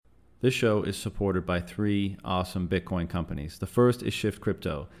This show is supported by three awesome Bitcoin companies. The first is Shift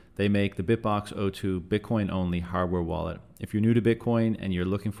Crypto. They make the BitBox O2 Bitcoin-only hardware wallet. If you're new to Bitcoin and you're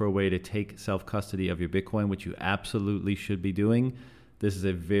looking for a way to take self-custody of your Bitcoin, which you absolutely should be doing, this is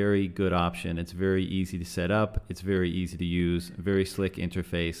a very good option. It's very easy to set up. It's very easy to use. Very slick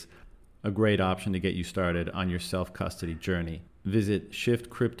interface. A great option to get you started on your self-custody journey. Visit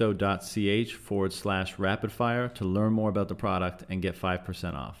shiftcrypto.ch/rapidfire to learn more about the product and get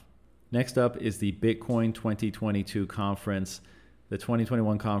 5% off. Next up is the Bitcoin 2022 conference. The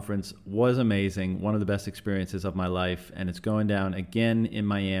 2021 conference was amazing, one of the best experiences of my life, and it's going down again in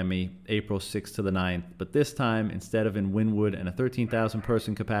Miami, April 6th to the 9th. But this time, instead of in Wynwood and a 13,000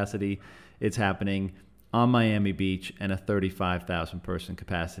 person capacity, it's happening on Miami Beach and a 35,000 person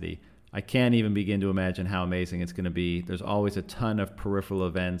capacity. I can't even begin to imagine how amazing it's going to be. There's always a ton of peripheral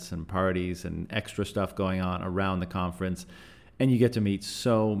events and parties and extra stuff going on around the conference. And you get to meet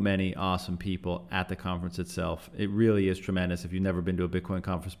so many awesome people at the conference itself. It really is tremendous. If you've never been to a Bitcoin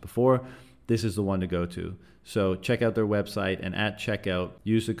conference before, this is the one to go to. So check out their website, and at checkout,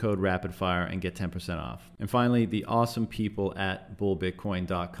 use the code RAPIDFIRE and get 10% off. And finally, the awesome people at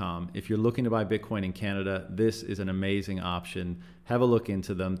bullbitcoin.com. If you're looking to buy Bitcoin in Canada, this is an amazing option. Have a look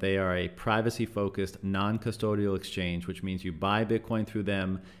into them. They are a privacy-focused, non-custodial exchange, which means you buy Bitcoin through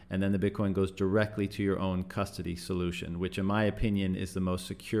them, and then the Bitcoin goes directly to your own custody solution, which in my opinion is the most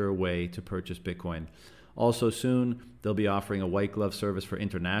secure way to purchase Bitcoin. Also soon, they'll be offering a white glove service for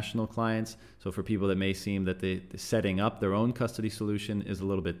international clients. So for people that may seem that the setting up their own custody solution is a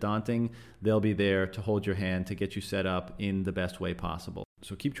little bit daunting, they'll be there to hold your hand to get you set up in the best way possible.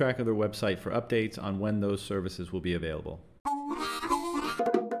 So keep track of their website for updates on when those services will be available.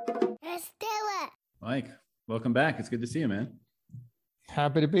 Let's do it. Mike, welcome back. It's good to see you, man.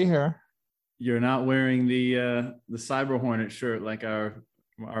 Happy to be here. You're not wearing the Cyber Hornet shirt like our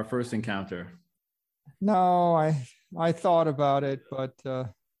first encounter. No, I thought about it, but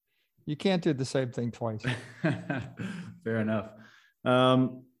you can't do the same thing twice. Fair enough.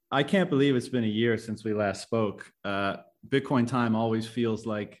 I can't believe it's been a year since we last spoke. Bitcoin time always feels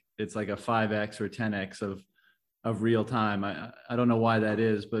like it's like a 5x or 10x of real time. I don't know why that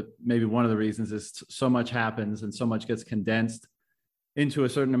is, but maybe one of the reasons is so much happens and so much gets condensed into a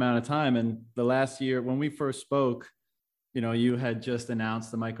certain amount of time. And the last year, when we first spoke, you had just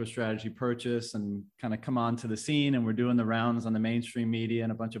announced the MicroStrategy purchase and kind of come onto the scene, and we're doing the rounds on the mainstream media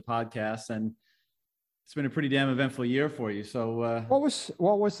and a bunch of podcasts. And it's been a pretty damn eventful year for you. So what was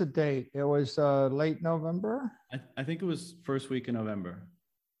the date? It was late November? I think it was first week in November.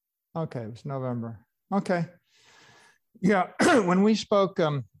 Okay, it was November. Okay. Yeah, when we spoke,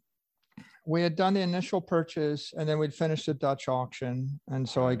 we had done the initial purchase, and then we'd finished the Dutch auction. And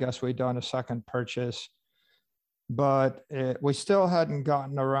so I guess we'd done a second purchase. But we still hadn't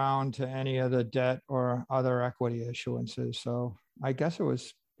gotten around to any of the debt or other equity issuances. So I guess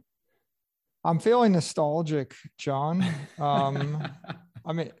I'm feeling nostalgic, John. I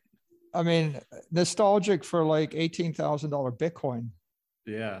mean, nostalgic for like $18,000 Bitcoin.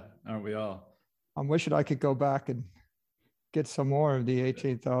 Yeah, aren't we all? I'm wishing I could go back and get some more of the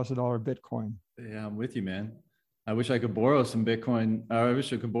 $18,000 Bitcoin. Yeah, I'm with you, man. I wish I could borrow some Bitcoin. I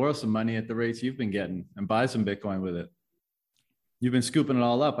wish I could borrow some money at the rates you've been getting and buy some Bitcoin with it. You've been scooping it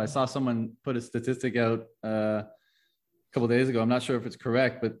all up. I saw someone put a statistic out a couple of days ago. I'm not sure if it's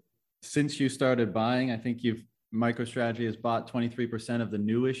correct, but since you started buying, I think MicroStrategy has bought 23% of the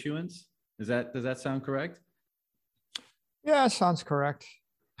new issuance. Does that sound correct? Yeah, it sounds correct.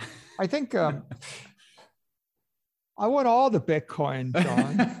 I think I want all the Bitcoin,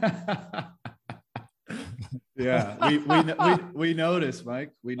 John. Yeah, we noticed,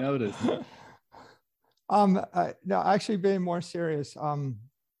 Mike. We noticed. No, actually, being more serious, the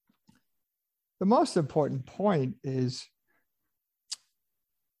most important point is,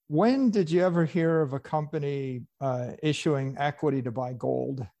 when did you ever hear of a company issuing equity to buy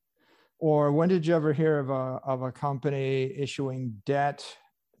gold? Or when did you ever hear of a company issuing debt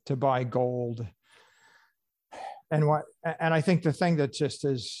to buy gold? And I think the thing that just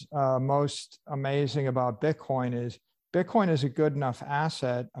is most amazing about Bitcoin is a good enough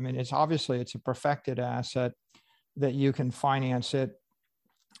asset. I mean, it's a perfected asset that you can finance it.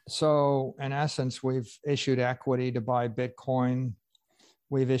 So in essence, we've issued equity to buy Bitcoin.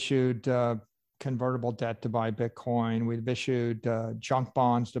 We've issued convertible debt to buy Bitcoin. We've issued junk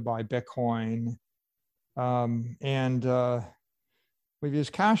bonds to buy Bitcoin. And we've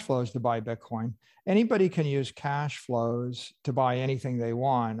used cash flows to buy Bitcoin. Anybody can use cash flows to buy anything they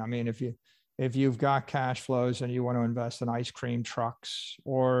want. I mean, if you've got cash flows and you want to invest in ice cream trucks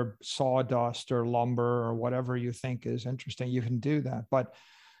or sawdust or lumber or whatever you think is interesting, you can do that. But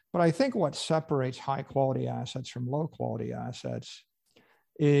But I think what separates high quality assets from low quality assets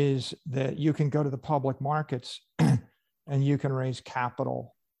is that you can go to the public markets and you can raise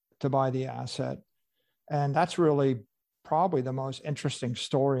capital to buy the asset. And that's really probably the most interesting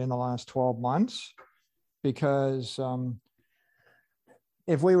story in the last 12 months, because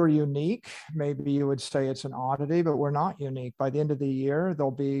if we were unique, maybe you would say it's an oddity, but we're not unique. By the end of the year,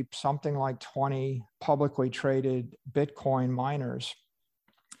 there'll be something like 20 publicly traded Bitcoin miners.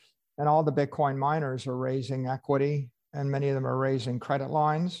 And all the Bitcoin miners are raising equity, and many of them are raising credit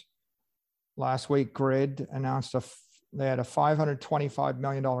lines. Last week, Grid announced they had a $525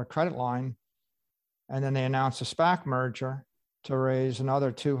 million credit line, and then they announced a SPAC merger to raise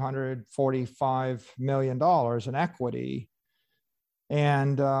another $245 million in equity.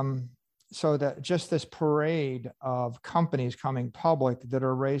 And so that just this parade of companies coming public that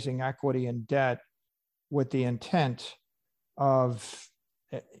are raising equity and debt with the intent of,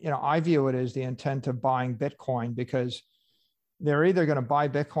 I view it as the intent of buying Bitcoin, because they're either going to buy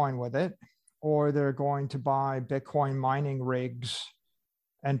Bitcoin with it, or they're going to buy Bitcoin mining rigs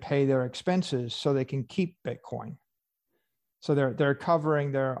and pay their expenses so they can keep Bitcoin. So they're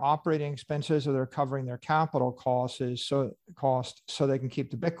covering their operating expenses, or they're covering their capital costs so they can keep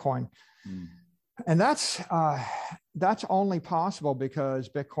the Bitcoin. Mm. And that's only possible because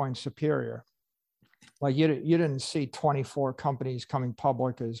Bitcoin's superior. Like you didn't see 24 companies coming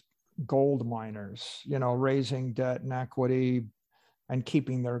public as gold miners, raising debt and equity and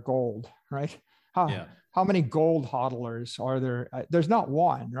keeping their gold, right? How many gold hodlers are there? There's not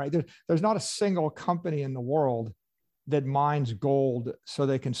one, right? There's not a single company in the world that mines gold so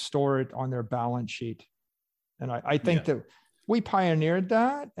they can store it on their balance sheet. And I think that we pioneered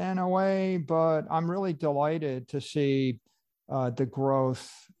that in a way, but I'm really delighted to see the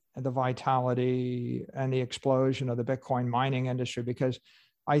growth and the vitality and the explosion of the Bitcoin mining industry, because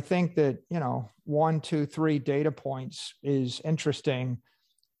I think that, 1, 2, 3 data points is interesting,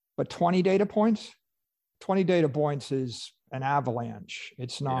 but 20 data points is an avalanche.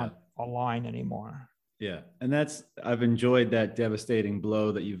 It's not a line anymore. Yeah. And I've enjoyed that devastating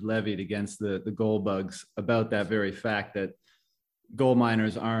blow that you've levied against the gold bugs about that very fact that gold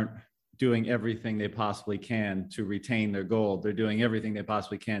miners aren't doing everything they possibly can to retain their gold. They're doing everything they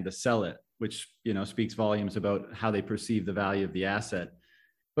possibly can to sell it, which, speaks volumes about how they perceive the value of the asset.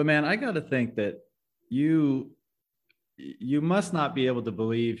 But man, I got to think that you must not be able to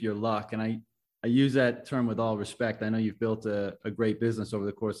believe your luck. And I use that term with all respect. I know you've built a great business over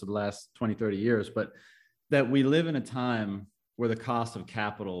the course of the last 20, 30 years, but that we live in a time where the cost of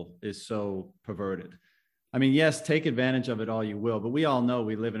capital is so perverted. I mean, yes, take advantage of it all you will, but we all know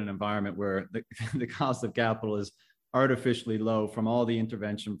we live in an environment where the cost of capital is artificially low from all the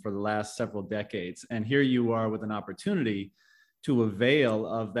intervention for the last several decades. And here you are with an opportunity to avail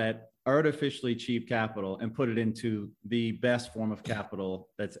of that artificially cheap capital and put it into the best form of capital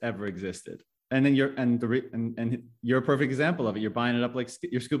that's ever existed. And then you're a perfect example of it. You're buying it up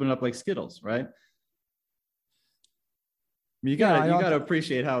you're scooping it up like Skittles, right? You got to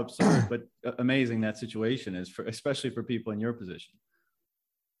appreciate how absurd but amazing that situation is, especially for people in your position.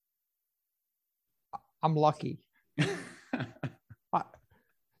 I'm lucky.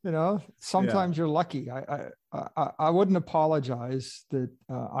 Sometimes you're lucky. I wouldn't apologize that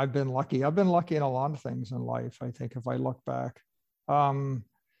I've been lucky. I've been lucky in a lot of things in life, I think, if I look back. When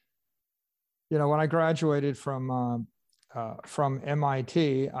I graduated from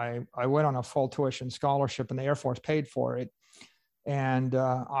MIT, I went on a full tuition scholarship, and the Air Force paid for it. And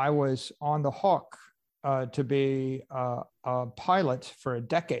I was on the hook to be a pilot for a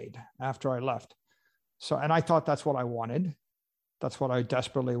decade after I left. And I thought that's what I wanted. That's what I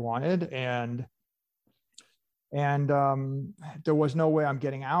desperately wanted. And there was no way I'm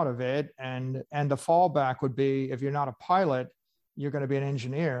getting out of it. And the fallback would be, if you're not a pilot, you're going to be an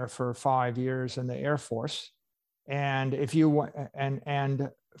engineer for 5 years in the Air Force. And if you and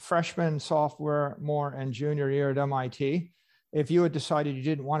freshman, sophomore, and junior year at MIT, if you had decided you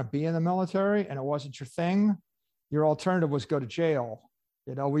didn't want to be in the military and it wasn't your thing, your alternative was go to jail.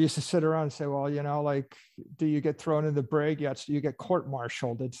 We used to sit around and say, well, do you get thrown in the brig? Yes, you get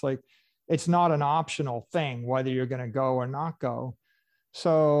court-martialed. It's like, it's not an optional thing whether you're going to go or not go.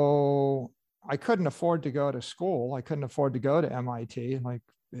 So I couldn't afford to go to school. I couldn't afford to go to MIT.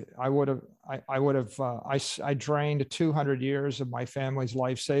 I drained 200 years of my family's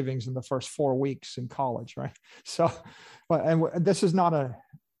life savings in the first 4 weeks in college, right? So, and this is not an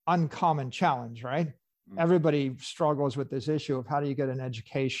uncommon challenge, right? Mm-hmm. Everybody struggles with this issue of how do you get an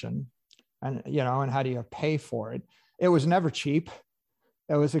education, and how do you pay for it? It was never cheap.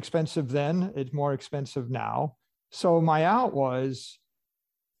 It was expensive then. It's more expensive now. So my out was,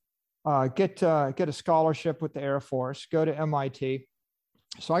 get a scholarship with the Air Force, go to MIT.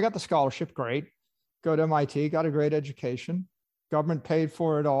 So I got the scholarship, great. Go to MIT, got a great education. Government paid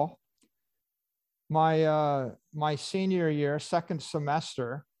for it all. My senior year, second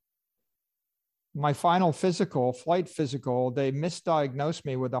semester, my final physical, flight physical, they misdiagnosed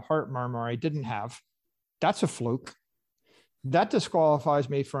me with a heart murmur I didn't have. That's a fluke. That disqualifies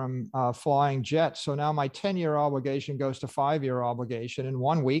me from flying jets. So now my 10-year obligation goes to 5-year obligation in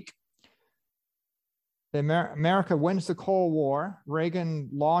 1 week. America wins the Cold War. Reagan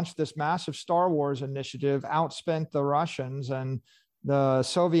launched this massive Star Wars initiative, outspent the Russians, and the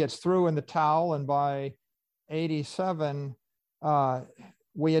Soviets threw in the towel. And by 87,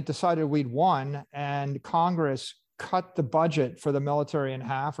 we had decided we'd won, and Congress cut the budget for the military in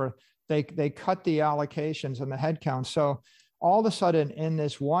half, or they cut the allocations and the headcount. So all of a sudden, in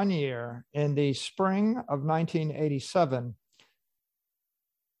this 1 year, in the spring of 1987,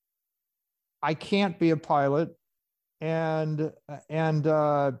 I can't be a pilot, and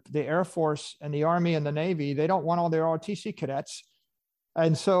the Air Force and the Army and the Navy, they don't want all their ROTC cadets.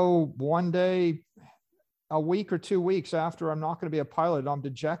 And so one day, a week or 2 weeks after I'm not going to be a pilot, I'm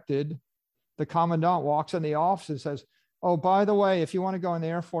dejected. The commandant walks in the office and says, "Oh, by the way, if you want to go in the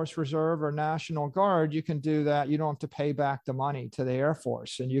Air Force Reserve or National Guard, you can do that. You don't have to pay back the money to the Air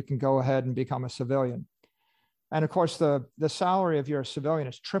Force, and you can go ahead and become a civilian." And of course, the salary if you're a civilian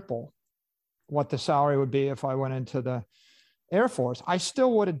is triple what the salary would be if I went into the Air Force. I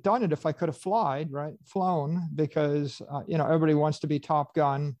still would have done it if I could have flown, because everybody wants to be Top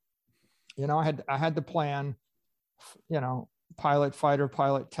Gun. I had the plan, pilot, fighter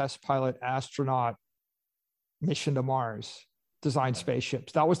pilot, test pilot, astronaut, mission to Mars, design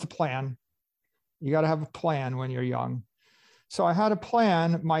spaceships. That was the plan. You got to have a plan when you're young. So I had a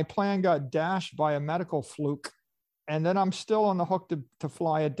plan. My plan got dashed by a medical fluke. And then I'm still on the hook to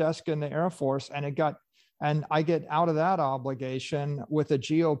fly a desk in the Air Force. And I get out of that obligation with a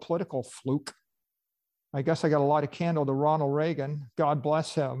geopolitical fluke. I guess I got a light a candle to Ronald Reagan. God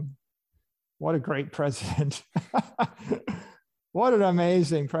bless him. What a great president. What an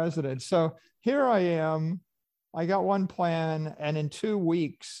amazing president. So here I am. I got one plan, and in 2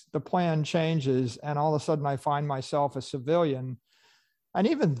 weeks, the plan changes. And all of a sudden I find myself a civilian. And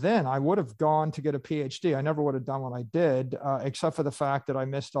even then, I would have gone to get a PhD. I never would have done what I did, except for the fact that I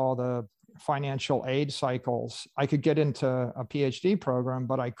missed all the financial aid cycles. I could get into a PhD program,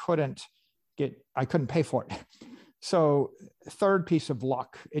 but I couldn't pay for it. So third piece of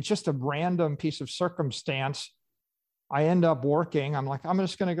luck, it's just a random piece of circumstance. I end up working. I'm like, I'm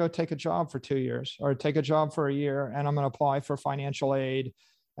just going to go take a job for 2 years or take a job for a year, and I'm going to apply for financial aid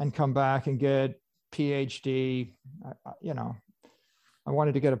and come back and get PhD. I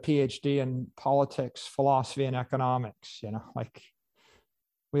wanted to get a PhD in politics, philosophy, and economics. Like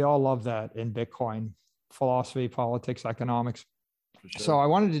we all love that in Bitcoin, philosophy, politics, economics. Sure. So I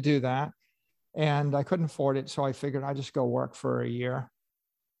wanted to do that, and I couldn't afford it. So I figured I'd just go work for a year.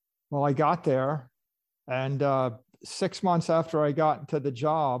 Well, I got there, and 6 months after I got into the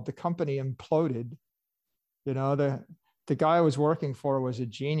job, the company imploded. The guy I was working for was a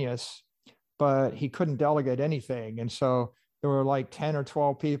genius, but he couldn't delegate anything. And so there were like 10 or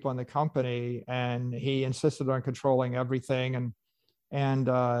 12 people in the company, and he insisted on controlling everything. And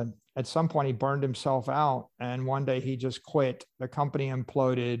at some point he burned himself out, and one day he just quit. The company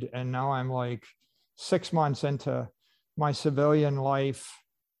imploded. And now I'm like 6 months into my civilian life,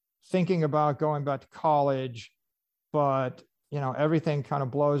 thinking about going back to college, but everything kind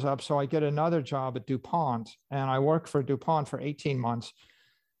of blows up. So I get another job at DuPont, and I work for DuPont for 18 months.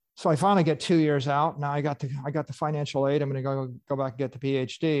 So I finally get 2 years out. Now I got the financial aid. I'm going to go back and get the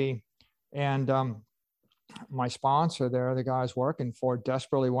PhD. And my sponsor there, the guy I was working for,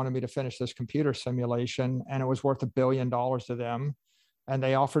 desperately wanted me to finish this computer simulation, and it was worth $1 billion to them. And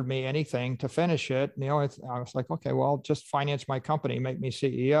they offered me anything to finish it. And I was like, okay, well, just finance my company, make me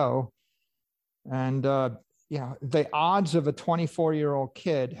CEO. And the odds of a 24-year-old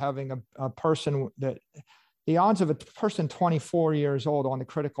kid having the odds of a person 24 years old on the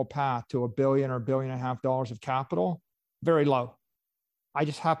critical path to $1 billion or $1.5 billion of capital, very low. I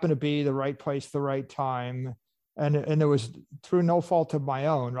just happened to be the right place, the right time. And it was through no fault of my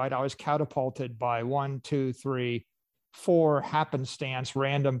own, right? I was catapulted by 1, 2, 3, 4 happenstance,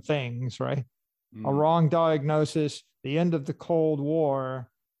 random things, right? A wrong diagnosis, the end of the Cold War,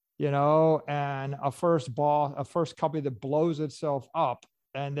 and a first company that blows itself up.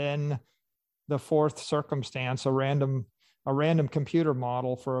 And then the fourth circumstance, a random computer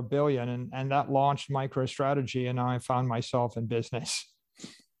model for $1 billion. And that launched MicroStrategy. And now I found myself in business.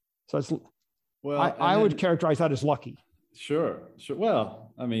 So I would characterize that as lucky. Sure, sure.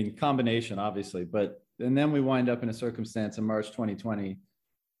 Well, I mean, combination, obviously, but and then we wind up in a circumstance in March 2020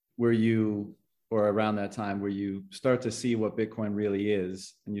 where you, or around that time, where you start to see what Bitcoin really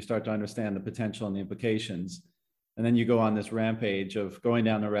is, and you start to understand the potential and the implications, and then you go on this rampage of going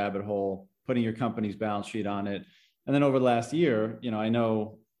down the rabbit hole, putting your company's balance sheet on it, and then over the last year, I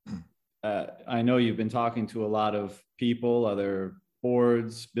know you've been talking to a lot of people, other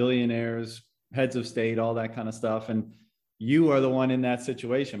boards, billionaires, heads of state, all that kind of stuff, and you are the one in that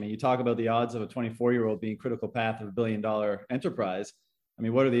situation. I mean, you talk about the odds of a 24-year-old being critical path of $1 billion enterprise. I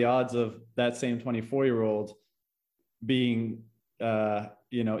mean, what are the odds of that same 24-year-old being,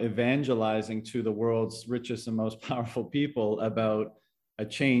 evangelizing to the world's richest and most powerful people about a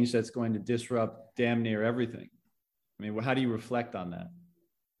change that's going to disrupt damn near everything? I mean, how do you reflect on that?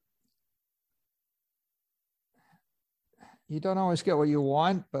 You don't always get what you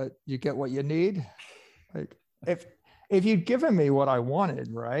want, but you get what you need. Like if you'd given me what I wanted,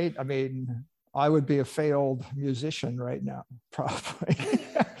 right? I mean, I would be a failed musician right now, probably,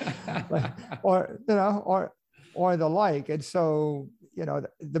 or the like. And so,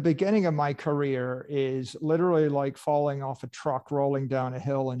 the beginning of my career is literally like falling off a truck, rolling down a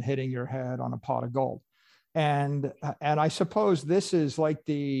hill, and hitting your head on a pot of gold. And I suppose this is like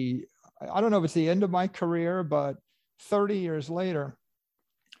I don't know if it's the end of my career, but 30 years later,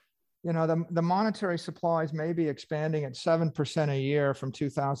 the monetary supplies may be expanding at 7% a year from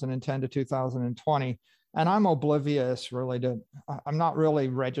 2010 to 2020. And I'm oblivious really I'm not really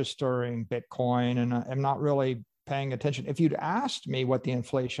registering Bitcoin, and I'm not really paying attention. If you'd asked me what the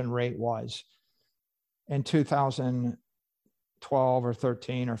inflation rate was in 2012 or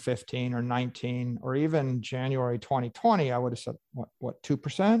 13 or 15 or 19, or even January 2020, I would have said, what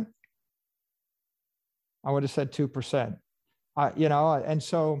 2%? I would have said 2%. And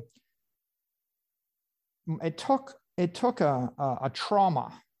so it took a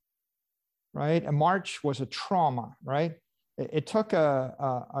trauma, right? And March was a trauma, right? It took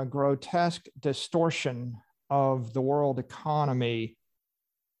a grotesque distortion of the world economy,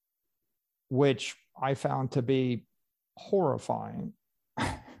 which I found to be horrifying.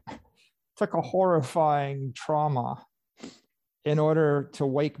 Took a horrifying trauma in order to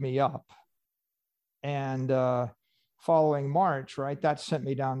wake me up. And following March, right, that sent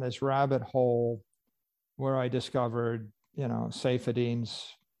me down this rabbit hole where I discovered, Saifedean's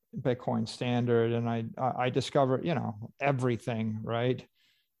Bitcoin Standard, and I discovered, everything, right,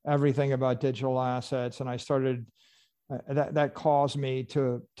 everything about digital assets, and I started. That caused me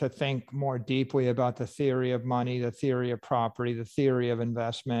to think more deeply about the theory of money, the theory of property, the theory of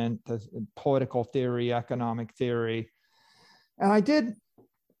investment, the political theory, economic theory, and I did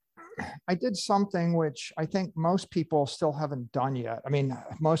something which I think most people still haven't done yet. I mean,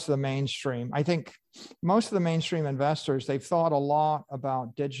 most of the mainstream investors, they've thought a lot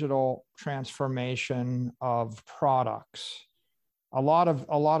about digital transformation of products. A lot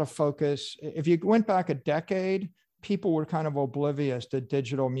of focus. If you went back a decade, people were kind of oblivious to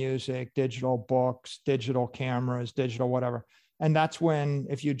digital music, digital books, digital cameras, digital whatever. And that's when,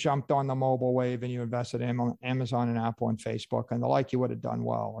 if you jumped on the mobile wave and you invested in Amazon and Apple and Facebook and the like, you would have done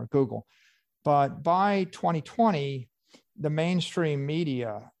well, or Google. But by 2020, the mainstream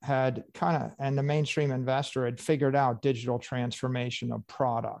media and the mainstream investor had figured out digital transformation of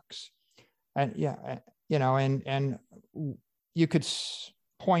products. And and you could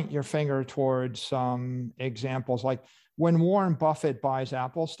point your finger towards some examples, like when Warren Buffett buys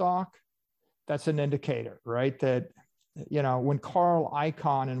Apple stock, that's an indicator, right? That when Carl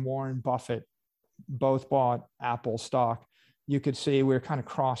Icahn and Warren Buffett both bought Apple stock, you could see we're kind of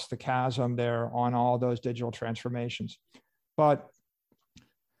crossed the chasm there on all those digital transformations. But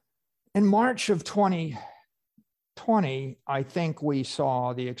in March of 2020, I think we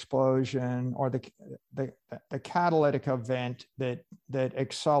saw the explosion, or the catalytic event that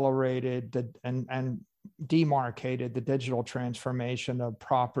accelerated and demarcated the digital transformation of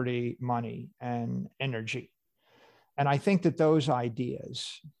property, money, and energy. And I think that those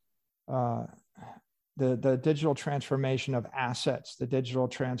ideas, the digital transformation of assets, the digital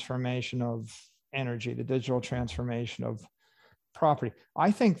transformation of energy, the digital transformation of property, I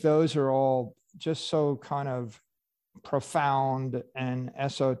think those are all just so kind of profound and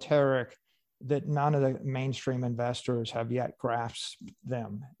esoteric that none of the mainstream investors have yet grasped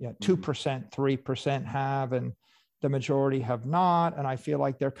them. 2%, 3% have, and the majority have not. And I feel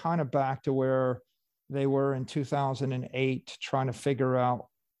like they're kind of back to where they were in 2008, trying to figure out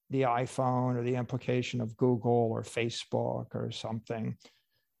the iPhone or the implication of Google or Facebook or something.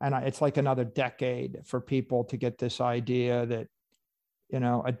 And it's like another decade for people to get this idea that,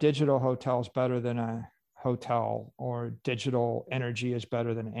 a digital hotel is better than a hotel, or digital energy is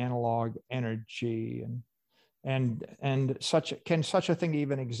better than analog energy, and such a thing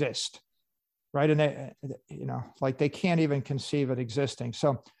even exist, right? And they, like they can't even conceive it existing.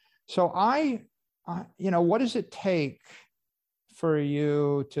 So I what does it take for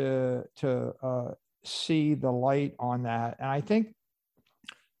you to see the light on that? And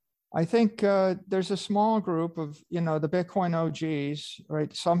I think there's a small group of, the Bitcoin OGs,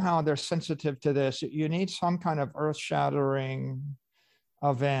 right? Somehow they're sensitive to this. You need some kind of earth-shattering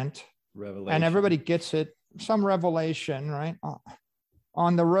event, revelation, and everybody gets it. Some revelation, right?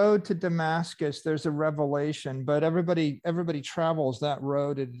 On the road to Damascus, there's a revelation, but everybody travels that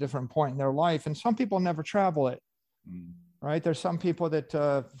road at a different point in their life, and some people never travel it. Right? There's some people that,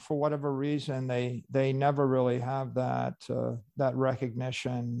 for whatever reason, they never really have that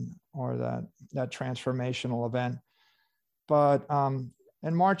recognition or that transformational event. But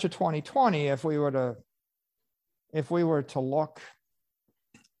in March of 2020, if we were to look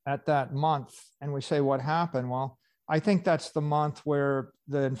at that month and we say what happened, well, I think that's the month where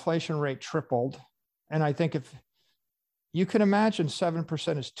the inflation rate tripled, and I think if you can imagine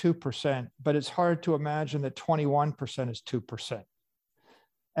 7% is 2%, but it's hard to imagine that 21% is 2%.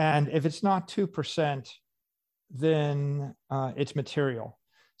 And if it's not 2%, then it's material.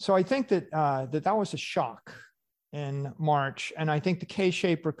 So I think that that was a shock in March. And I think the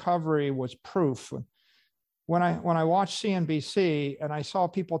K-shaped recovery was proof. When I watched CNBC and I saw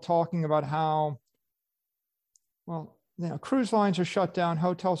people talking about how, well, cruise lines are shut down,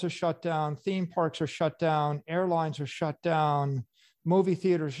 hotels are shut down, theme parks are shut down, airlines are shut down, movie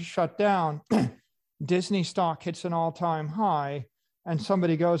theaters are shut down. Disney stock hits an all-time high, and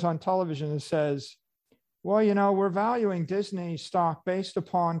somebody goes on television and says, well, we're valuing Disney stock based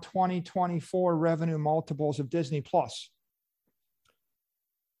upon 2024 revenue multiples of Disney Plus.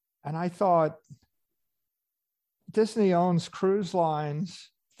 And I thought, Disney owns cruise lines,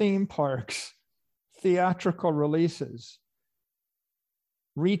 theme parks, theatrical releases,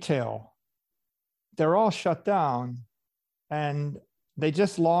 retail. They're all shut down, and they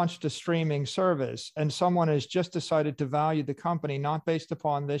just launched a streaming service, and someone has just decided to value the company not based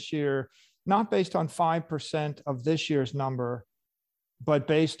upon this year, not based on 5% of this year's number, but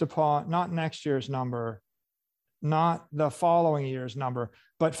based upon not next year's number, not the following year's number,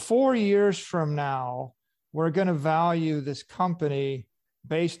 but 4 years from now, we're going to value this company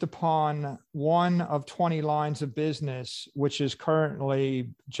based upon one of 20 lines of business, which is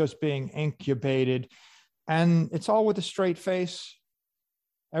currently just being incubated. And it's all with a straight face.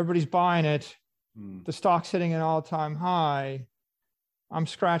 Everybody's buying it. The stock's hitting an all-time high. I'm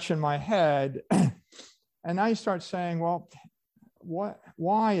scratching my head. And now you start saying, well,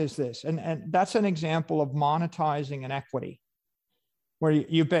 why is this? And that's an example of monetizing an equity, where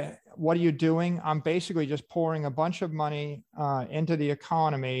you bet. What are you doing? I'm basically just pouring a bunch of money into the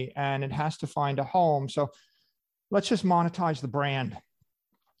economy, and it has to find a home. So let's just monetize the brand.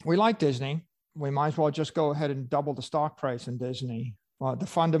 We like Disney. We might as well just go ahead and double the stock price in Disney. The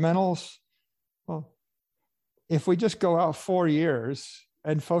fundamentals, well, if we just go out 4 years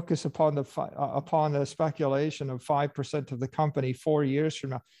and focus upon the speculation of 5% of the company 4 years from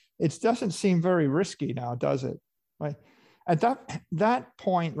now, it doesn't seem very risky now, does it? Right? At that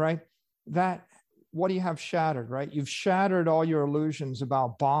point, right, what do you have shattered, right? You've shattered all your illusions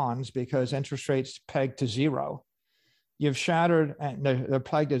about bonds because interest rates pegged to zero. You've shattered, and they're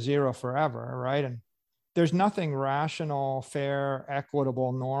pegged to zero forever, right? And there's nothing rational, fair,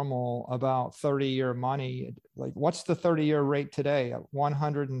 equitable, normal about 30-year money. Like, what's the 30-year rate today?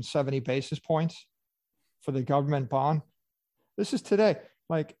 170 basis points for the government bond. This is today.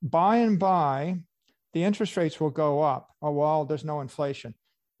 Like, by and by, the interest rates will go up. Oh, well, there's no inflation.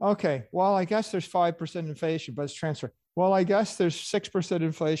 Okay, well, I guess there's 5% inflation, but it's transfer. Well, I guess there's 6%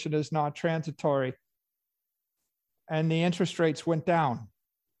 inflation is not transitory. And the interest rates went down.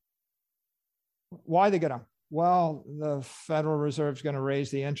 Why are they going to? Well, the Federal Reserve is going to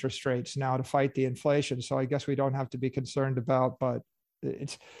raise the interest rates now to fight the inflation. So I guess we don't have to be concerned about, but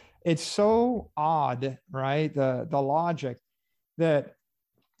it's so odd, right? The logic that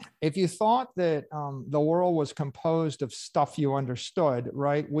if you thought that the world was composed of stuff you understood,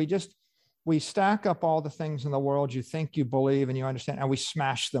 right? We stack up all the things in the world you think you believe and you understand, and we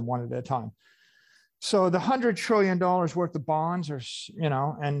smash them one at a time. So the $100 trillion worth of bonds are,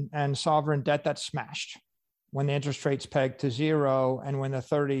 and sovereign debt, that's smashed when the interest rate's pegged to zero, and when the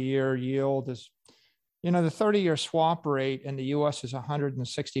 30-year yield is, the 30-year swap rate in the US is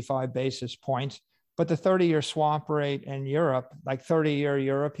 165 basis points. But the 30-year swap rate in Europe, like 30-year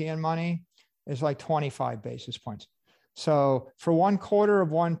European money, is like 25 basis points. So for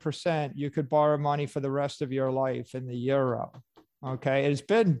 0.25%, you could borrow money for the rest of your life in the euro. Okay. It's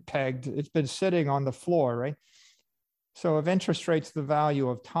been pegged. It's been sitting on the floor, right? So if interest rates, the value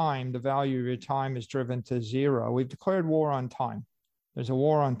of time, the value of your time is driven to zero. We've declared war on time. There's a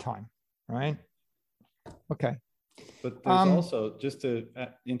war on time, right? Okay. But there's also, just to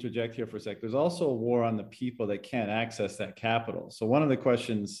interject here for a sec, there's also a war on the people that can't access that capital. So one of the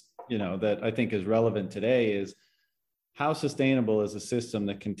questions, that I think is relevant today is, how sustainable is a system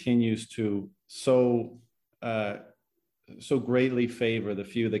that continues to so greatly favor the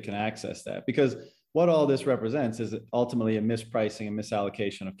few that can access that? Because what all this represents is ultimately a mispricing and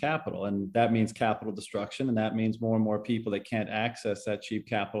misallocation of capital. And that means capital destruction. And that means more and more people that can't access that cheap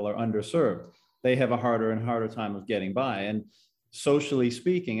capital are underserved. They have a harder and harder time of getting by. And socially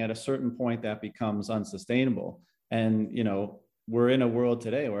speaking, at a certain point, that becomes unsustainable. And, we're in a world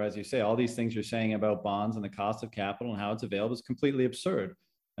today where, as you say, all these things you're saying about bonds and the cost of capital and how it's available is completely absurd.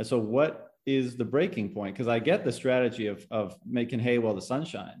 And so what is the breaking point? Because I get the strategy of making hay while the sun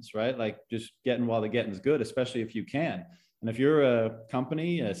shines, right? Like just getting while the getting's good, especially if you can. And if you're a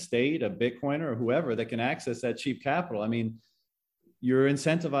company, a state, a Bitcoiner, or whoever that can access that cheap capital, I mean, you're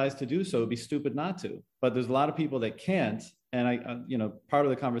incentivized to do so. It'd be stupid not to. But there's a lot of people that can't. And part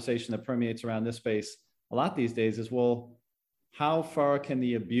of the conversation that permeates around this space a lot these days is, well, how far can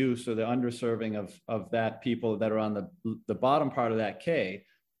the abuse or the underserving of that people that are on the bottom part of that K,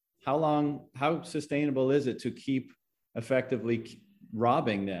 how sustainable is it to keep effectively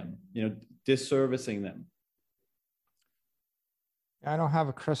robbing them, disservicing them? I don't have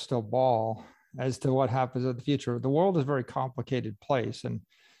a crystal ball as to what happens in the future. The world is a very complicated place. And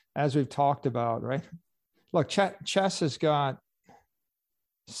as we've talked about, right? Look, chess has got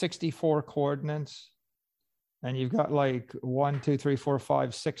 64 coordinates. And you've got like 1, 2, 3, 4,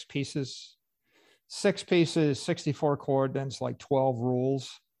 5, 6 pieces. 6 pieces, 64 coordinates, like 12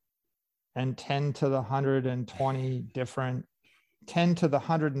 rules, and 10 to the 120 different, 10 to the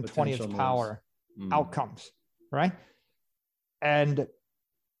 120th power outcomes, right? And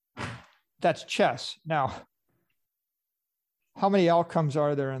that's chess. Now, how many outcomes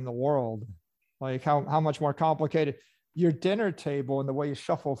are there in the world? Like how much more complicated? Your dinner table and the way you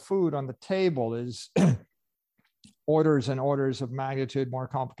shuffle food on the table is orders and orders of magnitude more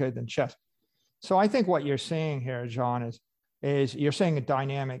complicated than chess. So I think what you're seeing here, John, is you're seeing a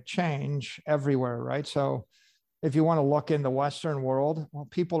dynamic change everywhere, right? So if you want to look in the Western world, well,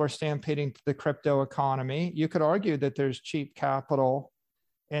 people are stampeding to the crypto economy. You could argue that there's cheap capital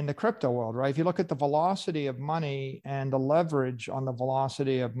in the crypto world, right? If you look at the velocity of money and the leverage on the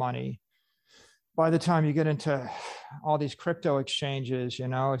velocity of money, by the time you get into all these crypto exchanges,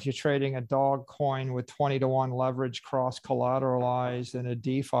 if you're trading a dog coin with 20-to-1 leverage cross collateralized in a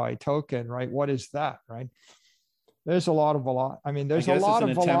DeFi token, right? What is that, right? There's a lot of I mean, there's a lot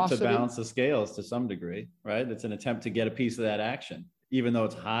of velocity. It's an attempt to balance the scales to some degree, right? It's an attempt to get a piece of that action, even though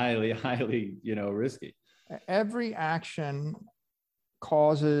it's highly, highly, risky. Every action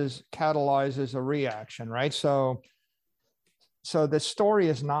catalyzes a reaction, right? So the story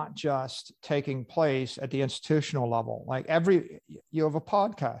is not just taking place at the institutional level. Like you have a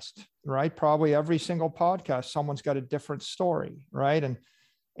podcast, right? Probably every single podcast, someone's got a different story, right?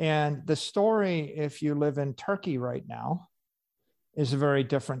 And the story, if you live in Turkey right now, is a very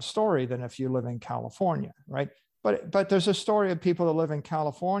different story than if you live in California, right? But there's a story of people that live in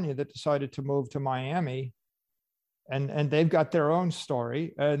California that decided to move to Miami, and they've got their own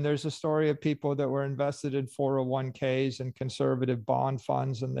story. And there's a story of people that were invested in 401ks and conservative bond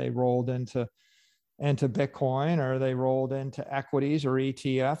funds, and they rolled into Bitcoin, or they rolled into equities or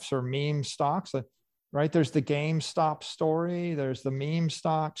ETFs or meme stocks, right? There's the GameStop story. There's the meme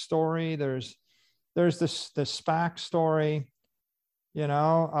stock story. There's the SPAC story.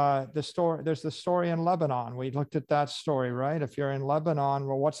 There's the story in Lebanon. We looked at that story, right? If you're in Lebanon,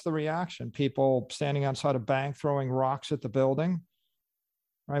 well, what's the reaction? People standing outside a bank throwing rocks at the building,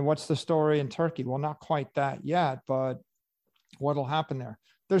 right? What's the story in Turkey? Well, not quite that yet, but what'll happen there?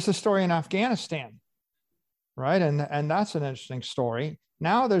 There's the story in Afghanistan, right? And that's an interesting story.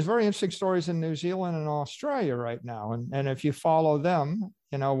 Now there's very interesting stories in New Zealand and Australia right now. And if you follow them,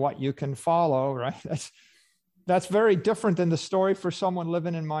 what you can follow, right? That's very different than the story for someone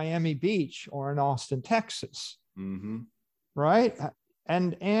living in Miami Beach or in Austin, Texas, right?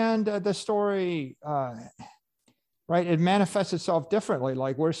 And the story, right? It manifests itself differently.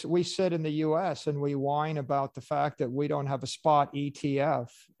 Like we sit in the U.S. and we whine about the fact that we don't have a spot ETF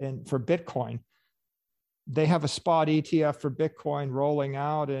for Bitcoin. They have a spot ETF for Bitcoin rolling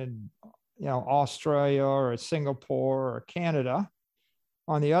out in, Australia or Singapore or Canada.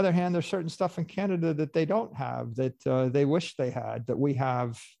 On the other hand, there's certain stuff in Canada that they don't have that they wish they had that we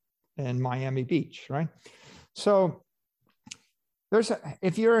have in Miami Beach, right? So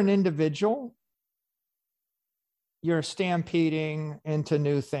if you're an individual, you're stampeding into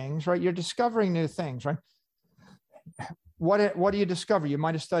new things, right? You're discovering new things, right? What do you discover? You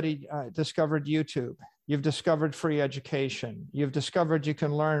might have discovered YouTube. You've discovered free education. You've discovered you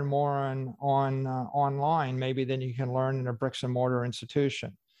can learn more online maybe than you can learn in a bricks and mortar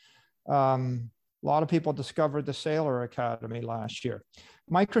institution. A lot of people discovered the Sailor Academy last year.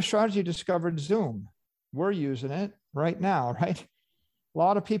 MicroStrategy discovered Zoom. We're using it right now, right? A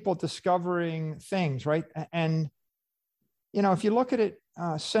lot of people discovering things, right? And, if you look at it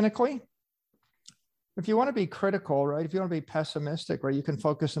cynically, if you want to be critical, right? If you want to be pessimistic, right? You can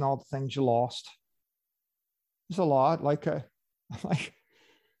focus on all the things you lost. There's a lot,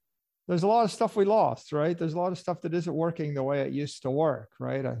 there's a lot of stuff we lost, right? There's a lot of stuff that isn't working the way it used to work,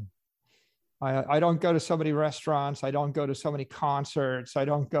 right? I don't go to so many restaurants. I don't go to so many concerts. I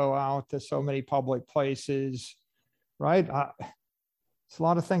don't go out to so many public places, right? It's a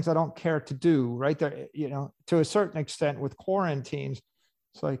lot of things I don't care to do, right? There, to a certain extent with quarantines,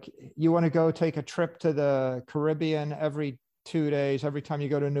 it's like you want to go take a trip to the Caribbean every 2 days. Every time you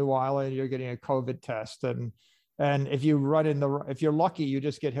go to a new island, you're getting a COVID test. And if you if you're lucky, you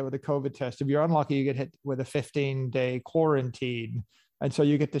just get hit with a COVID test. If you're unlucky, you get hit with a 15-day quarantine. And so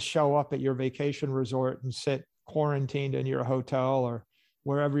you get to show up at your vacation resort and sit quarantined in your hotel or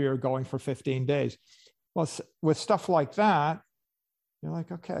wherever you're going for 15 days. Well, with stuff like that, you're like,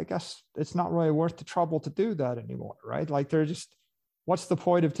 okay, I guess it's not really worth the trouble to do that anymore, right? Like what's the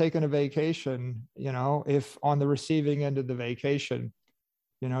point of taking a vacation, if on the receiving end of the vacation,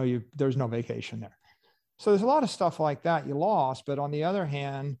 there's no vacation there. So there's a lot of stuff like that you lost. But on the other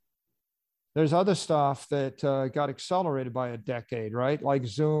hand, there's other stuff that got accelerated by a decade, right? Like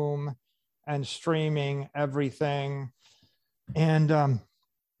Zoom and streaming everything. And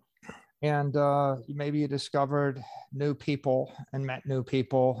maybe you discovered new people and met new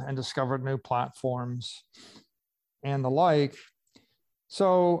people and discovered new platforms and the like.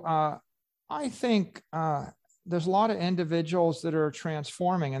 So I think there's a lot of individuals that are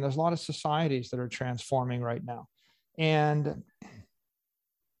transforming, and there's a lot of societies that are transforming right now. And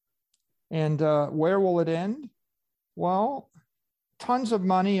where will it end? Well, tons of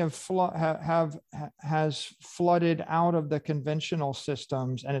money has flooded out of the conventional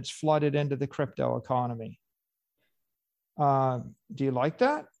systems, and it's flooded into the crypto economy. Do you like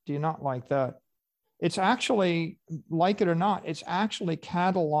that? Do you not like that? It's actually, like it or not, it's actually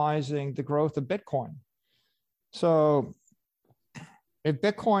catalyzing the growth of Bitcoin. So if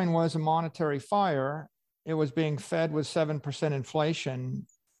Bitcoin was a monetary fire, it was being fed with 7% inflation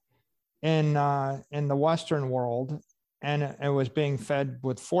in the Western world, and it was being fed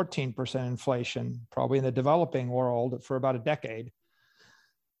with 14% inflation, probably in the developing world for about a decade.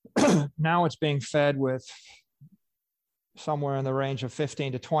 Now it's being fed with somewhere in the range of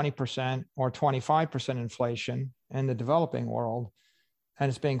 15 to 20% or 25% inflation in the developing world, and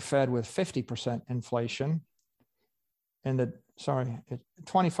it's being fed with 50% inflation in the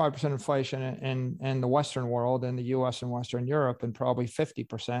 25% inflation in the Western world, in the US and Western Europe, and probably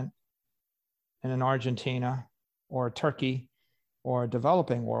 50% in an Argentina or Turkey or a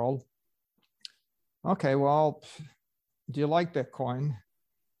developing world. Okay, well, do you like Bitcoin,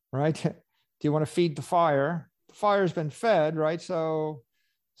 right? Do you want to feed the fire? The fire's been fed, right? So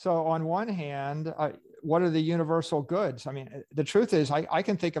on one hand, what are the universal goods? I mean, the truth is, I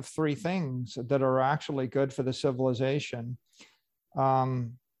can think of 3 things that are actually good for the civilization.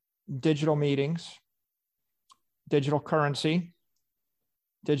 Digital meetings, digital currency,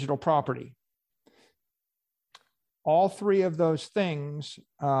 digital property. All 3 of those things,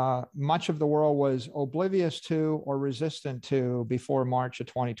 much of the world was oblivious to or resistant to before March of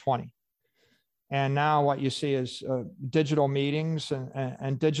 2020. And now what you see is digital meetings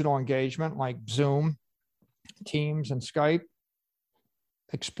and digital engagement like Zoom, Teams, and Skype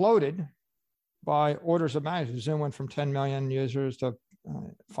exploded by orders of magnitude. Zoom went from 10 million users to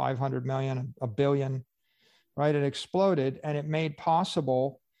 500 million, a billion, right? It exploded, and it makes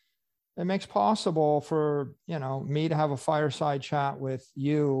possible for, me to have a fireside chat with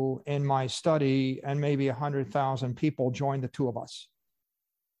you in my study, and maybe 100,000 people join the 2 of us.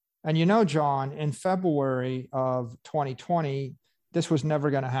 And John, in February of 2020, this was never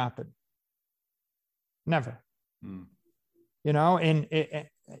going to happen. Never. And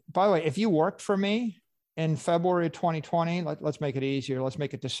by the way, if you worked for me in February of 2020, let's make it easier. Let's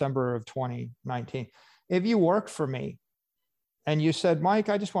make it December of 2019. If you worked for me and you said, Mike,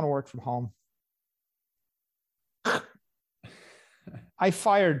 I just want to work from home, I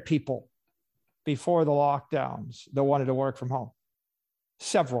fired people before the lockdowns that wanted to work from home.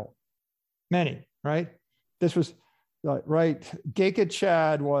 Several, many, right? This was right.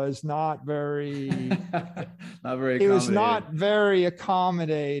 GigaChad was not very, not very. He was not very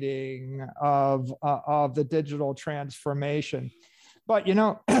accommodating of the digital transformation. But you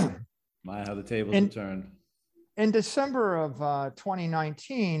know, my, how the tables have turned. In December of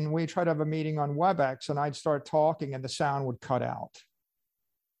 2019, we tried to have a meeting on WebEx, and I'd start talking, and the sound would cut out.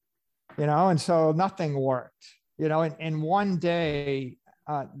 You know, and so nothing worked. You know, in one day.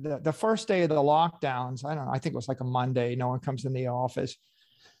 The first day of the lockdowns, I don't know, I think it was like a Monday, no one comes in the office.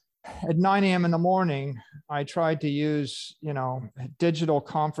 At 9 a.m. in the morning, I tried to use, you know, digital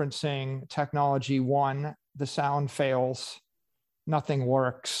conferencing technology. One, the sound fails, nothing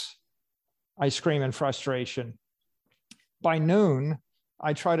works. I scream in frustration. By noon,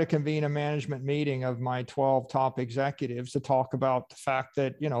 I try to convene a management meeting of my 12 top executives to talk about the fact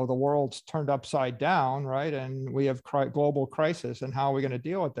that, you know, the world's turned upside down, right? And we have global crisis, and how are we going to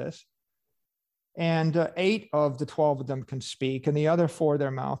deal with this? And 8 of the 12 of them can speak, and the other 4,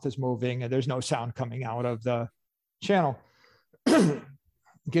 their mouth is moving and there's no sound coming out of the channel.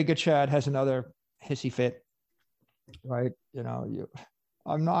 GigaChad has another hissy fit, right? You know,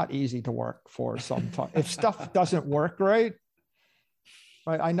 I'm not easy to work for sometimes. If stuff doesn't work right,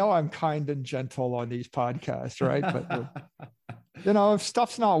 I know I'm kind and gentle on these podcasts, right? But you know, if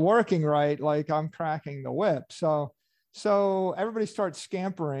stuff's not working right, like I'm cracking the whip. So everybody starts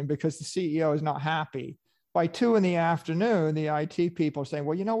scampering because the CEO is not happy. By 2 p.m, the IT people are saying,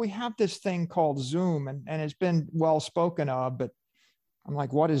 well, you know, we have this thing called Zoom, and it's been well spoken of, but I'm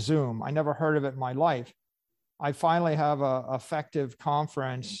like, what is Zoom? I never heard of it in my life. I finally have a effective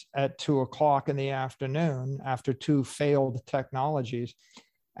conference at 2 p.m. after 2 failed technologies.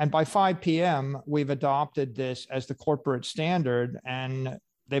 And by 5 p.m., we've adopted this as the corporate standard. And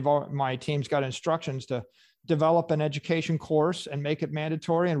my team's got instructions to develop an education course and make it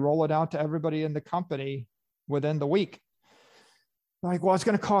mandatory and roll it out to everybody in the company within the week. Like, well, it's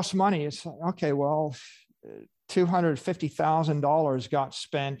going to cost money. It's like, okay, well, $250,000 got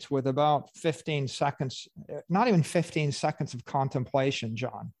spent with about 15 seconds, not even 15 seconds of contemplation,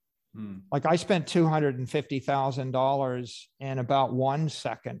 John. Like I spent $250,000 in about 1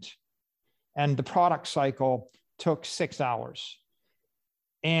 second, and the product cycle took 6 hours.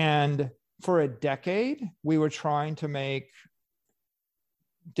 And for a decade, we were trying to make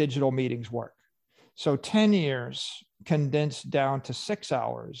digital meetings work. So 10 years condensed down to 6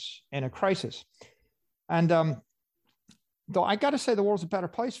 hours in a crisis. And though I got to say the world's a better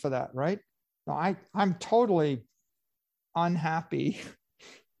place for that, right? No, I'm totally unhappy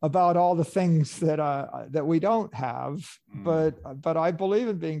about all the things that we don't have, but I believe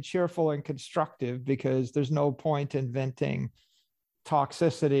in being cheerful and constructive, because there's no point in venting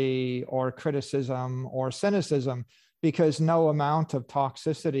toxicity or criticism or cynicism, because no amount of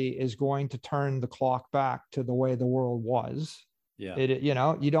toxicity is going to turn the clock back to the way the world was. Yeah, you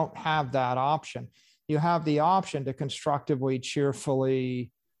know, you don't have that option. You have the option to constructively,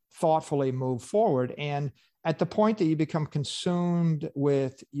 cheerfully, thoughtfully move forward. And at the point that you become consumed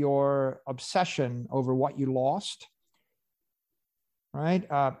with your obsession over what you lost, right?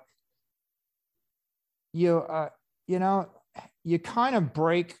 You know, you kind of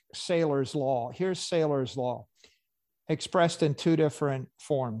break Saylor's law. Here's Saylor's law, expressed in 2 different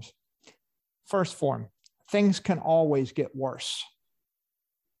forms. First form, things can always get worse.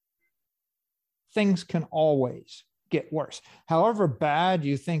 Things can always get worse. However bad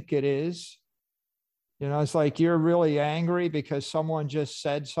you think it is, you know, it's like you're really angry because someone just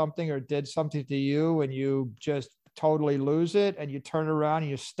said something or did something to you, and you just totally lose it, and you turn around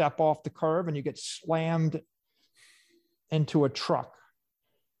and you step off the curb and you get slammed into a truck.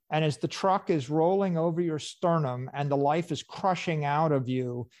 And as the truck is rolling over your sternum and the life is crushing out of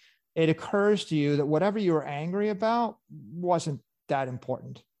you, it occurs to you that whatever you were angry about wasn't that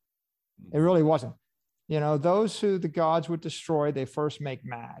important. It really wasn't. You know, those who the gods would destroy, they first make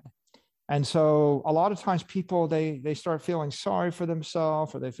mad. And so a lot of times people, they start feeling sorry for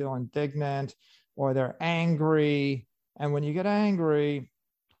themselves, or they feel indignant, or they're angry. And when you get angry,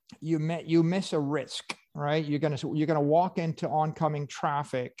 you miss a risk, right? You're gonna walk into oncoming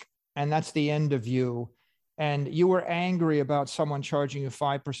traffic, and that's the end of you. And you were angry about someone charging you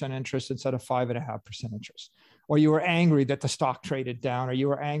 5% interest instead of 5.5% interest. Or you were angry that the stock traded down, or you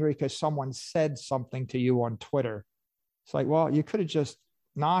were angry because someone said something to you on Twitter. It's like, well, you could have just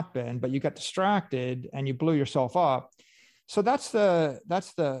not been, but you got distracted and you blew yourself up. So that's the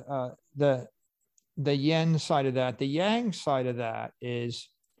yin side of that. The yang side of that is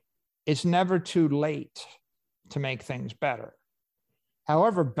it's never too late to make things better.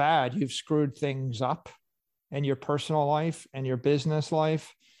 however bad you've screwed things up in your personal life and your business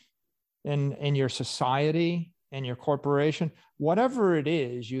life, in your society and your corporation, whatever it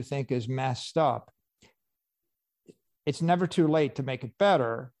is you think is messed up, it's never too late to make it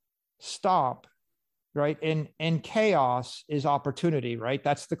better. Stop, right? And chaos is opportunity, right?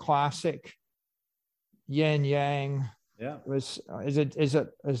 That's the classic yin yang. Yeah. Is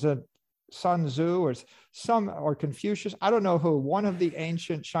it Sun Tzu or Confucius? I don't know who, one of the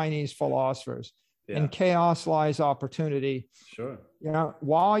ancient Chinese philosophers. Yeah. In chaos lies opportunity. Sure. You know,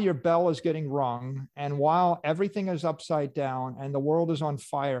 while your bell is getting rung and while everything is upside down and the world is on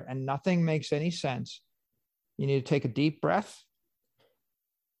fire and nothing makes any sense, you need to take a deep breath,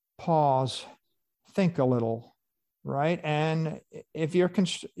 pause, think a little, right? And if you're,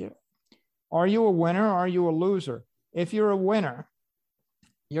 are you a winner? Or are you a loser? If you're a winner,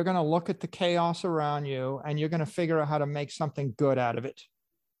 you're going to look at the chaos around you and you're going to figure out how to make something good out of it.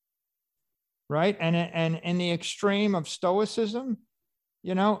 Right. And in the extreme of stoicism,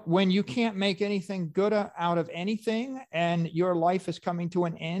 you know, when you can't make anything good out of anything and your life is coming to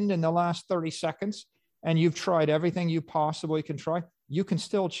an end in the last 30 seconds and you've tried everything you possibly can try, you can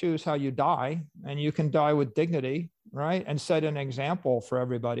still choose how you die, and you can die with dignity, right? And set an example for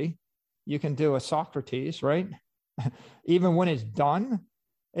everybody. You can do a Socrates, right? Even when it's done,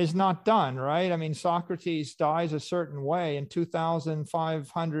 is not done, right? I mean, Socrates dies a certain way, and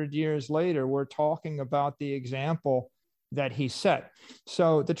 2,500 years later, we're talking about the example that he set.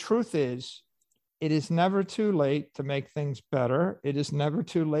 So the truth is, it is never too late to make things better. It is never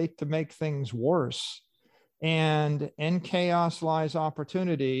too late to make things worse. And in chaos lies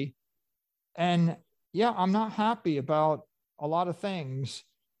opportunity. And yeah, I'm not happy about a lot of things,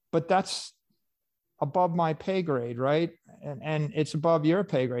 but that's above my pay grade, right? And it's above your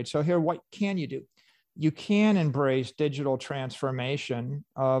pay grade. So here, what can you do? You can embrace digital transformation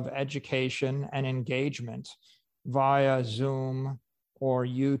of education and engagement via Zoom or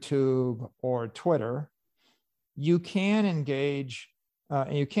YouTube or Twitter. You can engage,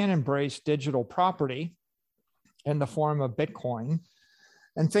 you can embrace digital property in the form of Bitcoin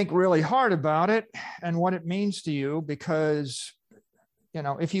and think really hard about it and what it means to you, because you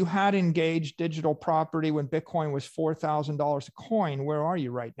know, if you had engaged digital property when Bitcoin was $4,000 a coin, where are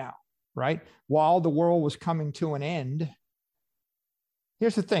you right now, right? While the world was coming to an end.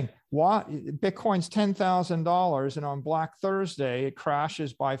 Here's the thing. Bitcoin's $10,000 and on Black Thursday, it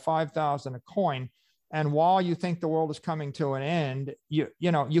crashes by 5,000 a coin. And while you think the world is coming to an end, you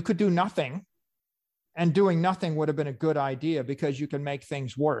know, you could do nothing. And doing nothing would have been a good idea because you can make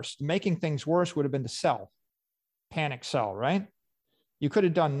things worse. Making things worse would have been to sell, panic sell, right? You could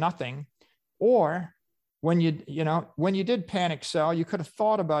have done nothing. Or when you did panic sell, you could have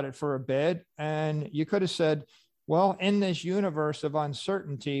thought about it for a bit and you could have said, well, in this universe of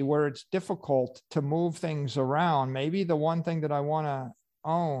uncertainty where it's difficult to move things around, maybe the one thing that I want to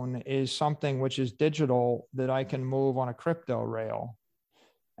own is something which is digital that I can move on a crypto rail.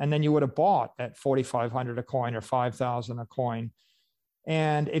 And then you would have bought at 4,500 a coin or 5,000 a coin.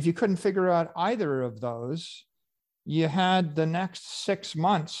 And if you couldn't figure out either of those, you had the next 6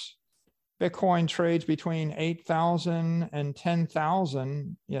 months, Bitcoin trades between 8,000 and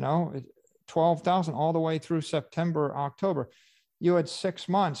 10,000, you know, 12,000 all the way through September, October. You had 6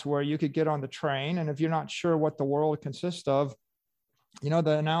 months where you could get on the train. And if you're not sure what the world consists of, you know,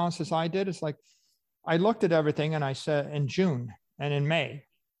 the analysis I did is like, I looked at everything and I said in June and in May,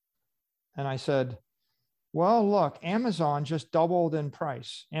 and I said, well, look, Amazon just doubled in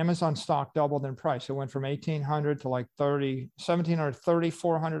price. Amazon stock doubled in price. It went from 1,800 to like $1,700,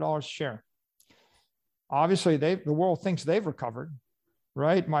 $3,400 a share. Obviously, the world thinks they've recovered,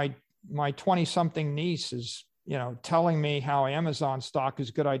 right? My 20-something niece is, you know, telling me how Amazon stock is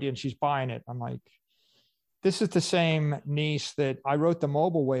a good idea and she's buying it. I'm like, this is the same niece that I wrote the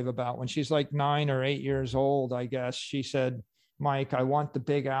Mobile Wave about when she's like 9 or 8 years old, I guess. She said, Mike, I want the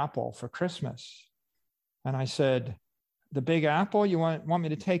Big Apple for Christmas. And I said, the Big Apple, you want me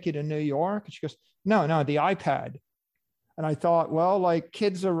to take you to New York? And she goes, no, the iPad. And I thought, well, like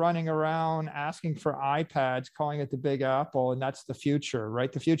kids are running around asking for iPads, calling it the Big Apple. And that's the future,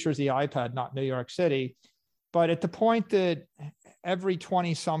 right? The future is the iPad, not New York City. But at the point that every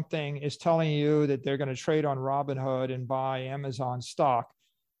 20 something is telling you that they're going to trade on Robinhood and buy Amazon stock,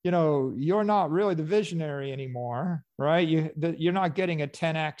 you know, you're not really the visionary anymore, right? You're not getting a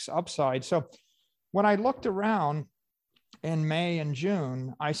 10x upside. So when I looked around in May and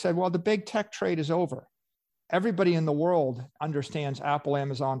June, I said, well, the big tech trade is over. Everybody in the world understands Apple,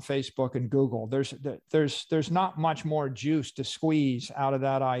 Amazon, Facebook, and Google. There's not much more juice to squeeze out of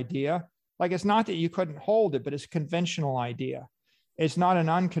that idea. Like, it's not that you couldn't hold it, but it's a conventional idea. It's not an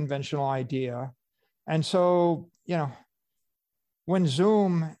unconventional idea. And so, when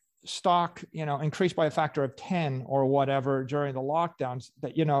Zoom stock, increased by a factor of 10 or whatever during the lockdowns,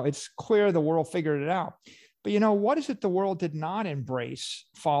 that, it's clear the world figured it out. But what is it the world did not embrace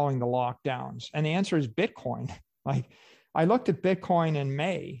following the lockdowns? And the answer is Bitcoin. Like, I looked at Bitcoin in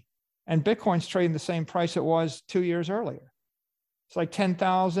May, and Bitcoin's trading the same price it was 2 years earlier. It's like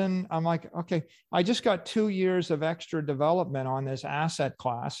 10,000. I'm like, okay, I just got 2 years of extra development on this asset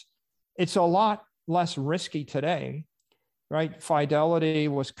class. It's a lot less risky today, right? Fidelity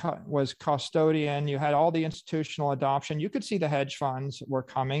was custodian. You had all the institutional adoption. You could see the hedge funds were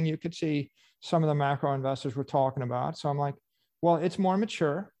coming. You could see some of the macro investors were talking about. So I'm like, well, it's more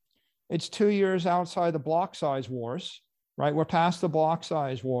mature. It's 2 years outside the block size wars, right? We're past the block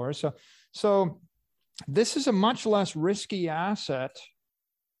size wars. So this is a much less risky asset.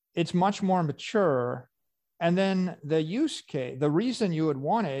 It's much more mature. And then the use case, the reason you would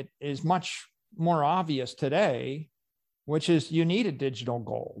want it is much more obvious today, which is you need a digital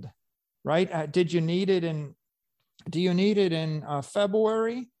gold, right? Do you need it in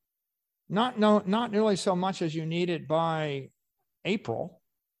February? Not nearly so much as you need it by April.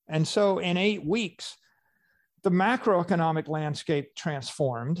 And so in 8 weeks, the macroeconomic landscape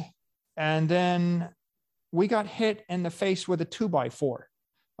transformed. And then we got hit in the face with a 2x4.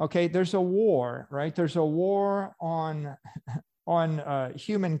 Okay, there's a war, right? There's a war on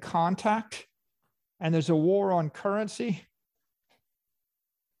human contact, and there's a war on currency,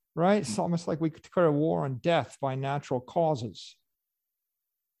 right? It's almost like we could declare a war on death by natural causes.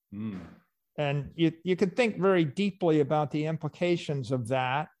 And you could think very deeply about the implications of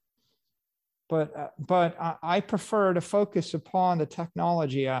that. But I prefer to focus upon the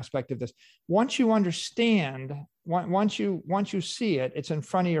technology aspect of this. Once you understand, once you see it, it's in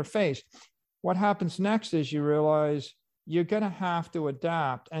front of your face. What happens next is you realize you're going to have to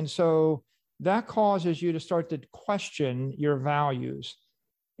adapt. And so that causes you to start to question your values.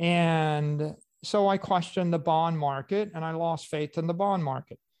 And so I questioned the bond market, and I lost faith in the bond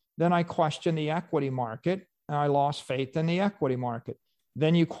market. Then I questioned the equity market, and I lost faith in the equity market.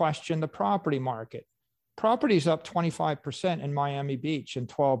 Then you question the property market. Property's up 25% in Miami Beach in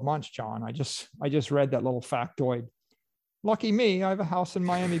 12 months, John. I just read that little factoid. Lucky me, I have a house in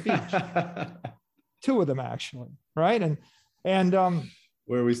Miami Beach. 2 of them, actually, right? And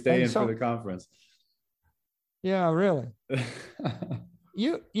where are we staying for the conference? Yeah, really.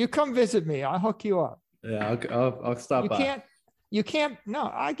 You come visit me. I'll hook you up. Yeah, I'll stop by. You can't.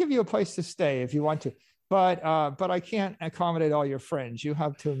 No, I give you a place to stay if you want to. But I can't accommodate all your friends. You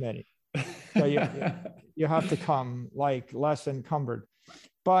have too many. So you have to come like less encumbered.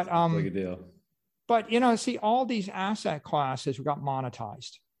 But like a deal. But see, all these asset classes got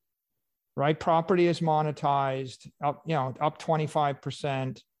monetized, right? Property is monetized up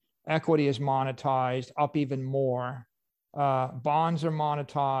 25%. Equity is monetized up even more. Bonds are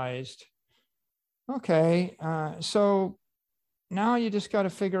monetized. Okay, so now you just got to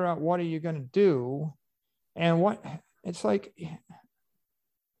figure out what are you going to do. And it's like,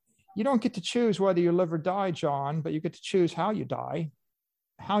 you don't get to choose whether you live or die, John, but you get to choose how you die,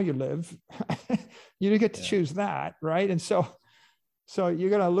 how you live. You get to choose that, right? And so you're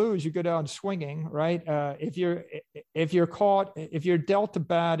going to lose, you go down swinging, right? If you're dealt a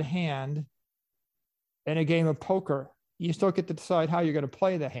bad hand in a game of poker, you still get to decide how you're going to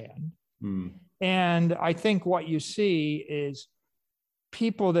play the hand. And I think what you see is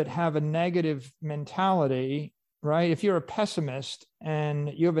people that have a negative mentality, right? If you're a pessimist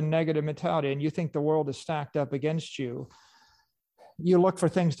and you have a negative mentality and you think the world is stacked up against you, you look for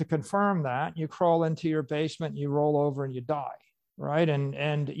things to confirm that. You crawl into your basement, you roll over and you die, right?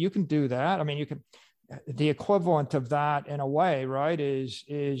 And you can do that. I mean, the equivalent of that in a way, right, is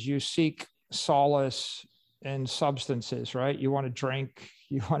you seek solace in substances, right? You want to drink,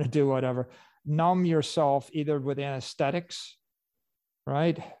 you want to do whatever, numb yourself either with anesthetics,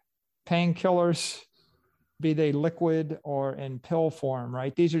 right? Painkillers, be they liquid or in pill form,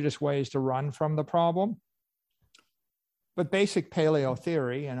 right? These are just ways to run from the problem. But basic paleo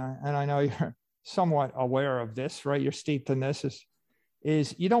theory, and I know you're somewhat aware of this, right? You're steeped in this,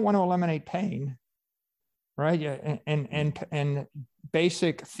 is you don't want to eliminate pain, right? And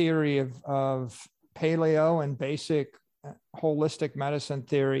basic theory of paleo and basic holistic medicine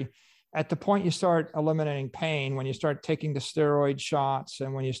theory, at the point you start eliminating pain, when you start taking the steroid shots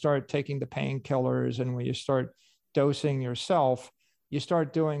and when you start taking the painkillers and when you start dosing yourself, you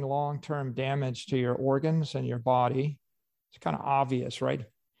start doing long-term damage to your organs and your body. It's kind of obvious, right?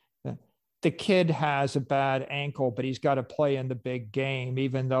 The kid has a bad ankle, but he's got to play in the big game,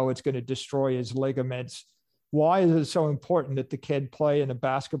 even though it's going to destroy his ligaments. Why is it so important that the kid play in a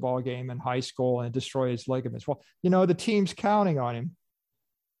basketball game in high school and destroy his ligaments? Well, the team's counting on him.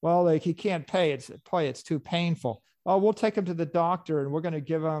 Well, like, he can't play. It's too painful. Oh, we'll take him to the doctor and we're going to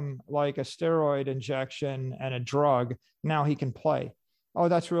give him like a steroid injection and a drug. Now he can play. Oh,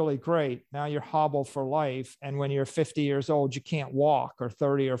 that's really great. Now you're hobbled for life. And when you're 50 years old, you can't walk, or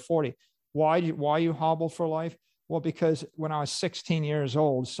 30 or 40. Why you hobbled for life? Well, because when I was 16 years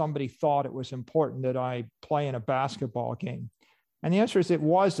old, somebody thought it was important that I play in a basketball game. And the answer is it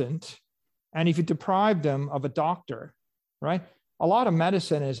wasn't. And if you deprived them of a doctor, right? A lot of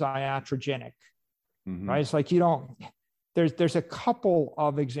medicine is iatrogenic, right? It's like there's a couple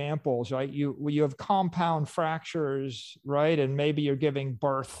of examples, right? You have compound fractures, right? And maybe you're giving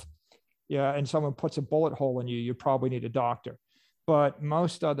birth, and someone puts a bullet hole in you, you probably need a doctor. But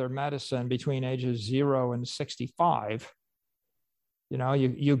most other medicine between ages 0 and 65,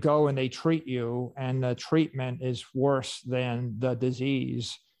 you go and they treat you, and the treatment is worse than the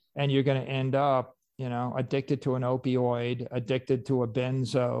disease. And you're going to end up, addicted to an opioid, addicted to a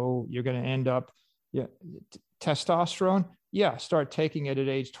benzo. You're going to end up, testosterone. Yeah. Start taking it at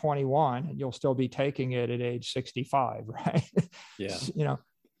age 21 and you'll still be taking it at age 65. Right. Yeah.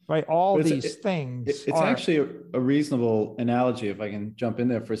 Right. All these things. It's actually a reasonable analogy, if I can jump in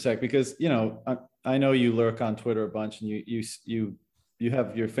there for a sec, because, I know you lurk on Twitter a bunch, and you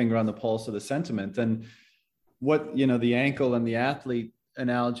have your finger on the pulse of the sentiment. And what, the ankle and the athlete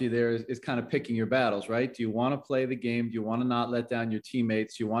analogy there is kind of picking your battles, right? Do you want to play the game? Do you want to not let down your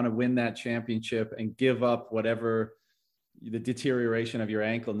teammates? Do you want to win that championship and give up whatever the deterioration of your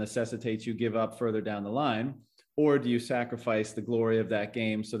ankle necessitates you give up further down the line? Or do you sacrifice the glory of that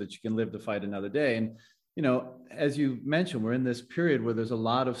game so that you can live to fight another day? And, as you mentioned, we're in this period where there's a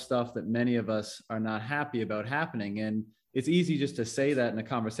lot of stuff that many of us are not happy about happening. And it's easy just to say that in a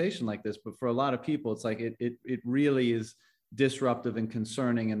conversation like this, but for a lot of people, it's like it really is disruptive and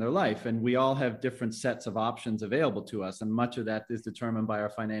concerning in their life. And we all have different sets of options available to us. And much of that is determined by our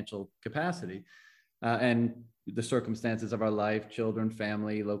financial capacity and the circumstances of our life, children,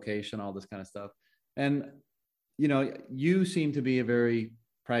 family, location, all this kind of stuff. And, you seem to be a very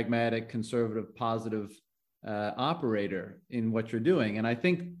pragmatic, conservative, positive operator in what you're doing. And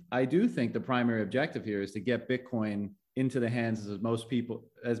I do think the primary objective here is to get Bitcoin into the hands of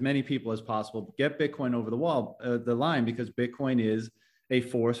as many people as possible, get Bitcoin over the line, because Bitcoin is a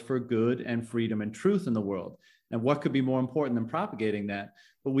force for good and freedom and truth in the world. And what could be more important than propagating that?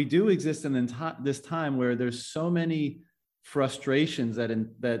 But we do exist in this time where there's so many frustrations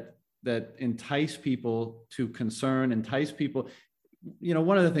that entice people to concern, entice people.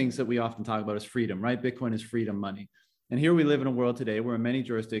 One of the things that we often talk about is freedom, right? Bitcoin is freedom money. And here we live in a world today where in many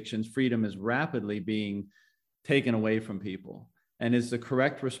jurisdictions, freedom is rapidly being taken away from people. And is the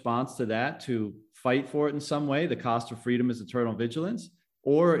correct response to that to fight for it in some way? The cost of freedom is eternal vigilance.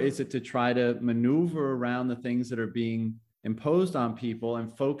 Or is it to try to maneuver around the things that are being imposed on people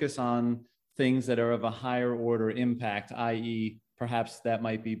and focus on things that are of a higher order impact, i.e., perhaps that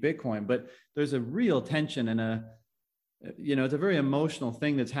might be Bitcoin? But there's a real tension and it's a very emotional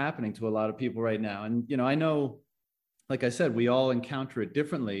thing that's happening to a lot of people right now. And, I know, like I said, we all encounter it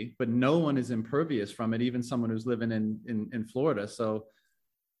differently, but no one is impervious from it, even someone who's living in Florida. So,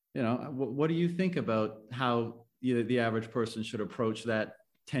 what do you think about how the average person should approach that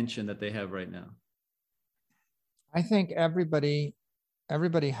tension that they have right now? I think everybody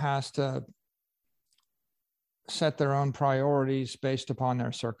has to set their own priorities based upon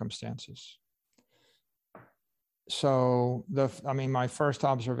their circumstances. So my first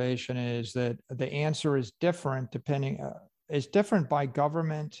observation is that the answer is different is different by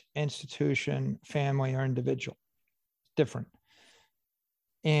government, institution, family, or individual. It's different.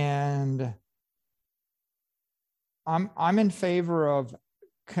 And I'm in favor of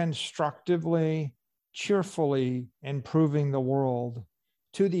constructively, cheerfully improving the world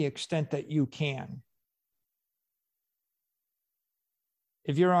to the extent that you can.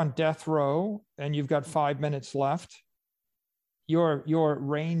 If you're on death row and you've got 5 minutes left, your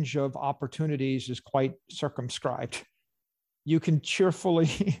range of opportunities is quite circumscribed. You can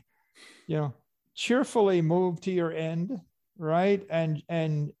cheerfully move to your end, right?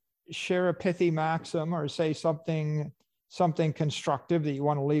 And share a pithy maxim or say something constructive that you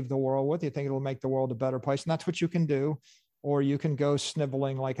want to leave the world with. You think it'll make the world a better place. And that's what you can do. Or you can go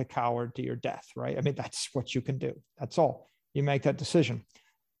sniveling like a coward to your death, right? I mean, that's what you can do. That's all. You make that decision.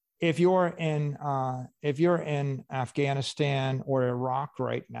 If you're in Afghanistan or Iraq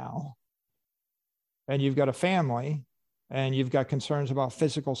right now, and you've got a family, and you've got concerns about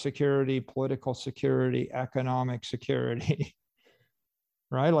physical security, political security, economic security,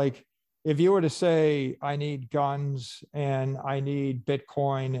 right? Like, if you were to say, I need guns and I need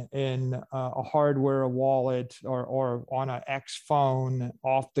Bitcoin in a hardware wallet or on an X phone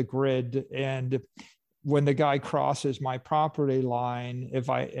off the grid, and when the guy crosses my property line, if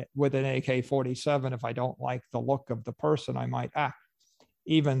I with an AK-47, if I don't like the look of the person, I might act,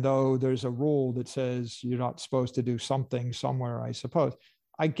 even though there's a rule that says you're not supposed to do something somewhere, I suppose.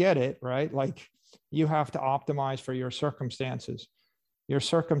 I get it, right? Like, you have to optimize for your circumstances. Your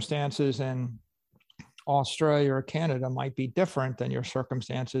circumstances in Australia or Canada might be different than your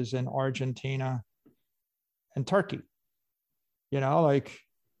circumstances in Argentina and Turkey. Like,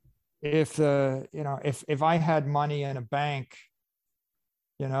 if I had money in a bank,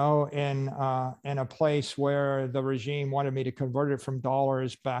 in a place where the regime wanted me to convert it from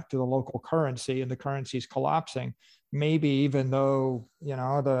dollars back to the local currency and the currency's collapsing, maybe even though,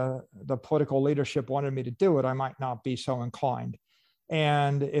 the political leadership wanted me to do it, I might not be so inclined.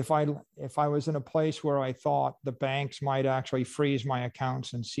 And if I was in a place where I thought the banks might actually freeze my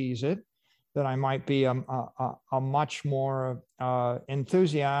accounts and seize it, then I might be a much more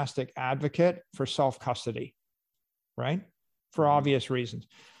enthusiastic advocate for self-custody, right? For obvious reasons.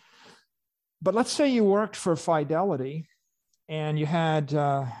 But let's say you worked for Fidelity and you had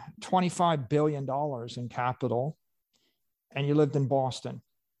 $25 billion in capital and you lived in Boston.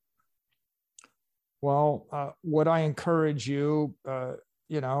 Well, would I encourage you,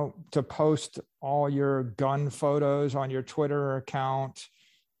 to post all your gun photos on your Twitter account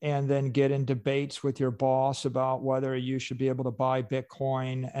and then get in debates with your boss about whether you should be able to buy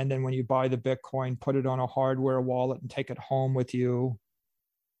Bitcoin? And then when you buy the Bitcoin, put it on a hardware wallet and take it home with you,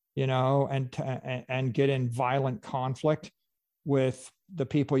 and get in violent conflict with the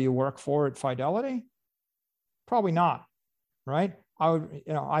people you work for at Fidelity? Probably not, right?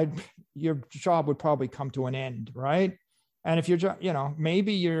 Your job would probably come to an end, right? And if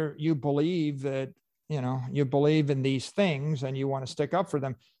maybe you believe that, you believe in these things and you want to stick up for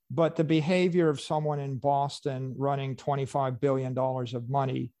them, but the behavior of someone in Boston running $25 billion of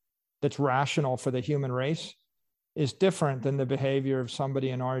money that's rational for the human race is different than the behavior of somebody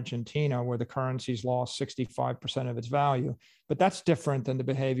in Argentina, where the currency's lost 65% of its value. But that's different than the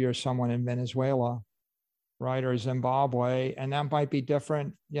behavior of someone in Venezuela, right? Or Zimbabwe. And that might be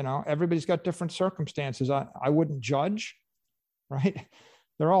different. Everybody's got different circumstances. I wouldn't judge, right?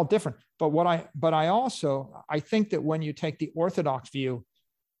 They're all different. But I think that when you take the orthodox view,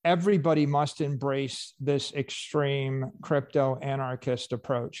 everybody must embrace this extreme crypto anarchist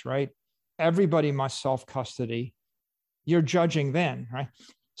approach, right? Everybody must self-custody. You're judging then, right?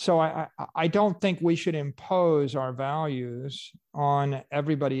 So I don't think we should impose our values on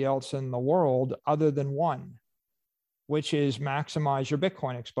everybody else in the world other than one, which is maximize your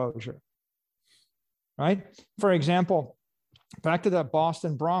Bitcoin exposure, right? For example, back to that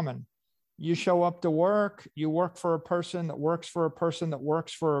Boston Brahmin, you show up to work, you work for a person that works for a person that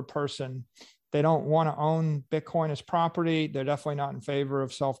works for a person. They don't want to own Bitcoin as property. They're definitely not in favor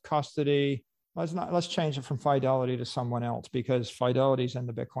of self-custody. Let's change it from Fidelity to someone else, because Fidelity's in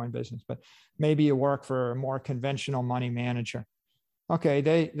the Bitcoin business, but maybe you work for a more conventional money manager. Okay,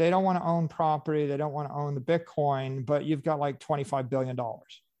 they don't want to own property. They don't want to own the Bitcoin, but you've got like $25 billion.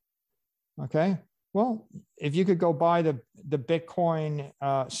 Okay, well, if you could go buy the Bitcoin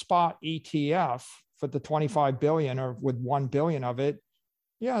spot ETF for the 25 billion, or with 1 billion of it,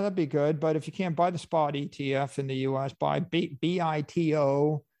 yeah, that'd be good. But if you can't buy the spot ETF in the US, buy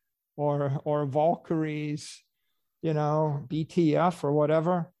BITO or Valkyrie's, BTF or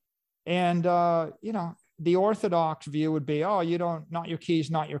whatever. And, the orthodox view would be, oh, not your keys,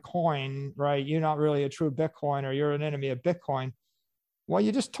 not your coin, right? You're not really a true Bitcoiner. You're an enemy of Bitcoin. Well,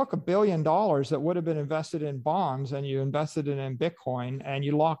 you just took $1 billion that would have been invested in bonds and you invested it in Bitcoin, and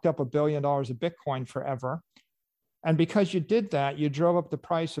you locked up $1 billion of Bitcoin forever. And because you did that, you drove up the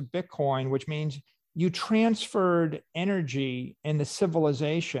price of Bitcoin, which means you transferred energy in the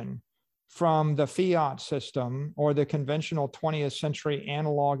civilization from the fiat system or the conventional 20th century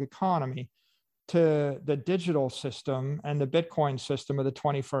analog economy to the digital system and the Bitcoin system of the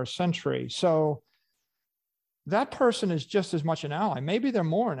 21st century. So that person is just as much an ally. Maybe they're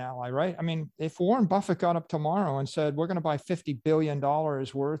more an ally, right? I mean, if Warren Buffett got up tomorrow and said, we're going to buy $50 billion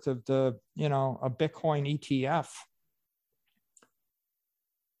worth of a Bitcoin ETF,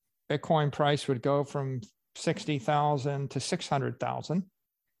 Bitcoin price would go from 60,000 to 600,000.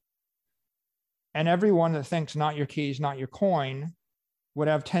 And everyone that thinks not your keys, not your coin would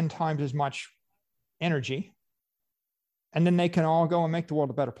have 10 times as much energy. And then they can all go and make the world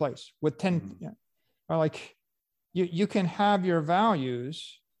a better place with 10, like you can have your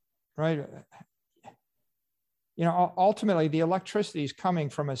values, right? ultimately the electricity is coming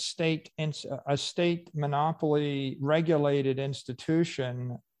from a state monopoly regulated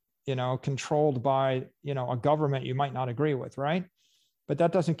institution, controlled by, a government you might not agree with, right? But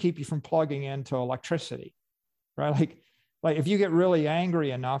that doesn't keep you from plugging into electricity, right? Like if you get really angry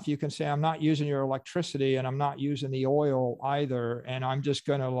enough, you can say, I'm not using your electricity and I'm not using the oil either. And I'm just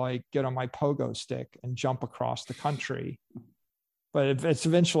going to like get on my pogo stick and jump across the country. But if it's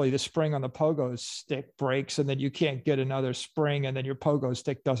eventually the spring on the pogo stick breaks and then you can't get another spring and then your pogo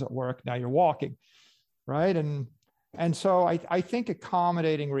stick doesn't work. Now you're walking, right? And so I think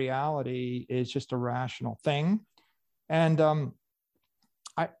accommodating reality is just a rational thing. And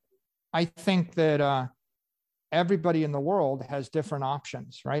I think that everybody in the world has different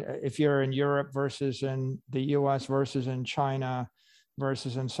options, right? If you're in Europe versus in the US versus in China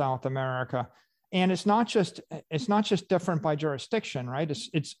versus in South America. And it's not just different by jurisdiction, right?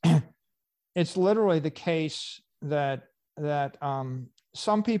 It's literally the case that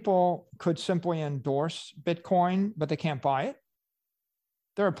some people could simply endorse Bitcoin, but they can't buy it.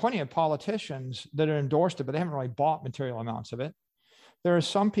 There are plenty of politicians that have endorsed it, but they haven't really bought material amounts of it. There are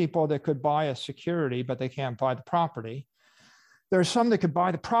some people that could buy a security, but they can't buy the property. There are some that could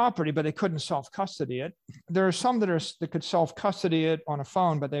buy the property, but they couldn't self-custody it. There are some that could self-custody it on a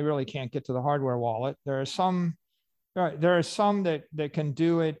phone, but they really can't get to the hardware wallet. There are some that can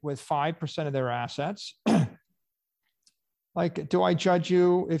do it with 5% of their assets. Like, do I judge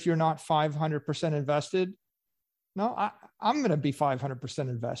you if you're not 500% invested? No, I'm going to be 500%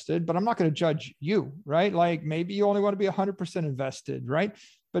 invested, but I'm not going to judge you, right? Like maybe you only want to be 100% invested, right?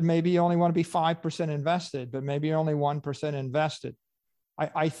 But maybe you only want to be 5% invested, but maybe you're only 1% invested.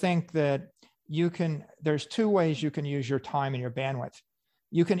 I think that there's two ways you can use your time and your bandwidth.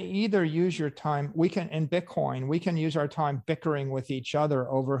 You can either use your time, in Bitcoin, we can use our time bickering with each other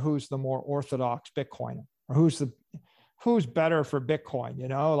over who's the more orthodox Bitcoiner or who's better for Bitcoin,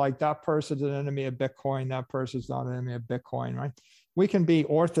 like that person's an enemy of Bitcoin, that person's not an enemy of Bitcoin, right? We can be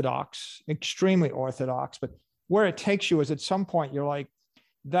orthodox, extremely orthodox, but where it takes you is at some point, you're like,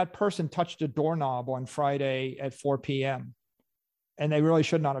 that person touched a doorknob on Friday at 4 p.m. and they really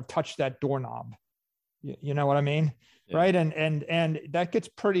should not have touched that doorknob. You know what I mean? Yeah. Right. And that gets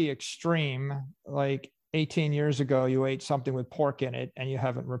pretty extreme. Like 18 years ago, you ate something with pork in it and you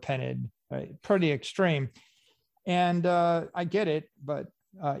haven't repented, right? Pretty extreme. And I get it, but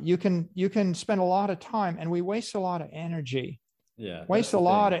you can spend a lot of time, and we waste a lot of energy. Yeah, waste a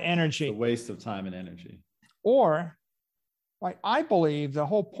lot of energy. It's a waste of time and energy. Or, like, I believe the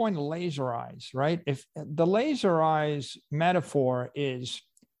whole point of laser eyes, right? If the laser eyes metaphor is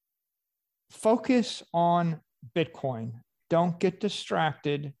focus on Bitcoin, don't get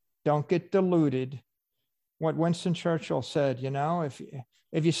distracted, don't get deluded. What Winston Churchill said,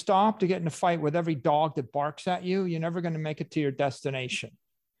 if you stop to get in a fight with every dog that barks at you, you're never going to make it to your destination.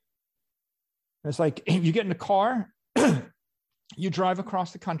 It's like you get in a car, you drive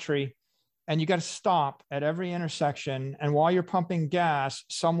across the country, and you got to stop at every intersection. And while you're pumping gas,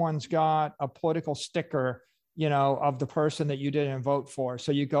 someone's got a political sticker, of the person that you didn't vote for.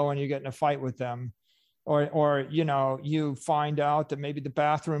 So you go and you get in a fight with them. Or you find out that maybe the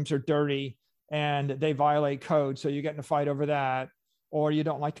bathrooms are dirty and they violate code. So you get in a fight over that. Or you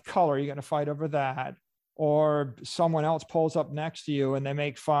don't like the color, you get in a fight over that. Or someone else pulls up next to you and they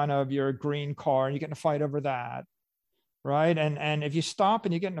make fun of your green car and you get in a fight over that, right? And if you stop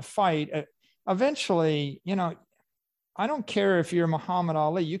and you get in a fight, eventually, I don't care if you're Muhammad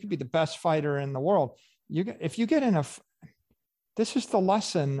Ali, you could be the best fighter in the world. If you get in this is the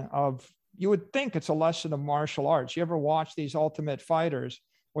lesson of, you would think it's a lesson of martial arts. You ever watch these Ultimate Fighters,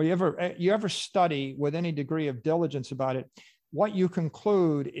 or you ever study with any degree of diligence about it? What you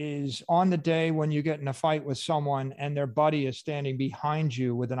conclude is on the day when you get in a fight with someone and their buddy is standing behind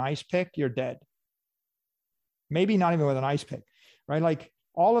you with an ice pick, you're dead. Maybe not even with an ice pick, right? Like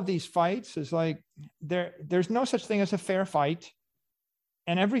all of these fights is like, there's no such thing as a fair fight.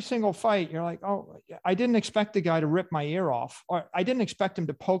 And every single fight, you're like, oh, I didn't expect the guy to rip my ear off, or I didn't expect him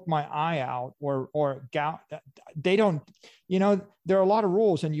to poke my eye out or gout. They don't, there are a lot of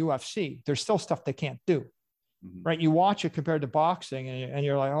rules in UFC. There's still stuff they can't do. Mm-hmm. Right. You watch it compared to boxing and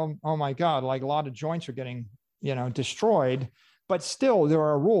you're like, oh my God, like a lot of joints are getting, destroyed, but still there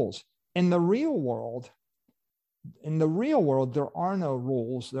are rules. In the real world, there are no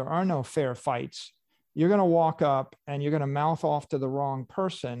rules. There are no fair fights. You're going to walk up and you're going to mouth off to the wrong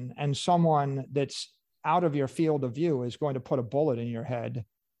person, and someone that's out of your field of view is going to put a bullet in your head.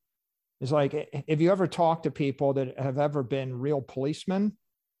 It's like, if you ever talk to people that have ever been real policemen,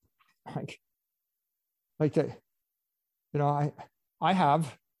 like that,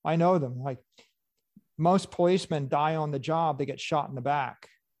 I know them. Like most policemen die on the job. They get shot in the back,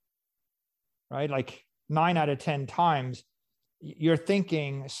 right? Like 9 out of 10 times, you're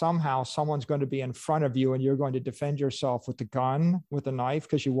thinking somehow someone's going to be in front of you and you're going to defend yourself with the gun, with a knife,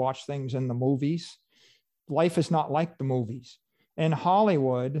 because you watch things in the movies. Life is not like the movies. In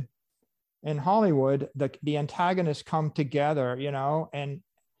Hollywood, the antagonists come together, you know, and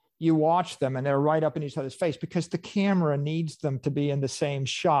you watch them and they're right up in each other's face because the camera needs them to be in the same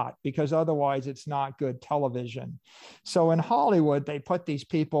shot, because otherwise it's not good television. So in Hollywood, they put these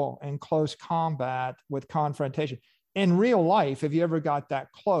people in close combat with confrontation. In real life, if you ever got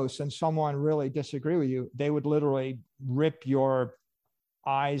that close and someone really disagreed with you, they would literally rip your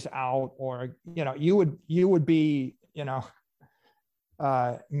eyes out, or, you know, you would be, you know,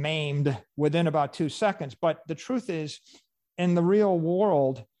 maimed within about 2 seconds. But the truth is, in the real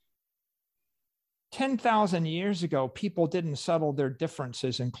world, 10,000 years ago, people didn't settle their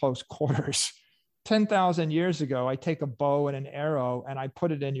differences in close quarters. 10,000 years ago, I take a bow and an arrow and I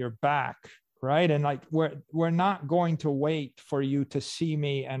put it in your back, right? And like, we're not going to wait for you to see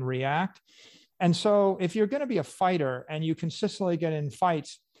me and react. And so if you're going to be a fighter and you consistently get in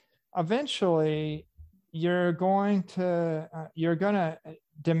fights, eventually you're going to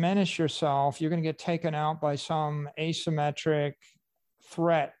diminish yourself. You're going to get taken out by some asymmetric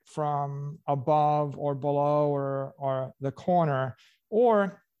threat from above or below or the corner.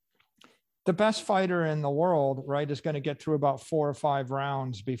 Or the best fighter in the world, right, is going to get through about 4 or 5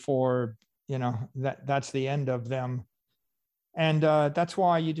 rounds before, you know, that's the end of them. And that's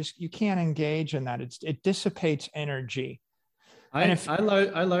why you can't engage in that. It dissipates energy.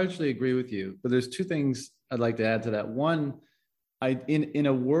 I largely agree with you, but there's 2 things I'd like to add to that. One, in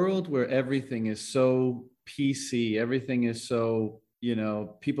a world where everything is so PC, everything is so, you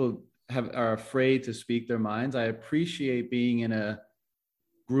know, people are afraid to speak their minds. I appreciate being in a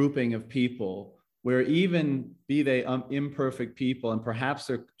grouping of people where, even be they imperfect people, and perhaps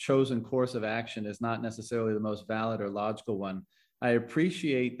their chosen course of action is not necessarily the most valid or logical one, I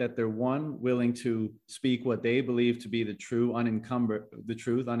appreciate that they're, one, willing to speak what they believe to be the truth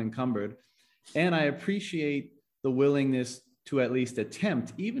unencumbered. And I appreciate the willingness to at least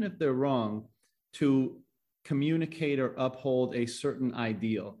attempt, even if they're wrong, to communicate or uphold a certain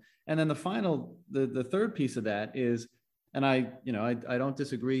ideal. And then the third piece of that is, and I don't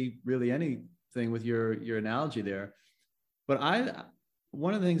disagree really anything with your analogy there, but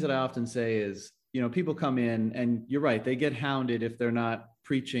one of the things that I often say is, you know, people come in and you're right, they get hounded if they're not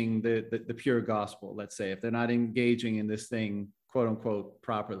preaching the pure gospel, let's say, if they're not engaging in this thing, quote unquote,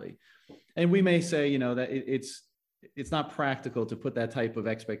 properly. And we may say, you know, that it's not practical to put that type of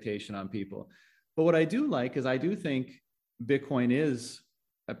expectation on people. But what I do like is, I do think Bitcoin is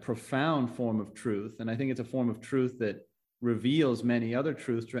a profound form of truth. And I think it's a form of truth that reveals many other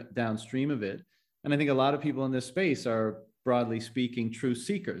truths downstream of it. And I think a lot of people in this space are, broadly speaking, truth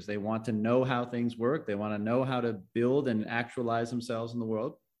seekers. They want to know how things work. They want to know how to build and actualize themselves in the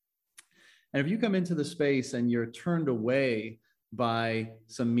world. And if you come into the space and you're turned away by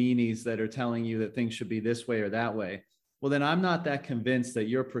some meanies that are telling you that things should be this way or that way, well, then I'm not that convinced that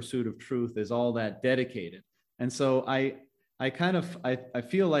your pursuit of truth is all that dedicated. And so I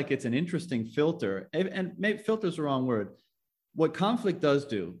feel like it's an interesting filter, and maybe filter is the wrong word. What conflict does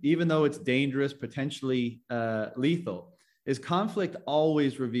do, even though it's dangerous, potentially lethal, is conflict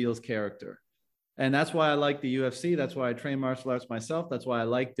always reveals character. And that's why I like the UFC. That's why I train martial arts myself. That's why I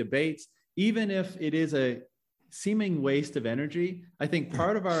like debates. Even if it is a seeming waste of energy, I think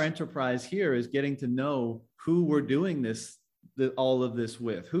part of our enterprise here is getting to know who we're doing all of this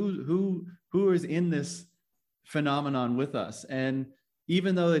with, who is in this phenomenon with us. And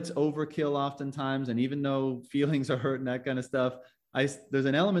even though it's overkill oftentimes, and even though feelings are hurt and that kind of stuff, there's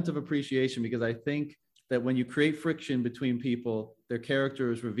an element of appreciation, because I think that when you create friction between people, their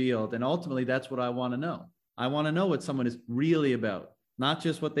character is revealed. And ultimately, that's what I want to know. I want to know what someone is really about, not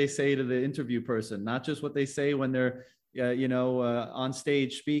just what they say to the interview person, not just what they say when they're, on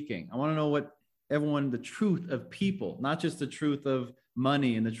stage speaking. I want to know the truth of people, not just the truth of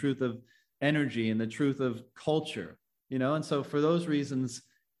money and the truth of energy and the truth of culture, you know? And so for those reasons,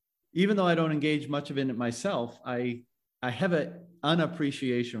 even though I don't engage much of it myself, I have an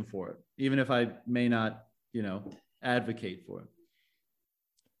unappreciation for it, even if I may not, advocate for it.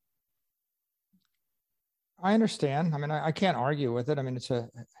 I understand. I mean, I can't argue with it. I mean,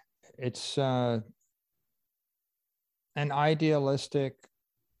 it's an idealistic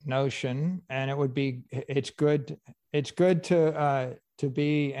notion, and it's good to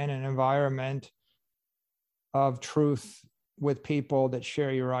be in an environment of truth with people that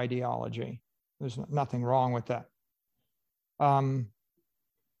share your ideology. There's nothing wrong with that.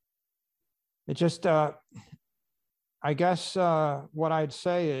 it just, I guess what I'd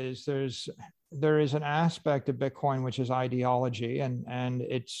say is there is an aspect of Bitcoin which is ideology, and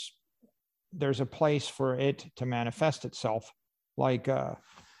there's a place for it to manifest itself, like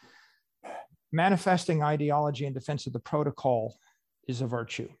manifesting ideology in defense of the protocol is a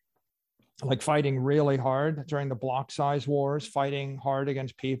virtue. Like fighting really hard during the block size wars, fighting hard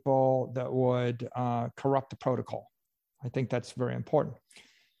against people that would corrupt the protocol. I think that's very important.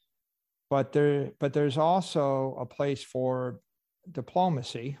 But there's also a place for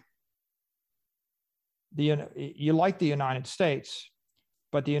diplomacy. You like the United States,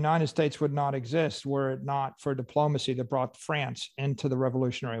 but the United States would not exist were it not for diplomacy that brought France into the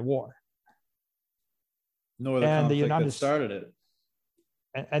Revolutionary War. Nor the conflict that started it.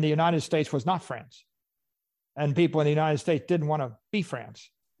 And the United States was not France. And people in the United States didn't want to be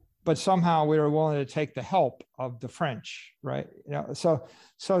France. But somehow we were willing to take the help of the French, right? So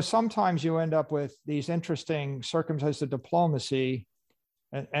sometimes you end up with these interesting circumstances of diplomacy,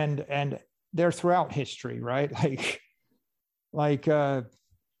 and they're throughout history, right? Like the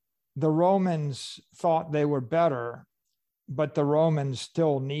Romans thought they were better, but the Romans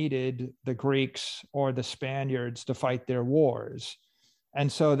still needed the Greeks or the Spaniards to fight their wars. And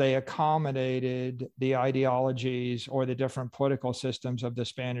so they accommodated the ideologies or the different political systems of the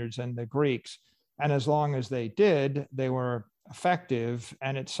Spaniards and the Greeks. And as long as they did, they were effective.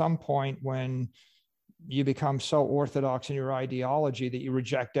 And at some point, when you become so orthodox in your ideology that you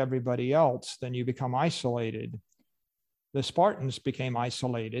reject everybody else, then you become isolated. The Spartans became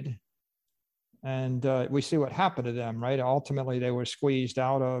isolated. And we see what happened to them, right? Ultimately, they were squeezed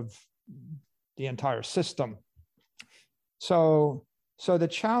out of the entire system. So the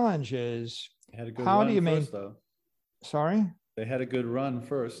challenge is, how do you make? Sorry? They had a good run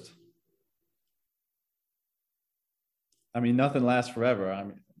first. I mean, nothing lasts forever.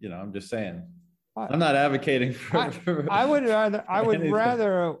 I'm just saying. I'm not advocating for. I would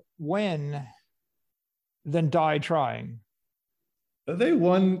rather win than die trying. They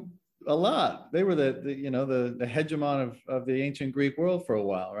won a lot. They were the hegemon of the ancient Greek world for a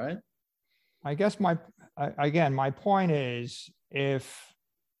while, right? I guess my point is, if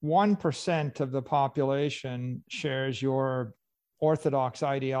 1% of the population shares your orthodox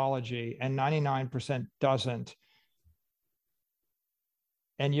ideology and 99% doesn't,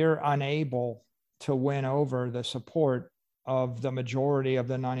 and you're unable to win over the support of the majority of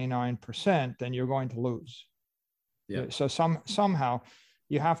the 99%, then you're going to lose. Yeah. So somehow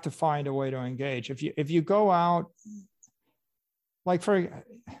you have to find a way to engage. If you go out,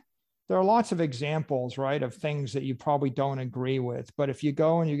 there are lots of examples, right, of things that you probably don't agree with. But if you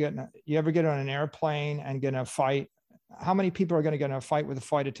go and you ever get on an airplane and get in a fight, how many people are going to get in a fight with a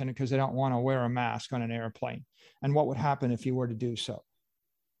flight attendant because they don't want to wear a mask on an airplane? And what would happen if you were to do so?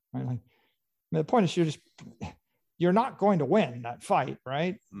 Right? The point is, you're not going to win that fight,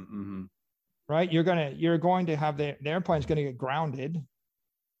 right? Mm-hmm. Right? You're going to have the airplane's going to get grounded.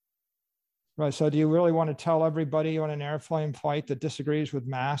 Right. So do you really want to tell everybody on an airplane flight that disagrees with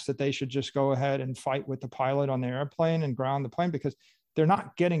masks that they should just go ahead and fight with the pilot on the airplane and ground the plane? Because they're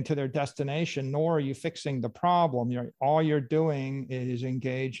not getting to their destination, nor are you fixing the problem. All you're doing is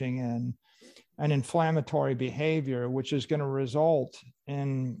engaging in an inflammatory behavior, which is going to result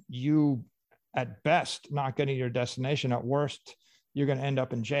in you, at best, not getting your destination. At worst, you're going to end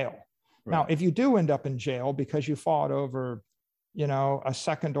up in jail. Right. Now, if you do end up in jail because you fought over a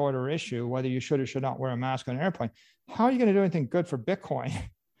second order issue, whether you should or should not wear a mask on an airplane, how are you going to do anything good for Bitcoin?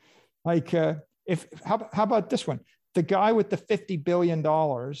 How about this one? The guy with the $50 billion,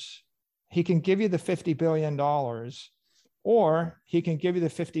 he can give you the $50 billion, or he can give you the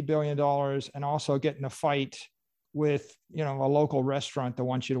 $50 billion and also get in a fight with, a local restaurant that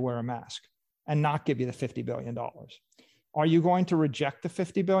wants you to wear a mask and not give you the $50 billion. Are you going to reject the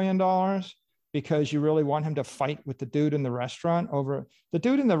 $50 billion? Because you really want him to fight with the dude in the restaurant over? The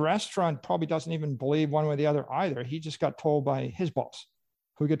dude in the restaurant probably doesn't even believe one way or the other either. He just got told by his boss,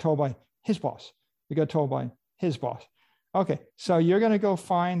 who got told by his boss, who got told by his boss. Okay, so you're going to go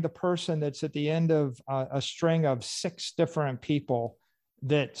find the person that's at the end of a string of 6 different people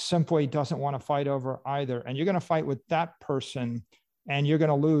that simply doesn't want to fight over either. And you're going to fight with that person, and you're going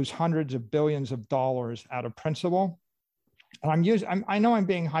to lose hundreds of billions of dollars out of principle. And I know I'm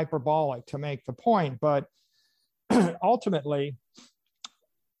being hyperbolic to make the point, but ultimately,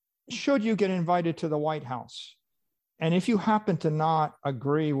 should you get invited to the White House, and if you happen to not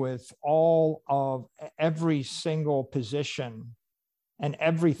agree with all of every single position and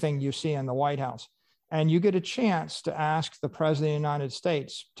everything you see in the White House, and you get a chance to ask the President of the United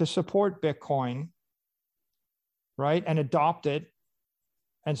States to support Bitcoin, right, and adopt it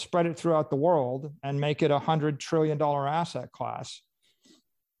and spread it throughout the world and make it $100 trillion asset class.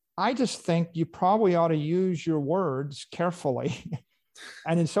 I just think you probably ought to use your words carefully.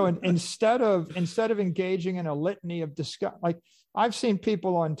 And so instead of engaging in a litany of discuss, like I've seen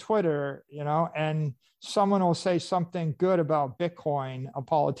people on Twitter, and someone will say something good about Bitcoin, a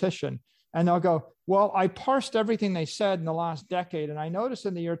politician, and they'll go, well, I parsed everything they said in the last decade, and I noticed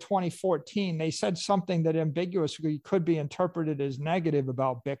in the year 2014, they said something that ambiguously could be interpreted as negative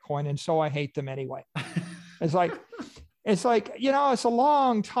about Bitcoin, and so I hate them anyway. It's like, it's a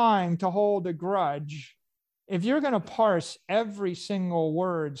long time to hold a grudge. If you're going to parse every single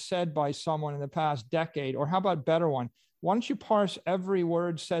word said by someone in the past decade, or how about better one? Why don't you parse every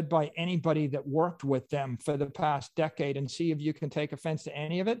word said by anybody that worked with them for the past decade and see if you can take offense to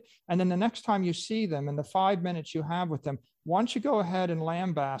any of it? And then the next time you see them, in the 5 minutes you have with them, why don't you go ahead and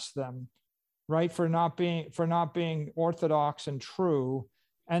lambaste them, right, for not being orthodox and true?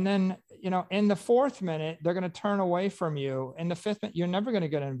 And then, in the 4th minute, they're going to turn away from you. In the 5th minute, you're never going to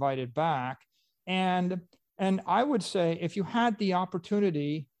get invited back. And I would say, if you had the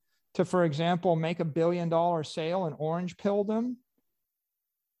opportunity to, for example, make $1 billion sale and orange pill them,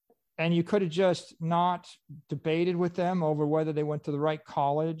 and you could have just not debated with them over whether they went to the right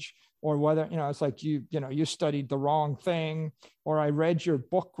college, or whether, it's like you studied the wrong thing, or I read your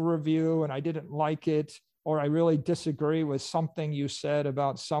book review and I didn't like it, or I really disagree with something you said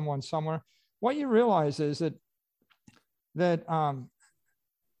about someone somewhere. What you realize is that the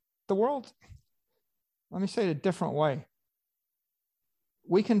world, let me say it a different way.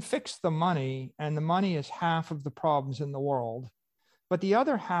 We can fix the money, and the money is half of the problems in the world. But the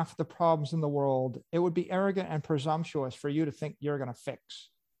other half of the problems in the world, it would be arrogant and presumptuous for you to think you're going to fix.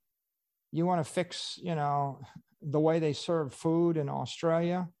 You want to fix, the way they serve food in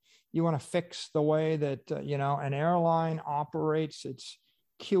Australia. You want to fix the way that, an airline operates its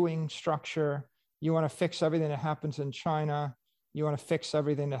queuing structure. You want to fix everything that happens in China. You want to fix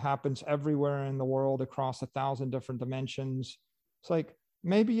everything that happens everywhere in the world across 1,000 different dimensions. It's like,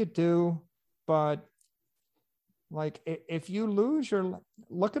 maybe you do, but like if you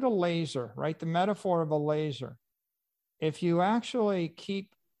look at a laser, right? The metaphor of a laser. If you actually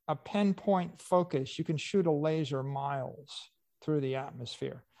keep a pinpoint focus, you can shoot a laser miles through the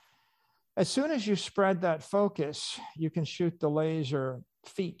atmosphere. As soon as you spread that focus, you can shoot the laser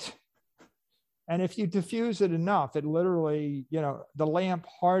feet. And if you diffuse it enough, it literally, the lamp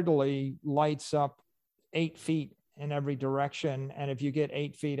hardly lights up 8 feet in every direction. And if you get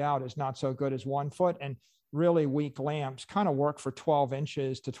 8 feet out, it's not so good as 1 foot. And really weak lamps kind of work for 12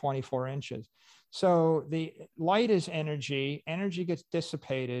 inches to 24 inches. So the light is energy gets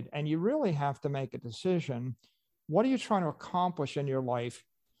dissipated, and you really have to make a decision. What are you trying to accomplish in your life?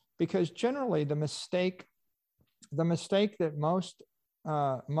 Because generally the mistake that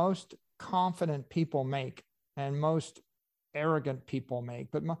most confident people make, and most arrogant people make,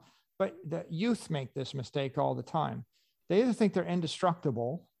 but the youth make this mistake all the time. They either think they're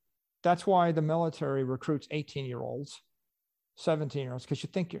indestructible. That's why the military recruits 18-year-olds, 17-year-olds, because you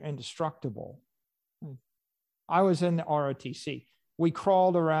think you're indestructible. I was in the ROTC. We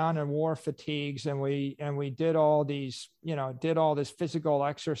crawled around and wore fatigues, and we did all these, did all this physical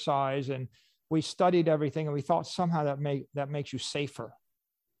exercise, and we studied everything, and we thought somehow that makes you safer.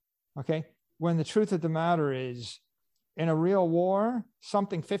 Okay. When the truth of the matter is, in a real war,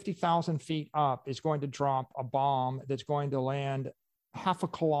 something 50,000 feet up is going to drop a bomb that's going to land half a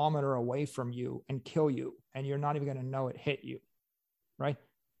kilometer away from you and kill you, and you're not even going to know it hit you, right?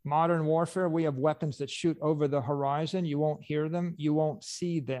 Modern warfare, we have weapons that shoot over the horizon. You won't hear them. You won't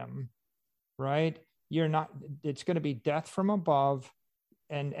see them, right? It's going to be death from above,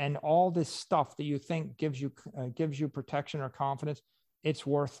 and all this stuff that you think gives you protection or confidence, it's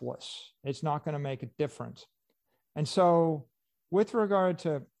worthless. It's not going to make a difference. And so with regard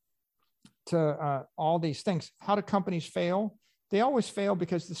to all these things, how do companies fail? They always fail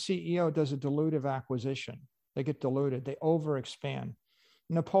because the CEO does a dilutive acquisition. They get diluted. They overexpand.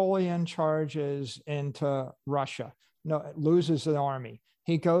 Napoleon charges into Russia, loses an army.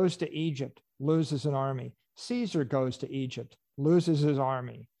 He goes to Egypt, loses an army. Caesar goes to Egypt, loses his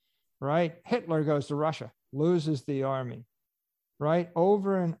army, right? Hitler goes to Russia, loses the army, right?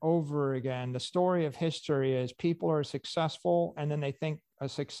 Over and over again, the story of history is people are successful, and then they think a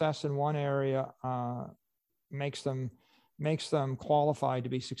success in one area makes them qualified to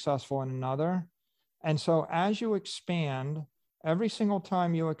be successful in another. And so as you expand, every single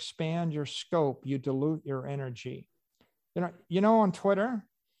time you expand your scope, you dilute your energy. On Twitter,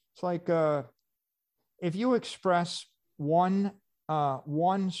 it's like if you express one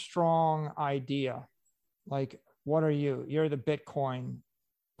strong idea, like, what are you? You're the Bitcoin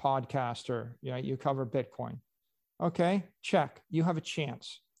podcaster. You cover Bitcoin. Okay, check. You have a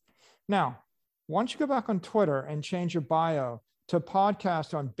chance. Now, once you go back on Twitter and change your bio to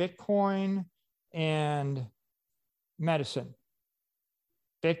podcast on Bitcoin and medicine,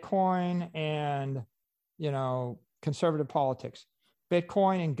 Bitcoin and, conservative politics,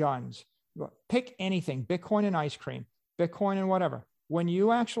 Bitcoin and guns, pick anything, Bitcoin and ice cream, Bitcoin and whatever. When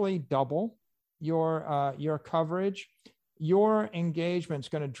you actually double your coverage, your engagement's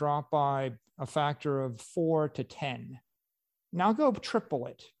going to drop by a factor of 4 to 10. Now go triple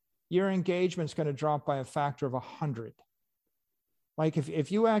it. Your engagement's going to drop by a factor of 100. Like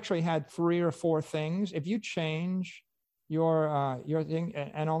if you actually had 3 or 4 things, if you change your thing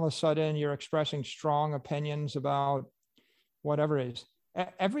and all of a sudden you're expressing strong opinions about whatever it is.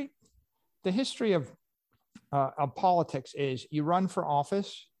 The history of politics is you run for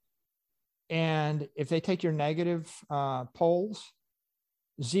office, and if they take your negative polls,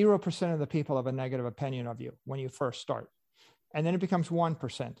 0% of the people have a negative opinion of you when you first start. And then it becomes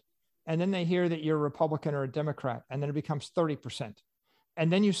 1%. And then they hear that you're a Republican or a Democrat, and then it becomes 30%.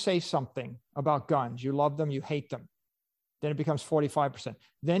 And then you say something about guns. You love them, you hate them. Then it becomes 45%.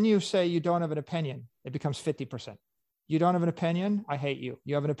 Then you say you don't have an opinion. It becomes 50%. You don't have an opinion, I hate you.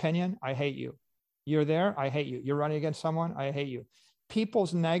 You have an opinion, I hate you. You're there, I hate you. You're running against someone, I hate you.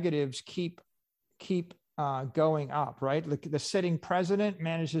 People's negatives keep going up, right? The sitting president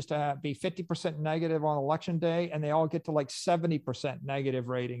manages to be 50% negative on election day, and they all get to like 70% negative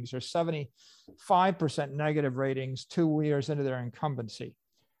ratings or 75% negative ratings 2 years into their incumbency.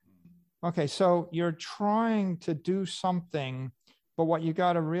 Okay, so you're trying to do something, but what you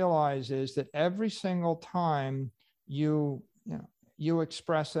got to realize is that every single time you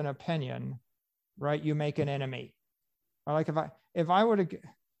express an opinion, right, you make an enemy. Like if I were to,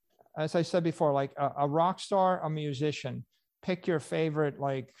 as I said before, like a rock star, a musician, pick your favorite,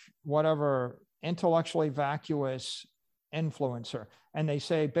 like whatever intellectually vacuous influencer, and they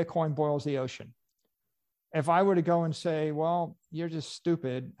say Bitcoin boils the ocean. If I were to go and say, well, you're just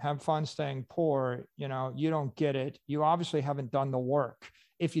stupid, have fun staying poor, you don't get it. You obviously haven't done the work.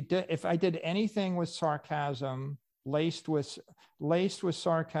 If I did anything with sarcasm, laced with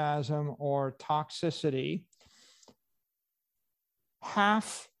sarcasm or toxicity,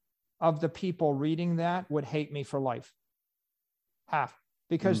 half of the people reading that would hate me for life. Half,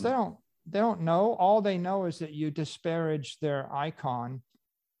 because they don't know. All they know is that you disparage their icon,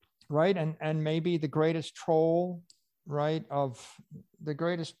 right? And maybe the greatest troll, right, of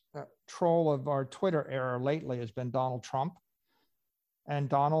our Twitter era lately has been Donald Trump. And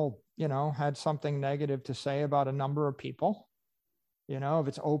Donald, had something negative to say about a number of people. If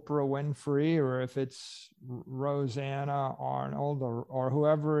it's Oprah Winfrey or if it's Rosanna Arnold or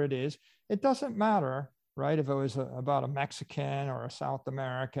whoever it is, it doesn't matter, right? If it was about a Mexican or a South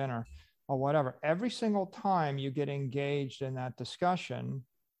American or whatever, every single time you get engaged in that discussion,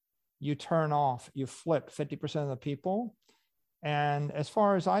 you turn off, you flip 50% of the people. And as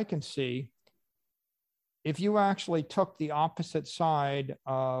far as I can see, if you actually took the opposite side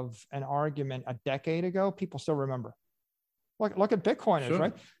of an argument a decade ago, people still remember. Look at Bitcoiners, sure.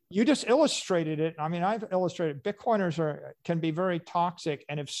 Right? You just illustrated it. I mean, I've illustrated Bitcoiners can be very toxic.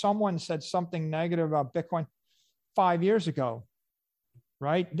 And if someone said something negative about Bitcoin 5 years ago,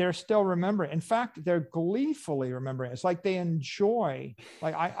 right, they're still remembering. In fact, they're gleefully remembering. It's like they enjoy.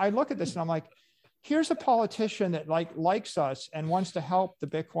 Like I look at this and I'm like, here's a politician that likes us and wants to help the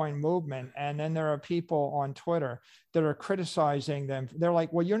Bitcoin movement. And then there are people on Twitter that are criticizing them. They're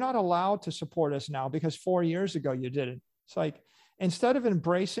like, well, you're not allowed to support us now because 4 years ago you didn't. It's like, instead of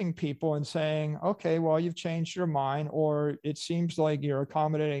embracing people and saying, okay, well, you've changed your mind, or it seems like you're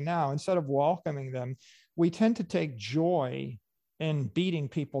accommodating now, instead of welcoming them, we tend to take joy in beating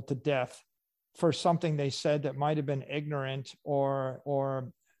people to death for something they said that might have been ignorant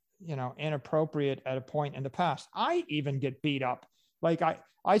or inappropriate at a point in the past. I even get beat up. Like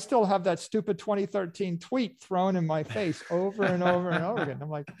I still have that stupid 2013 tweet thrown in my face over and over and over again. I'm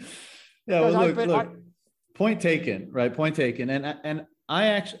like, yeah, well, look. Point taken, right? Point taken. And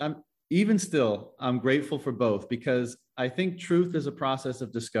I'm grateful for both, because I think truth is a process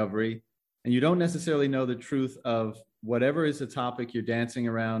of discovery, and you don't necessarily know the truth of whatever is the topic you're dancing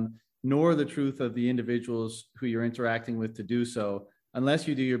around, nor the truth of the individuals who you're interacting with to do so, unless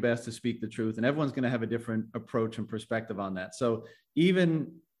you do your best to speak the truth. And everyone's going to have a different approach and perspective on that. So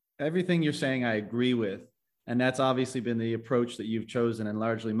even everything you're saying, I agree with. And that's obviously been the approach that you've chosen and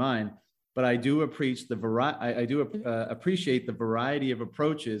largely mine. But I do appreciate the variety of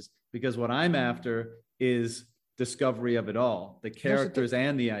approaches, because what I'm after is discovery of it all, the characters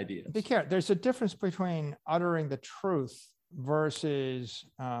and the ideas. There's a difference between uttering the truth versus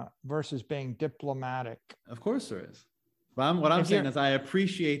being diplomatic. Of course there is. But what I'm saying is I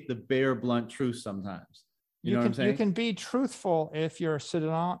appreciate the bare, blunt truth sometimes. You know what I'm saying? You can be truthful if you're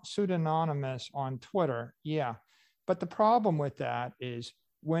pseudonymous on Twitter. Yeah. But the problem with that is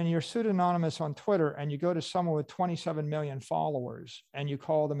when you're pseudonymous on Twitter and you go to someone with 27 million followers and you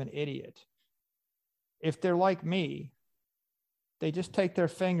call them an idiot, if they're like me, they just take their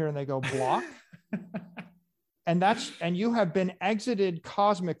finger and they go block. And you have been exited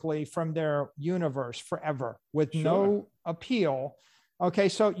cosmically from their universe forever with no appeal. Okay,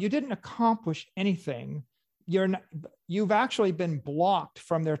 so you didn't accomplish anything. You've actually been blocked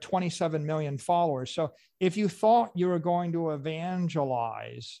from their 27 million followers. So if you thought you were going to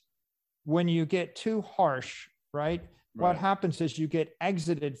evangelize, when you get too harsh, right? What happens is you get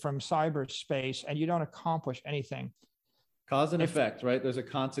exited from cyberspace and you don't accomplish anything. Cause and effect, right? There's a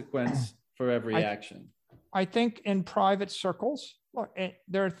consequence for every action. I think in private circles, look,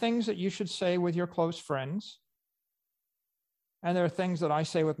 there are things that you should say with your close friends. And there are things that I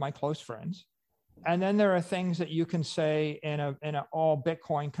say with my close friends. And then there are things that you can say in an all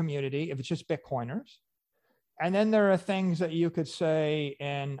Bitcoin community, if it's just Bitcoiners. And then there are things that you could say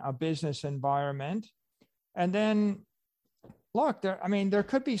in a business environment. And then look, there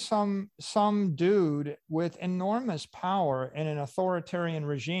could be some dude with enormous power in an authoritarian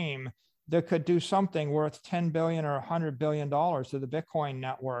regime that could do something worth 10 billion or $100 billion to the Bitcoin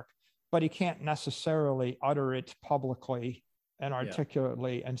network, but he can't necessarily utter it publicly and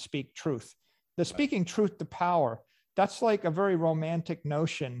articulately and speak truth. The speaking truth to power, that's like a very romantic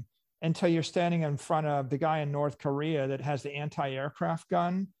notion until you're standing in front of the guy in North Korea that has the anti-aircraft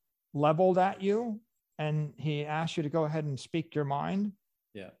gun leveled at you, and he asks you to go ahead and speak your mind.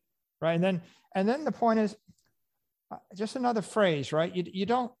 Yeah. Right. And then the point is, just another phrase, right? You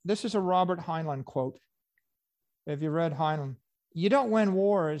don't, this is a Robert Heinlein quote. If you read Heinlein, you don't win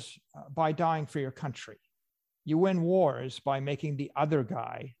wars by dying for your country. You win wars by making the other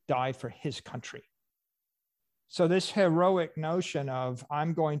guy die for his country. So this heroic notion of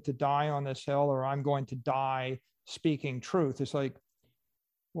I'm going to die on this hill or I'm going to die speaking truth is like,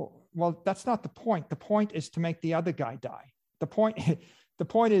 well, that's not the point. The point is to make the other guy die. The point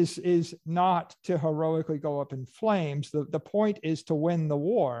is not to heroically go up in flames. The point is to win the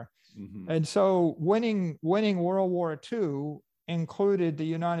war. Mm-hmm. And so winning World War II included the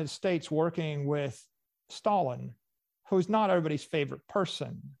United States working with Stalin, who's not everybody's favorite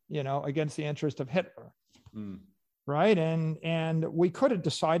person, against the interest of Hitler. Mm. Right. And we could have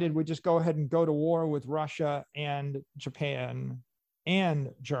decided we'd just go ahead and go to war with Russia and Japan and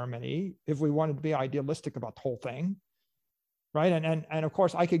Germany if we wanted to be idealistic about the whole thing. Right. And of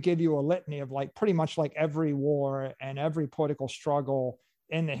course, I could give you a litany of pretty much every war and every political struggle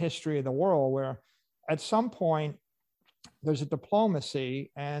in the history of the world where at some point there's a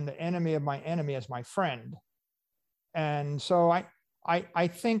diplomacy and the enemy of my enemy is my friend. And so I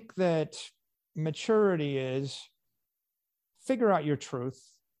think that maturity is figure out your truth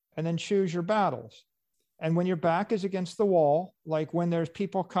and then choose your battles. And when your back is against the wall, like when there's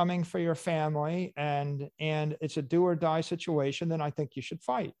people coming for your family and it's a do or die situation, then I think you should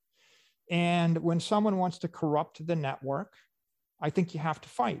fight. And when someone wants to corrupt the network, I think you have to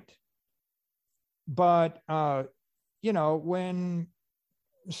fight. But, when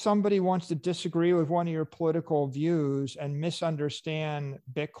somebody wants to disagree with one of your political views and misunderstand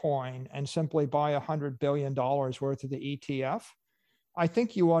Bitcoin and simply buy $100 billion worth of the ETF, I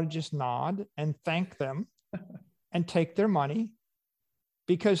think you ought to just nod and thank them and take their money,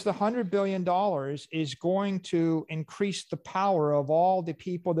 because the $100 billion is going to increase the power of all the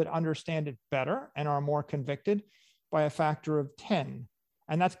people that understand it better and are more convicted by a factor of 10.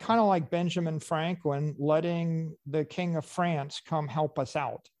 And that's kind of like Benjamin Franklin letting the King of France come help us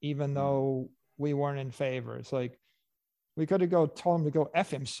out, even though we weren't in favor. It's like, we got to go tell him to go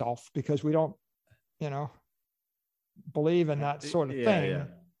F himself because we don't, believe in that sort of thing. Yeah.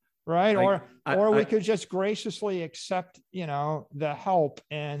 Right. Or we could just graciously accept, the help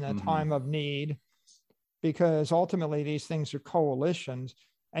in a time of need, because ultimately these things are coalitions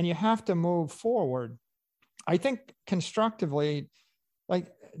and you have to move forward. I think constructively,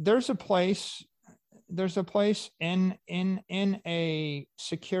 there's a place in a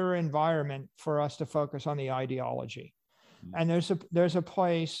secure environment for us to focus on the ideology. And there's a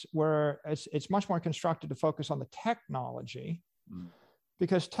place where it's much more constructive to focus on the technology,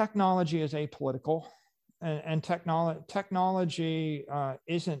 because technology is apolitical, and technology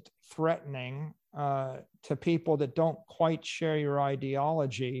isn't threatening to people that don't quite share your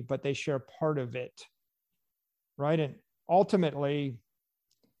ideology, but they share part of it, right? And ultimately,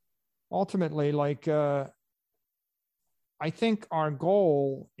 I think our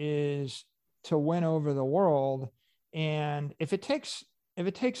goal is to win over the world. And if it takes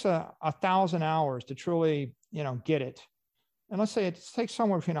 1,000 hours to truly, get it, and let's say it takes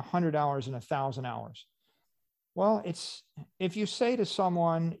somewhere between 100 hours and 1,000 hours. Well, if you say to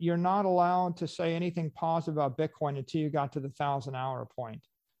someone, you're not allowed to say anything positive about Bitcoin until you got to the 1,000-hour point,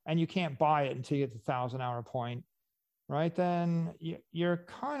 and you can't buy it until you get the 1,000-hour point, right? Then you're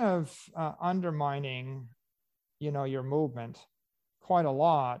kind of undermining, your movement quite a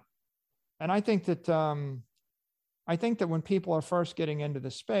lot. And I think that when people are first getting into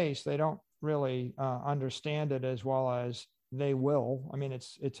the space, they don't really understand it as well as they will. I mean,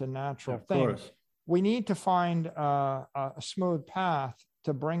 it's a natural thing. Course. We need to find a smooth path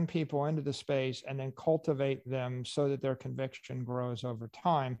to bring people into the space and then cultivate them so that their conviction grows over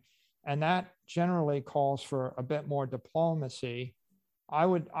time. And that generally calls for a bit more diplomacy. I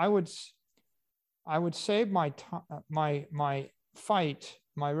would save my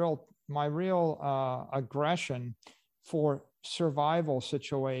real aggression for survival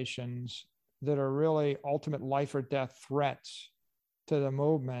situations that are really ultimate life or death threats to the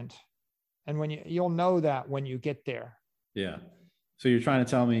movement. And when you'll know that when you get there. Yeah. So you're trying to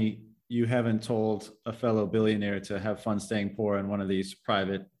tell me you haven't told a fellow billionaire to have fun staying poor in one of these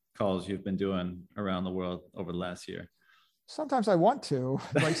private calls you've been doing around the world over the last year? Sometimes I want to,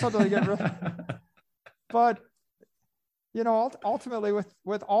 like sometimes I get really, but ultimately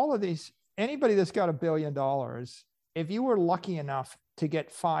with all of these, anybody that's got $1 billion, if you were lucky enough to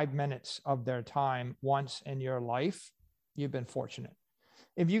get 5 minutes of their time once in your life, you've been fortunate.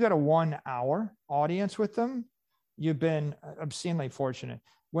 If you got a 1 hour audience with them, you've been obscenely fortunate.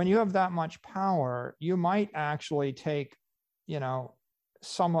 When you have that much power, you might actually take, 2,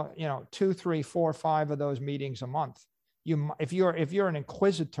 3, 4, 5 of those meetings a month. If you're an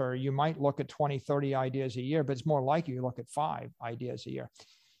inquisitor, you might look at 20, 30 ideas a year, but it's more likely you look at 5 ideas a year.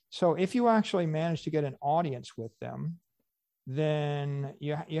 So if you actually manage to get an audience with them, then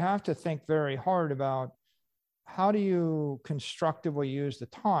you have to think very hard about how do you constructively use the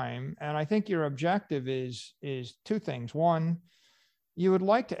time. And I think your objective is 2 things. One, you would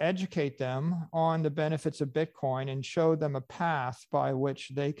like to educate them on the benefits of Bitcoin and show them a path by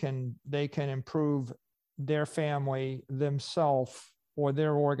which they can improve their family, themselves, or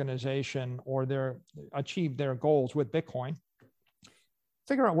their organization, or achieve their goals with Bitcoin.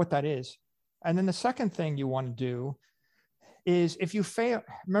 Figure out what that is. And then the second thing you want to do is, if you fail,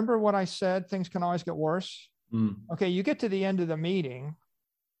 remember what I said, things can always get worse. Okay, you get to the end of the meeting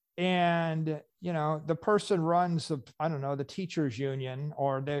and, the person runs the teachers union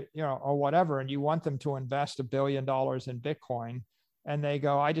or or whatever, and you want them to invest $1 billion in Bitcoin, and they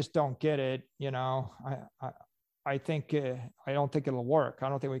go, I just don't get it. I think, I don't think it'll work. I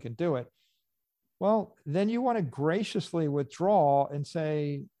don't think we can do it. Well, then you want to graciously withdraw and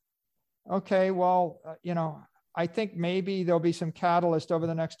say, okay, well, I think maybe there'll be some catalyst over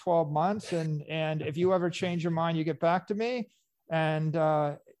the next 12 months. And if you ever change your mind, you get back to me, and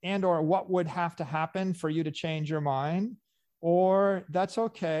or what would have to happen for you to change your mind, or that's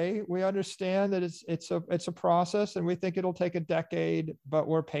okay. We understand that it's a process, and we think it'll take a decade, but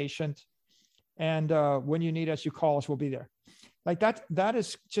we're patient. And when you need us, you call us, we'll be there. Like that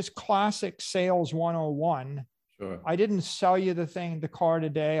is just classic sales 101. Sure. I didn't sell you the car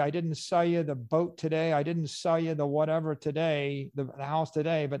today. I didn't sell you the boat today. I didn't sell you the whatever today, the house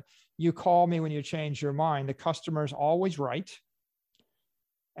today, but you call me when you change your mind. The customer's always right.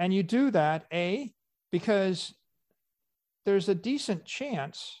 And you do that, because there's a decent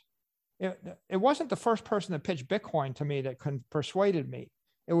chance. It wasn't the first person that pitched Bitcoin to me that persuaded me.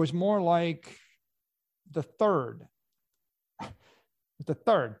 It was more like the third,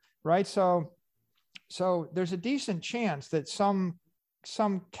 right? So there's a decent chance that some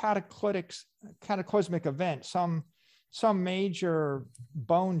cataclysmic event, some major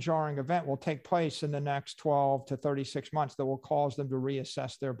bone-jarring event will take place in the next 12 to 36 months that will cause them to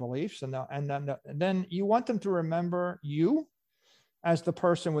reassess their beliefs. And then you want them to remember you as the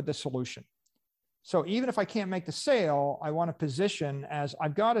person with the solution. So even if I can't make the sale, I want to position as,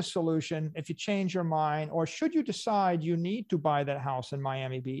 I've got a solution. If you change your mind, or should you decide you need to buy that house in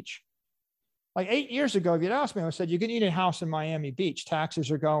Miami Beach. Like 8 years ago, if you'd asked me, I said, you can need a house in Miami Beach. Taxes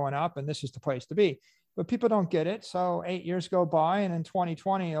are going up and this is the place to be. But people don't get it. So 8 years go by, and in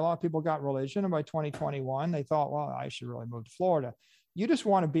 2020, a lot of people got religion. And by 2021, they thought, well, I should really move to Florida. You just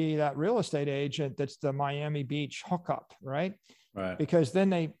want to be that real estate agent that's the Miami Beach hookup, right? Right. Because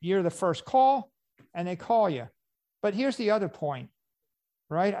then you're the first call and they call you. But here's the other point,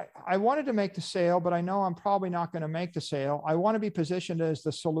 right? I wanted to make the sale, but I know I'm probably not going to make the sale. I want to be positioned as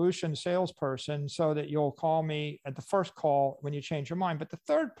the solution salesperson so that you'll call me at the first call when you change your mind. But the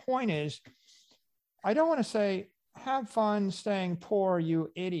third point is, I don't want to say, have fun staying poor,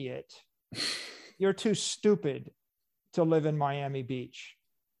 you idiot. You're too stupid to live in Miami Beach.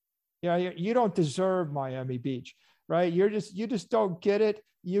 Yeah, you don't deserve Miami Beach, right? You just don't get it.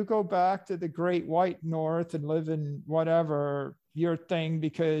 You go back to the great white north and live in whatever your thing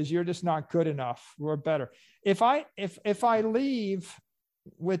because you're just not good enough. We're better. If I leave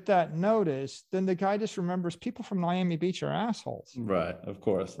with that notice, then the guy just remembers people from Miami Beach are assholes. Right, of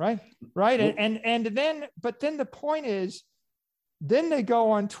course. Right. Well, and then the point is, then they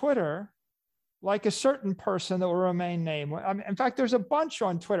go on Twitter, like a certain person that will remain nameless. I mean, in fact, there's a bunch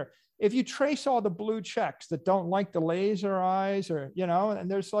on Twitter. If you trace all the blue checks that don't like the laser eyes, or, you know, and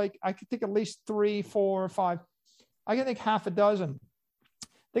there's like, I could think at least 3, 4, 5, I can think half a dozen.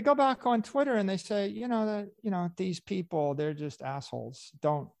 They go back on Twitter and they say, these people, they're just assholes.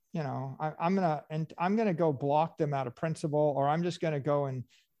 Don't, I'm going to go block them out of principle, or I'm just going to go and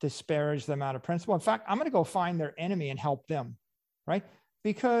disparage them out of principle. In fact, I'm going to go find their enemy and help them. Right.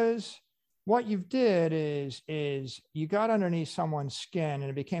 Because what you did is you got underneath someone's skin and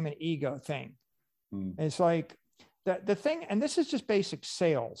it became an ego thing. It's like the thing, and this is just basic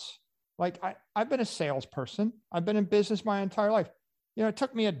sales. Like I've been a salesperson. I've been in business my entire life. It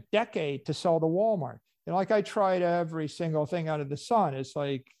took me a decade to sell to Walmart. Like I tried every single thing out of the sun. It's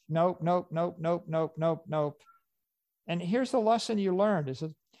like, nope. And here's the lesson you learned is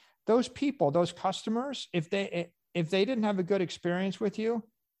that those people, those customers, if they didn't have a good experience with you,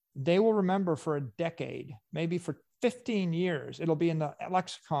 they will remember for a decade, maybe for 15 years. It'll be in the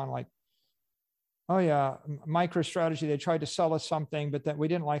lexicon like, oh yeah, MicroStrategy, they tried to sell us something, but that we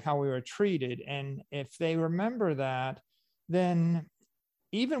didn't like how we were treated. And if they remember that, then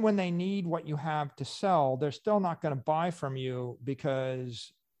even when they need what you have to sell, they're still not going to buy from you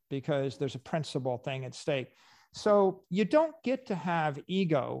because there's a principle thing at stake. So you don't get to have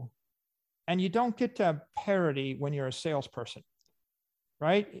ego and you don't get to have parity when you're a salesperson.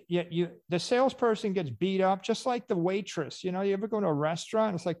 Right? The salesperson gets beat up just like the waitress. You ever go to a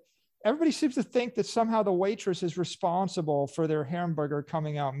restaurant? It's like everybody seems to think that somehow the waitress is responsible for their hamburger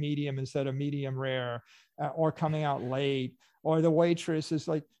coming out medium instead of medium rare, or coming out late, or the waitress is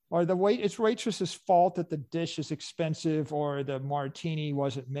like, or it's waitress's fault that the dish is expensive or the martini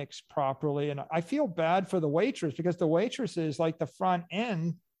wasn't mixed properly. And I feel bad for the waitress because the waitress is like the front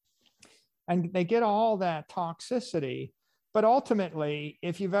end and they get all that toxicity. But ultimately,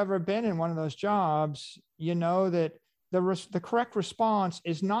 if you've ever been in one of those jobs, you know that the correct response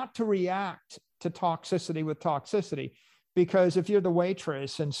is not to react to toxicity with toxicity. Because if you're the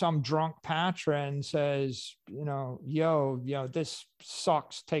waitress and some drunk patron says, this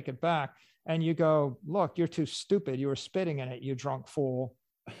sucks, take it back. And you go, look, you're too stupid. You were spitting in it, you drunk fool.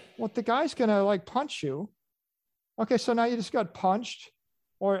 Well, the guy's going to like punch you. Okay, so now you just got punched.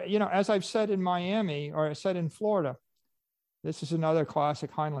 Or, as I've said in Miami, or I said in Florida, this is another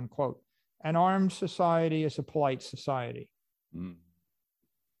classic Heinlein quote. An armed society is a polite society.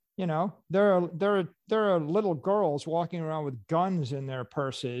 There are little girls walking around with guns in their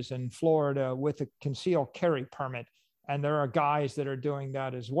purses in Florida with a concealed carry permit. And there are guys that are doing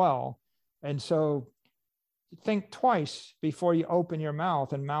that as well. And so think twice before you open your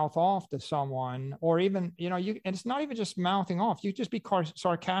mouth and mouth off to someone, or even, and it's not even just mouthing off. You just be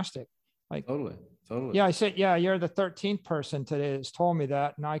sarcastic. Like, Totally. Yeah, I said, yeah, you're the 13th person today that's told me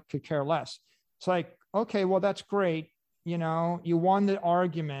that, and I could care less. It's like, okay, well, that's great. You won the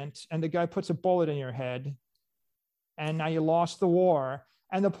argument, and the guy puts a bullet in your head, and now you lost the war.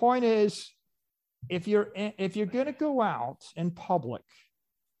 And the point is, if you're going to go out in public,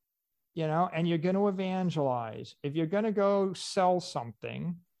 and you're going to evangelize, if you're going to go sell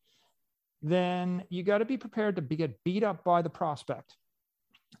something, then you got to be prepared to get beat up by the prospect.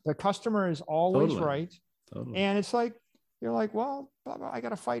 The customer is always right. Totally. And it's like, you're like, well, I got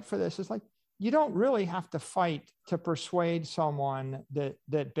to fight for this. It's like, you don't really have to fight to persuade someone that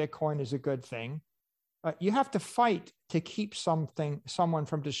Bitcoin is a good thing. You have to fight to keep someone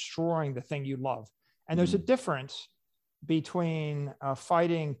from destroying the thing you love. And there's a difference between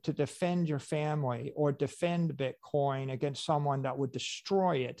fighting to defend your family or defend Bitcoin against someone that would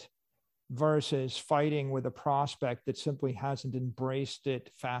destroy it, versus fighting with a prospect that simply hasn't embraced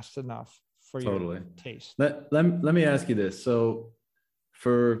it fast enough for your taste. Let me ask you this. So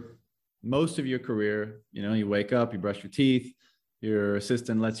for most of your career, you wake up, you brush your teeth, your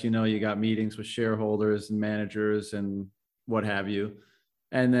assistant lets you know you got meetings with shareholders and managers and what have you.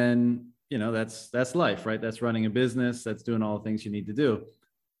 And then, that's life, right? That's running a business. That's doing all the things you need to do.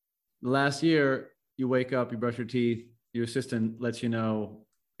 Last year, you wake up, you brush your teeth, your assistant lets you know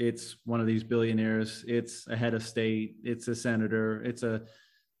it's one of these billionaires, it's a head of state, it's a senator, it's a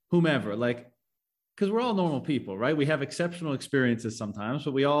whomever, like, because we're all normal people, right? We have exceptional experiences sometimes,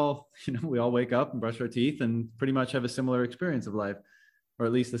 but we all wake up and brush our teeth and pretty much have a similar experience of life, or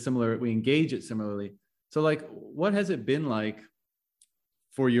at least we engage it similarly. So like, what has it been like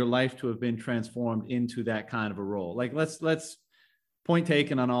for your life to have been transformed into that kind of a role? Like, let's point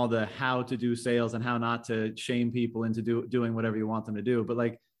taken on all the how to do sales and how not to shame people into doing whatever you want them to do. But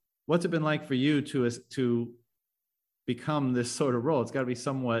like, what's it been like for you to become this sort of role? It's got to be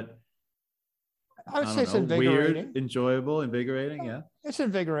somewhat, I would say it's invigorating. Weird, enjoyable, invigorating. Yeah. It's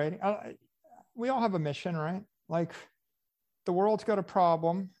invigorating. We all have a mission, right? Like, the world's got a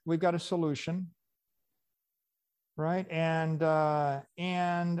problem. We've got a solution. Right. And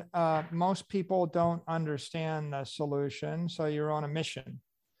most people don't understand the solution. So you're on a mission.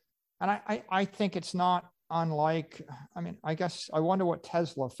 And I think it's not unlike, I guess, I wonder what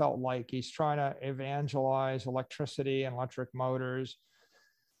Tesla felt like. He's trying to evangelize electricity and electric motors,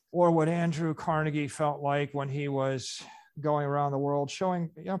 or what Andrew Carnegie felt like when he was going around the world showing,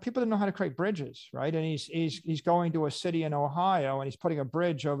 people didn't know how to create bridges, right? And he's going to a city in Ohio and he's putting a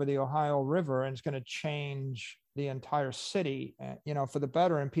bridge over the Ohio River, and it's going to change the entire city, for the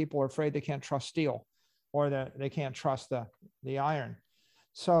better. And people are afraid they can't trust steel, or that they can't trust the iron.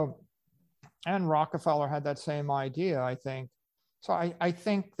 So, and Rockefeller had that same idea, I think. So I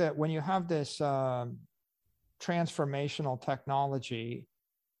think that when you have this transformational technology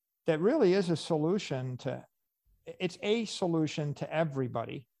that really is a solution to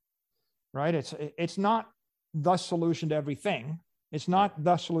everybody, right? It's not the solution to everything. It's not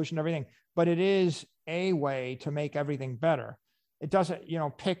the solution to everything, but it is a way to make everything better. It doesn't,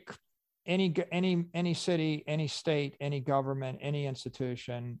 pick any city, any state, any government, any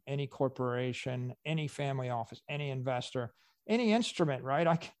institution, any corporation, any family office, any investor, any instrument, right?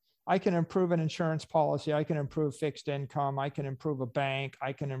 I can improve an insurance policy. I can improve fixed income. I can improve a bank.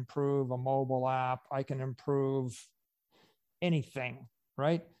 I can improve a mobile app. I can improve anything,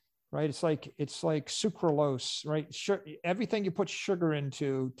 right? Right. It's like sucralose, right? Everything you put sugar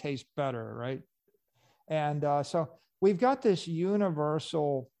into tastes better, right? And so we've got this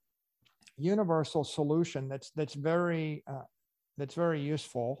universal solution that's very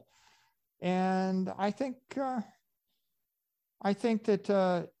useful. And I think that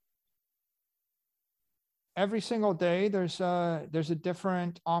every single day there's a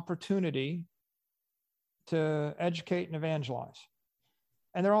different opportunity to educate and evangelize,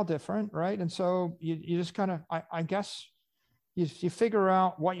 and they're all different, right? And so you just kind of, I guess you figure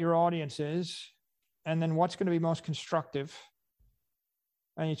out what your audience is, and then what's going to be most constructive,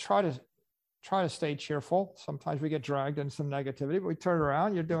 and you try to stay cheerful. Sometimes we get dragged into some negativity, but we turn it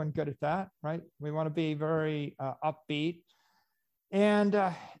around. You're doing good at that, right? We want to be very upbeat. And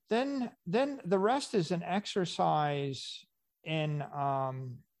then the rest is an exercise in,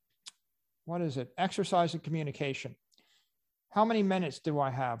 exercise in communication. How many minutes do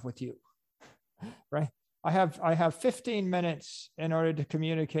I have with you, right? I have 15 minutes in order to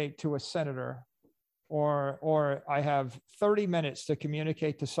communicate to a senator, or I have 30 minutes to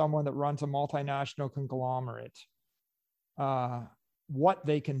communicate to someone that runs a multinational conglomerate, what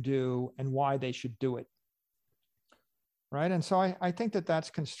they can do and why they should do it. Right. And so I think that's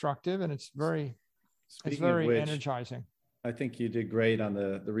constructive, and it's very energizing. I think you did great on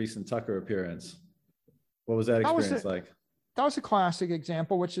the recent Tucker appearance. What was that experience like? That was a classic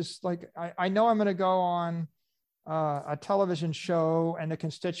example, which is like, I know I'm going to go on a television show, and the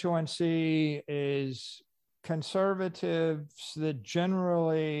constituency is conservatives that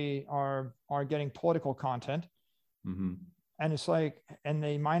generally are getting political content. Mm-hmm. And it's like, and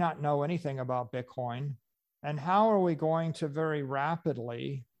they might not know anything about Bitcoin. And how are we going to very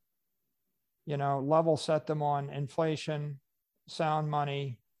rapidly, level set them on inflation, sound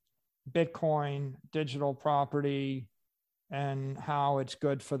money, Bitcoin, digital property, and how it's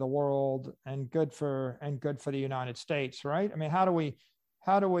good for the world and good for the United States, right? I mean, how do we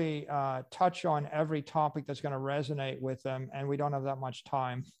touch on every topic that's going to resonate with them? And we don't have that much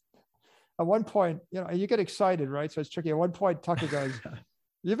time. At one point, you get excited, right? So it's tricky. At one point, Tucker goes,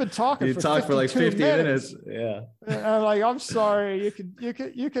 "You've been talking. You talked for like 50 minutes." Yeah. And I'm like, "I'm sorry. You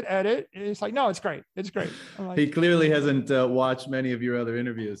could edit." And he's like, "No, it's great. It's great." I'm like, he clearly hasn't watched many of your other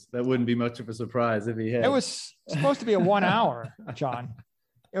interviews. That wouldn't be much of a surprise if he had. It was supposed to be a 1 hour, John.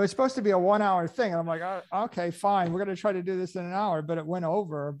 It was supposed to be a 1 hour thing. And I'm like, oh, okay, fine. We're going to try to do this in an hour, but it went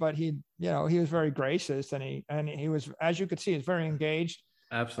over. But he was very gracious, and he was, as you could see, he's very engaged.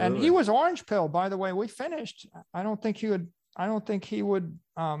 Absolutely. And he was orange pill, by the way. We finished. I don't think he would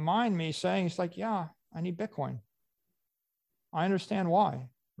mind me saying, it's like, yeah, I need Bitcoin. I understand why,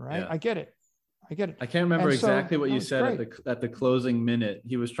 right? Yeah. I get it. I can't remember exactly what you said at the closing minute.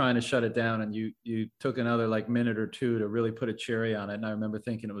 He was trying to shut it down, and you took another like minute or two to really put a cherry on it. And I remember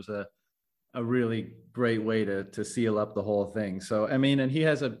thinking it was a really great way to seal up the whole thing. So, I mean, and he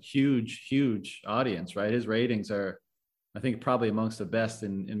has a huge audience, right? His ratings are, I think, probably amongst the best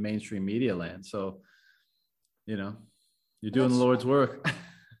in mainstream media land. So, you know, you're doing the Lord's work.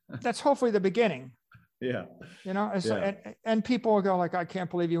 That's hopefully the beginning. Yeah. You know, and people will go like, I can't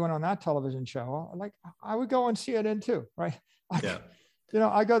believe you went on that television show. Like, I would go and see it in too, right? Yeah. You know,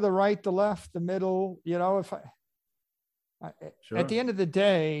 I go the right, the left, the middle, you know, at the end of the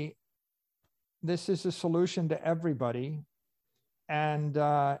day, this is a solution to everybody. And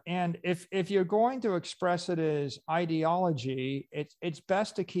if you're going to express it as ideology, it's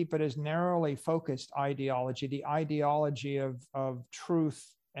best to keep it as narrowly focused ideology, the ideology of truth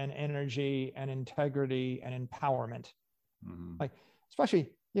and energy and integrity and empowerment. Mm-hmm. Like,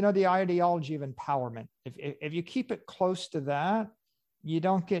 especially, you know, the ideology of empowerment. If you keep it close to that, you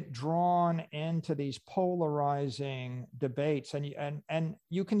don't get drawn into these polarizing debates, and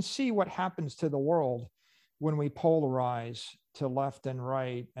you can see what happens to the world when we polarize to left and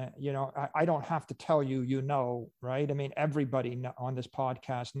right. You know, I don't have to tell you, you know, right? I mean, everybody on this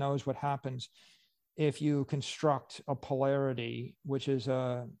podcast knows what happens if you construct a polarity, which is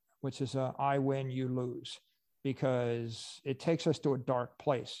a I win, you lose, because it takes us to a dark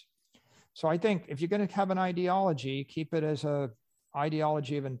place. So I think if you're going to have an ideology, keep it as a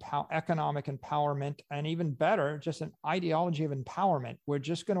ideology of economic empowerment, and even better, just an ideology of empowerment. We're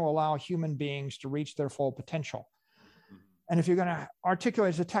just going to allow human beings to reach their full potential. And if you're going to articulate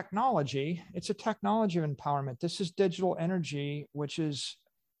as a technology, it's a technology of empowerment. This is digital energy, which is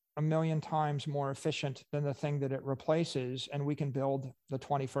 1,000,000 times more efficient than the thing that it replaces. And we can build the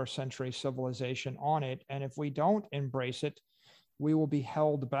 21st century civilization on it. And if we don't embrace it, we will be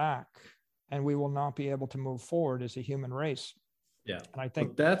held back and we will not be able to move forward as a human race. Yeah. And I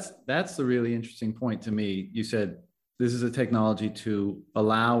think that's the really interesting point to me. You said this is a technology to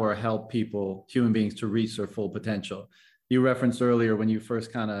allow or help people, human beings, to reach their full potential. You referenced earlier when you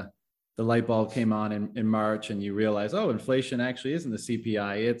first the light bulb came on in March and you realize, oh, inflation actually isn't the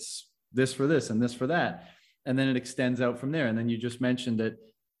CPI. It's this for this and this for that. And then it extends out from there. And then you just mentioned that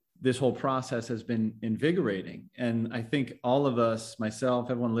this whole process has been invigorating. And I think all of us, myself,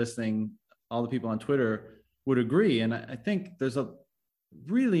 everyone listening, all the people on Twitter would agree. And I think there's a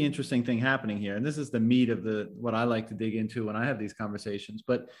really interesting thing happening here. And this is the meat of what I like to dig into when I have these conversations.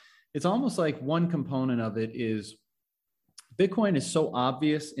 But it's almost like one component of it is Bitcoin is so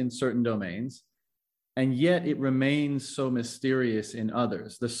obvious in certain domains, and yet it remains so mysterious in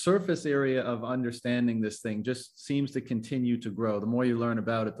others. The surface area of understanding this thing just seems to continue to grow. The more you learn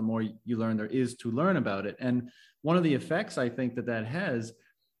about it, the more you learn there is to learn about it. And one of the effects I think that has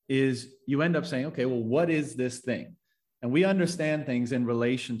is you end up saying, okay, well, what is this thing? And we understand things in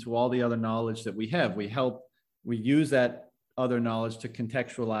relation to all the other knowledge that we have. We use that other knowledge to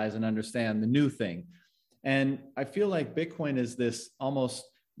contextualize and understand the new thing. And I feel like Bitcoin is this almost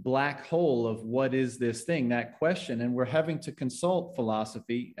black hole of what is this thing, that question. And we're having to consult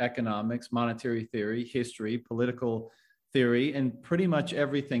philosophy, economics, monetary theory, history, political theory, and pretty much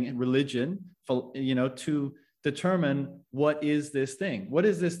everything, religion, you know, to determine what is this thing? What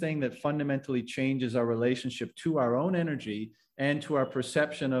is this thing that fundamentally changes our relationship to our own energy and to our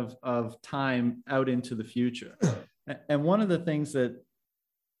perception of time out into the future? And one of the things that,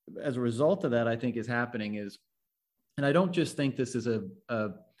 as a result of that, I think is happening is, and I don't just think this is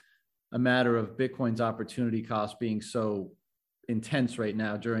a matter of Bitcoin's opportunity cost being so intense right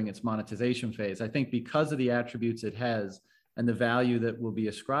now during its monetization phase. I think because of the attributes it has and the value that will be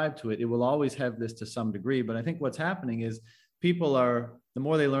ascribed to it, it will always have this to some degree. But I think what's happening is the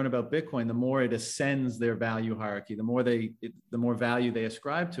more they learn about Bitcoin, the more it ascends their value hierarchy, the more value they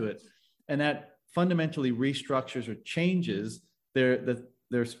ascribe to it. And that fundamentally restructures or changes their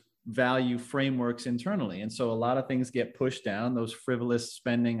value frameworks internally. And so a lot of things get pushed down, those frivolous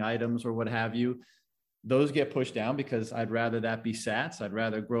spending items or what have you, those get pushed down because I'd rather that be sats. I'd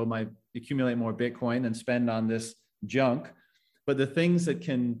rather accumulate more Bitcoin than spend on this junk. But the things that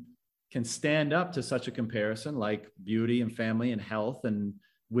can stand up to such a comparison, like beauty and family and health and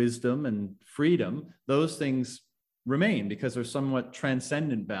wisdom and freedom, those things remain because they're somewhat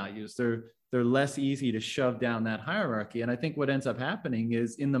transcendent values. They're less easy to shove down that hierarchy. And I think what ends up happening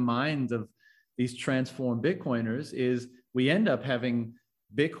is in the minds of these transformed Bitcoiners is we end up having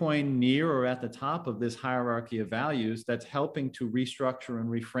Bitcoin near or at the top of this hierarchy of values that's helping to restructure and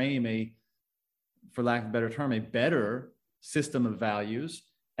reframe a, for lack of a better term, a better system of values.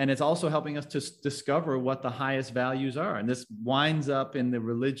 And it's also helping us to discover what the highest values are. And this winds up in the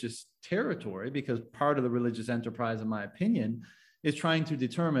religious territory, because part of the religious enterprise, in my opinion, is trying to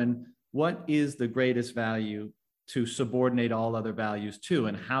determine what is the greatest value to subordinate all other values to,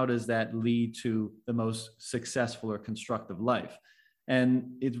 and how does that lead to the most successful or constructive life.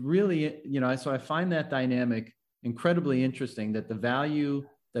 And it's really, so I find that dynamic incredibly interesting, that the value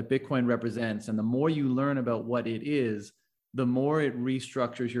that Bitcoin represents, and the more you learn about what it is, the more it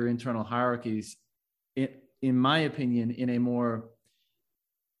restructures your internal hierarchies, in my opinion, in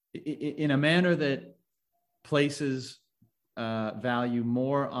a manner that places value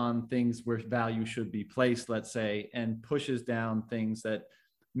more on things where value should be placed, let's say, and pushes down things that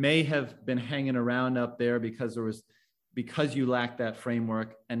may have been hanging around up there because you lack that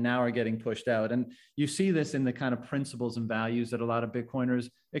framework, and now are getting pushed out. And you see this in the kind of principles and values that a lot of Bitcoiners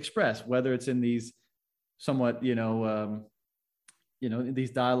express, whether it's in these somewhat, these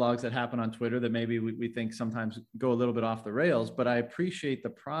dialogues that happen on Twitter that maybe we think sometimes go a little bit off the rails. But I appreciate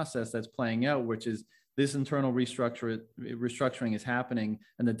the process that's playing out, which is this internal restructuring is happening,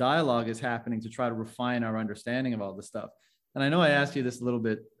 and the dialogue is happening to try to refine our understanding of all this stuff. And I know I asked you this a little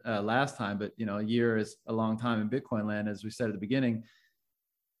bit last time, but a year is a long time in Bitcoin land, as we said at the beginning.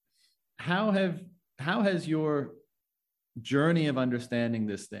 How has your journey of understanding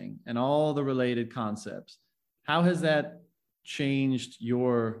this thing and all the related concepts, how has that changed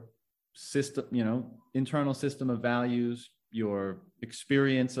your system, internal system of values, your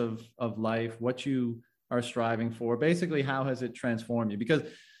experience of life, what you are striving for? Basically, how has it transformed you? Because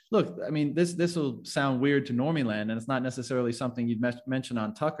look, I mean, this will sound weird to Normie land, and it's not necessarily something you'd mention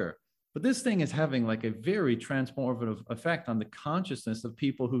on Tucker, but this thing is having like a very transformative effect on the consciousness of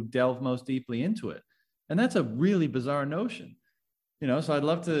people who delve most deeply into it. And that's a really bizarre notion, so I'd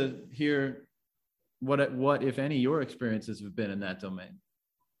love to hear what, if any, your experiences have been in that domain.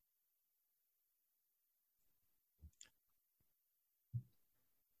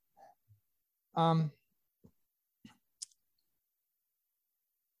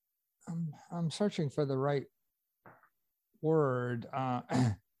 I'm searching for the right word.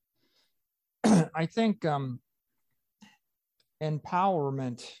 I think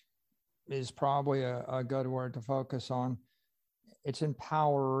empowerment is probably a good word to focus on. It's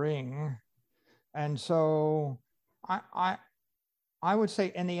empowering. And so I would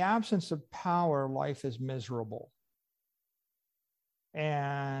say, in the absence of power, life is miserable.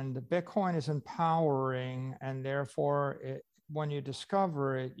 And Bitcoin is empowering, and therefore when you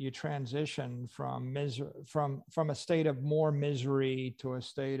discover it, you transition from a state of more misery to a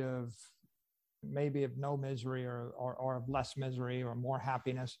state of maybe of no misery, or of less misery, or more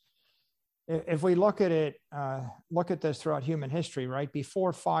happiness. If we look at this throughout human history, right?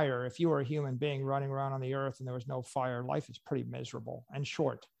 Before fire, if you were a human being running around on the earth and there was no fire, life is pretty miserable and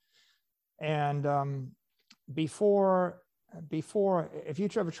short. And before, if you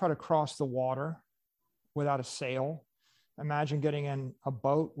ever try to cross the water without a sail, imagine getting in a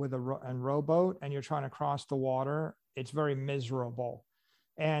boat with a rowboat, and you're trying to cross the water. It's very miserable,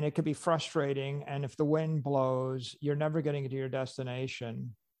 and it could be frustrating. And if the wind blows, you're never getting to your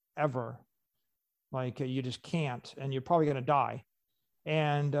destination ever. Like you just can't, and you're probably going to die.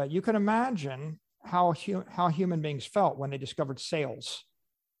 And you can imagine how human beings felt when they discovered sails,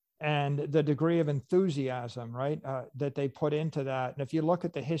 and the degree of enthusiasm, right, that they put into that. And if you look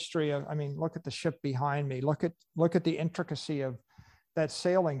at the history of, look at the ship behind me, look at the intricacy of that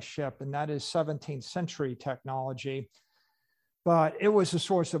sailing ship, and that is 17th century technology. But it was a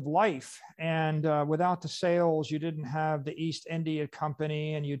source of life. And without the sails, you didn't have the East India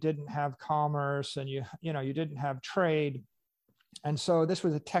Company, and you didn't have commerce, and you didn't have trade. And so this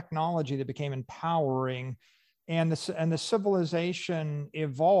was a technology that became empowering, and the civilization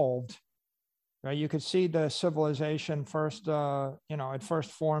evolved. Right? You could see the civilization first, it first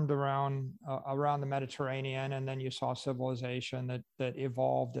formed around the Mediterranean, and then you saw civilization that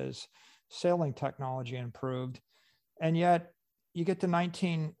evolved as sailing technology improved. And yet you get to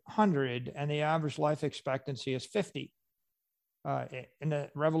 1900, and the average life expectancy is 50. In the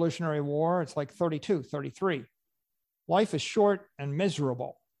Revolutionary War, it's like 32, 33. Life is short and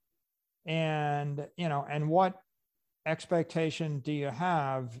miserable. And, and what expectation do you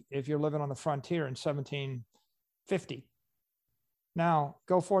have if you're living on the frontier in 1750? Now,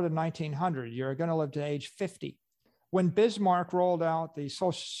 go forward to 1900, you're going to live to age 50. When Bismarck rolled out the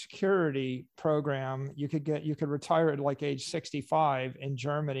Social Security program, you could retire at like age 65 in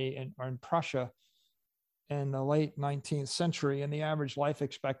Germany or in Prussia in the late 19th century, and the average life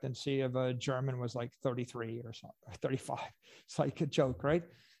expectancy of a German was like 33 or something, or 35. It's like a joke, right?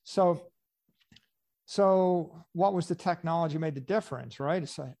 So what was the technology made the difference, right?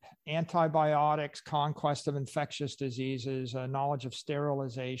 It's antibiotics, conquest of infectious diseases, knowledge of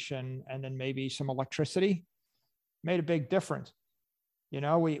sterilization, and then maybe some electricity made a big difference. You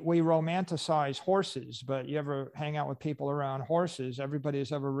know, we romanticize horses, but you ever hang out with people around horses? Everybody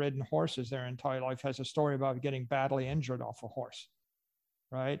who's ever ridden horses their entire life has a story about getting badly injured off a horse,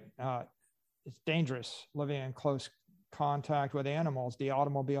 right? It's dangerous living in close contact with animals. The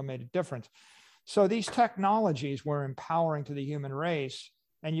automobile made a difference. So these technologies were empowering to the human race.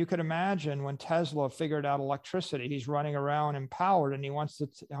 And you could imagine when Tesla figured out electricity, he's running around empowered, and he wants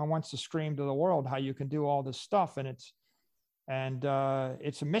to scream to the world how you can do all this stuff. And it's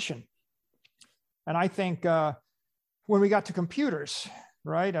a mission. And I think when we got to computers,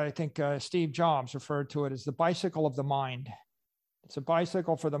 right, I think Steve Jobs referred to it as the bicycle of the mind. It's a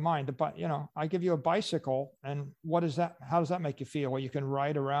bicycle for the mind. But, you know, I give you a bicycle, and what is that? How does that make you feel? Well, you can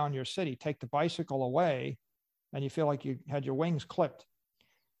ride around your city, take the bicycle away, and you feel like you had your wings clipped.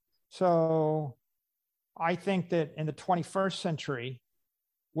 So I think that in the 21st century,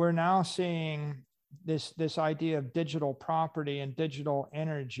 we're now seeing this idea of digital property and digital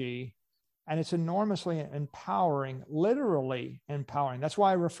energy, and it's enormously empowering, literally empowering. That's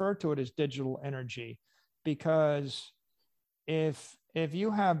why I refer to it as digital energy, because if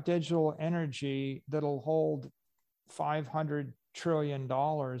you have digital energy that'll hold $500 trillion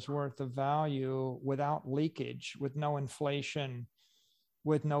worth of value without leakage, with no inflation,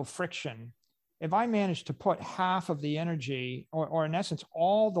 with no friction, if I manage to put half of the energy, or in essence,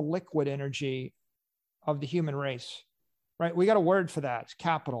 all the liquid energy of the human race, right? We got a word for that. It's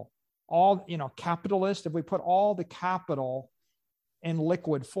capital. All, you know, capitalist, if we put all the capital in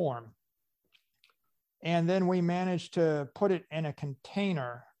liquid form, and then we manage to put it in a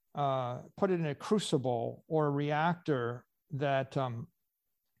container, put it in a crucible or a reactor that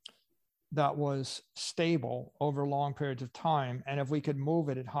was stable over long periods of time, and if we could move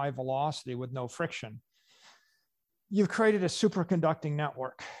it at high velocity with no friction, you've created a superconducting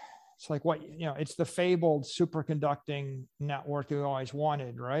network. It's like what, you know, it's the fabled superconducting network we always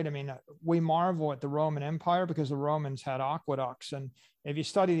wanted, right? I mean, we marvel at the Roman Empire because the Romans had aqueducts. And if you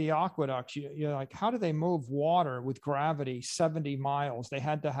study the aqueducts, you're like, how do they move water with gravity 70 miles? They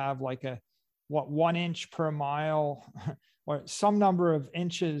had to have like 1 inch per mile or some number of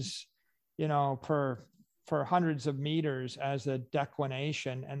inches, you know, for hundreds of meters as a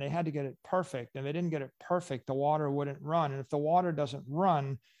declination. And they had to get it perfect. And if they didn't get it perfect, the water wouldn't run. And if the water doesn't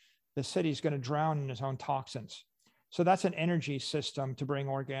run, the city's going to drown in its own toxins. So that's an energy system to bring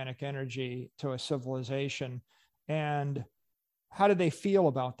organic energy to a civilization. And how did they feel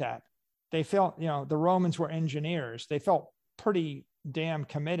about that? They felt, you know, the Romans were engineers. They felt pretty damn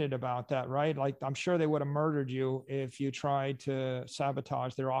committed about that, right? Like, I'm sure they would have murdered you if you tried to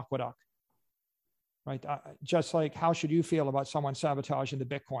sabotage their aqueduct, right? Just like, how should you feel about someone sabotaging the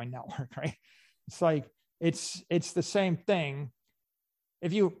Bitcoin network, right? It's like, it's the same thing.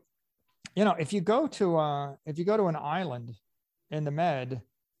 If you go to an island in the Med,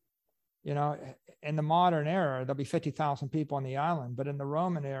 you know, in the modern era, there'll be 50,000 people on the island, but in the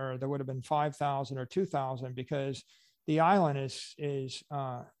Roman era, there would have been 5,000 or 2,000, because the island is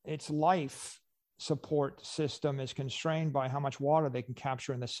its life support system is constrained by how much water they can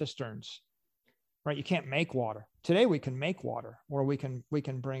capture in the cisterns, right? You can't make water. Today we can make water, or we can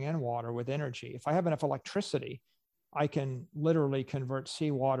bring in water with energy. If I have enough electricity, I can literally convert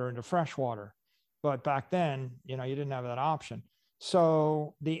seawater into fresh water. But back then, you know, you didn't have that option.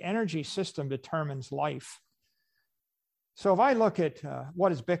 So the energy system determines life. So if I look at what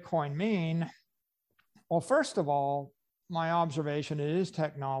does Bitcoin mean? Well, first of all, my observation, it is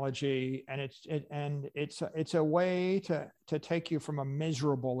technology, and it's a way to take you from a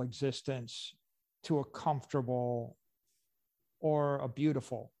miserable existence to a comfortable or a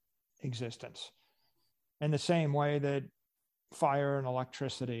beautiful existence. In the same way that fire and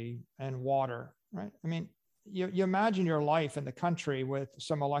electricity and water, right? I mean, you imagine your life in the country with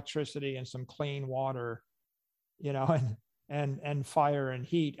some electricity and some clean water, you know, and fire and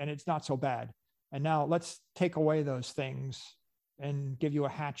heat, and it's not so bad. And now let's take away those things and give you a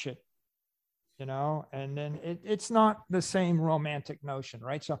hatchet, you know, and then it's not the same romantic notion,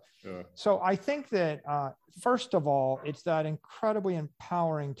 right? So, sure. So I think that first of all, it's that incredibly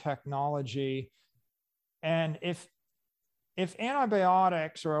empowering technology. And if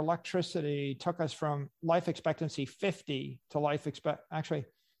antibiotics or electricity took us from life expectancy 50 to life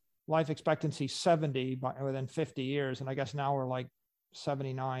expectancy 70 within 50 years, and I guess now we're like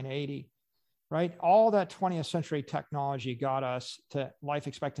 79, 80, right? All that 20th century technology got us to life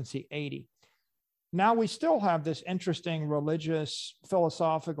expectancy 80. Now we still have this interesting religious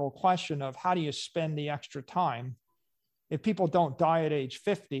philosophical question of how do you spend the extra time? If people don't die at age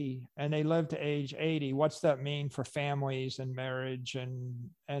 50 and they live to age 80, what's that mean for families and marriage? And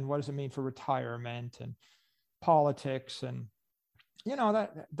what does it mean for retirement and politics? And, you know,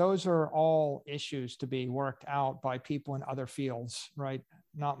 that those are all issues to be worked out by people in other fields, right?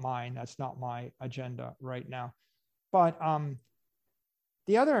 Not mine. That's not my agenda right now. But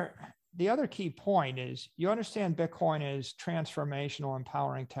the other key point is you understand Bitcoin is transformational,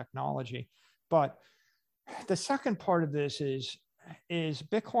 empowering technology. But the second part of this is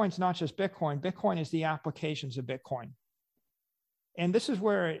Bitcoin's not just Bitcoin. Bitcoin is the applications of Bitcoin. And this is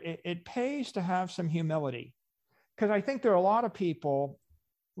where it pays to have some humility. Because I think there are a lot of people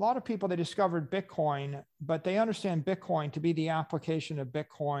that discovered Bitcoin, but they understand Bitcoin to be the application of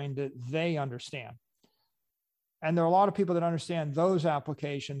Bitcoin that they understand. And there are a lot of people that understand those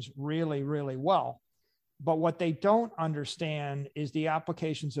applications really, really well. But what they don't understand is the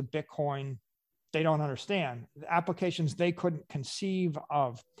applications of Bitcoin they don't understand, the applications they couldn't conceive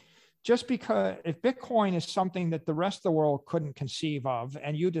of. Just because if Bitcoin is something that the rest of the world couldn't conceive of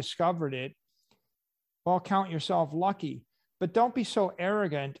and you discovered it, well, count yourself lucky. But don't be so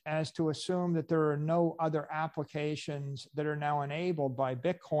arrogant as to assume that there are no other applications that are now enabled by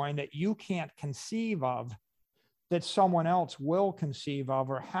Bitcoin that you can't conceive of, that someone else will conceive of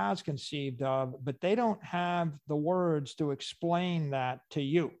or has conceived of, but they don't have the words to explain that to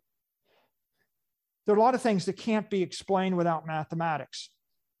you. There are a lot of things that can't be explained without mathematics.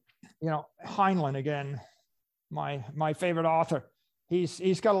 You know, Heinlein, again, my favorite author,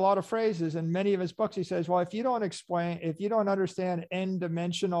 he's got a lot of phrases in many of his books. He says, well, if you don't understand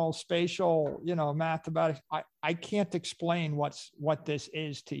n-dimensional spatial, you know, mathematics, I can't explain what this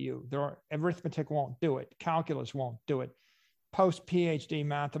is to you. Arithmetic won't do it. Calculus won't do it. Post PhD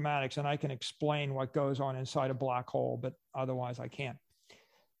mathematics, and I can explain what goes on inside a black hole, but otherwise I can't.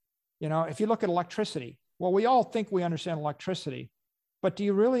 You know, if you look at electricity, well, we all think we understand electricity, but do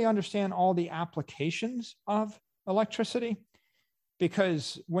you really understand all the applications of electricity?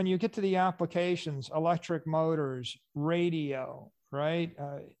 Because when you get to the applications, electric motors, radio, right?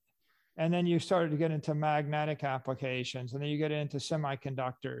 And then you started to get into magnetic applications, and then you get into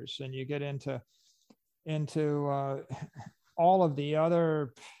semiconductors, and you get into all of the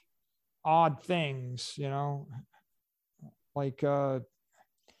other odd things, you know, like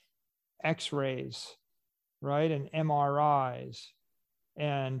X-rays, right? And MRIs.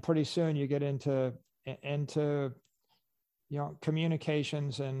 And pretty soon you get into you know,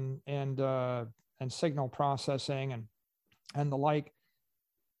 communications and signal processing and the like.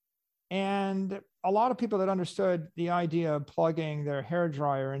 And a lot of people that understood the idea of plugging their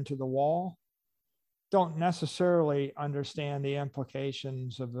hairdryer into the wall don't necessarily understand the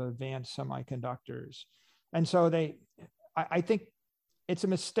implications of advanced semiconductors. And so I think it's a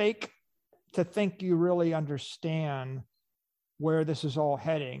mistake to think you really understand where this is all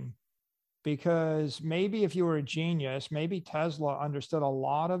heading, because maybe if you were a genius, maybe Tesla understood a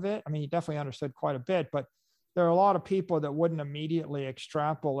lot of it. I mean, he definitely understood quite a bit, but there are a lot of people that wouldn't immediately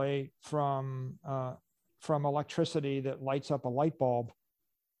extrapolate from electricity that lights up a light bulb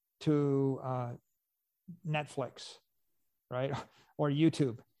to Netflix, right? Or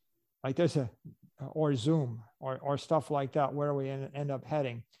YouTube, like or Zoom or stuff like that, where we end up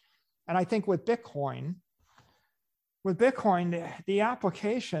heading. And I think with Bitcoin, the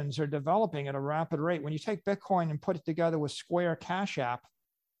applications are developing at a rapid rate. When you take Bitcoin and put it together with Square Cash App,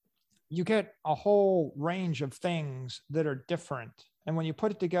 you get a whole range of things that are different. And when you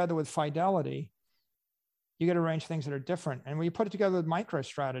put it together with Fidelity, you get a range of things that are different. And when you put it together with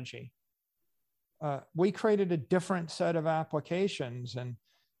MicroStrategy, we created a different set of applications. And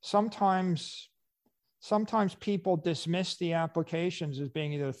sometimes people dismiss the applications as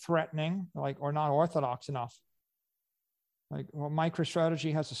being either threatening, or not orthodox enough. Like, well,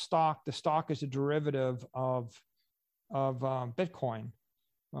 MicroStrategy has a stock. The stock is a derivative of Bitcoin.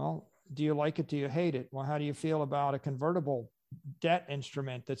 Well, do you like it? Do you hate it? Well, how do you feel about a convertible debt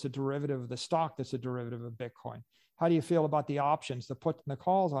instrument that's a derivative of the stock that's a derivative of Bitcoin? How do you feel about the options, the puts and the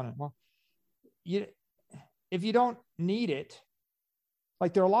calls on it? Well, if you don't need it,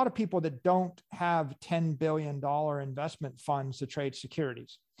 like there are a lot of people that don't have $10 billion investment funds to trade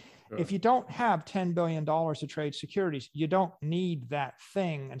securities. Sure. If you don't have $10 billion to trade securities, you don't need that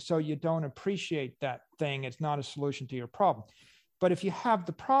thing. And so you don't appreciate that thing. It's not a solution to your problem. But if you have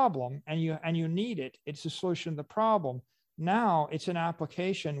the problem and you need it, it's a solution to the problem. Now it's an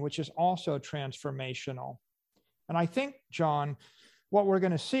application which is also transformational. And I think, John, what we're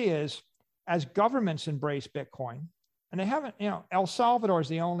going to see is as governments embrace Bitcoin, and they haven't, El Salvador is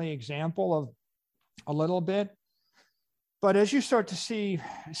the only example of a little bit. But as you start to see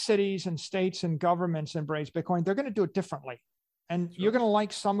cities and states and governments embrace Bitcoin, they're going to do it differently. And you're going to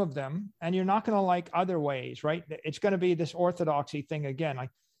like some of them, and you're not going to like other ways, right? It's going to be this orthodoxy thing again.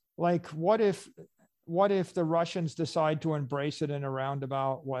 Like what if the Russians decide to embrace it in a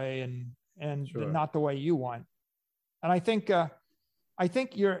roundabout way and not the way you want? And I think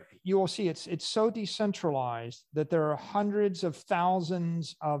you will see it's so decentralized that there are hundreds of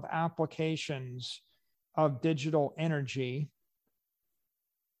thousands of applications of digital energy.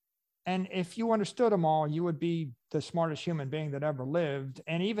 And if you understood them all, you would be the smartest human being that ever lived.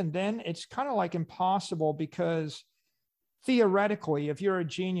 And even then, it's kind of like impossible, because theoretically, if you're a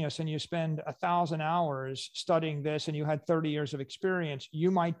genius and you spend 1,000 hours studying this and you had 30 years of experience, you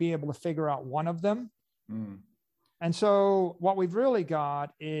might be able to figure out one of them. Mm. And so what we've really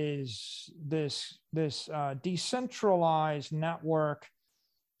got is this decentralized network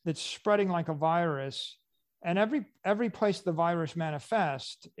that's spreading like a virus. And every place the virus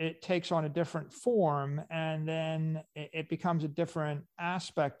manifests, it takes on a different form, and then it becomes a different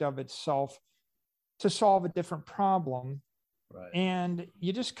aspect of itself to solve a different problem. Right. And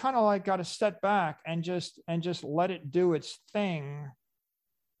you just kind of like got to step back and just let it do its thing,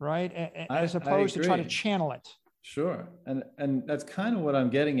 right? As opposed to try to channel it. Sure. And that's kind of what I'm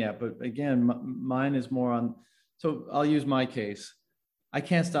getting at. But again, mine is more on, so I'll use my case. I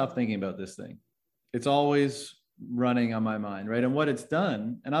can't stop thinking about this thing. It's always running on my mind, right? And what it's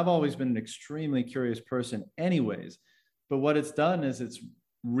done, and I've always been an extremely curious person anyways, but what it's done is it's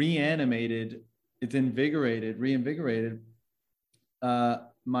reinvigorated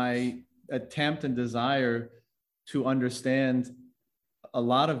my attempt and desire to understand a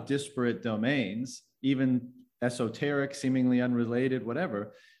lot of disparate domains, even esoteric, seemingly unrelated,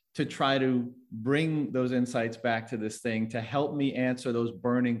 whatever, to try to bring those insights back to this thing to help me answer those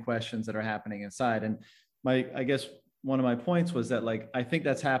burning questions that are happening inside. And I guess one of my points was that, like, I think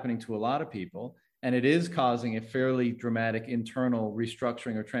that's happening to a lot of people, and it is causing a fairly dramatic internal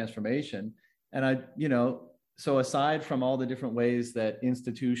restructuring or transformation. And so aside from all the different ways that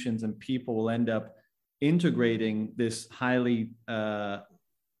institutions and people will end up integrating this highly,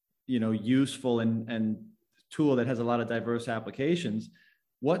 useful and tool that has a lot of diverse applications,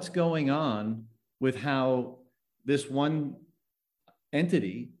 what's going on with how this one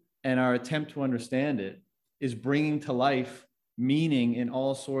entity and our attempt to understand it is bringing to life meaning in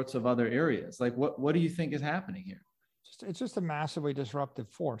all sorts of other areas? Like, what do you think is happening here? It's just a massively disruptive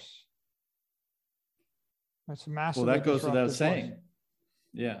force. It's a massively Well, that goes without saying. Force.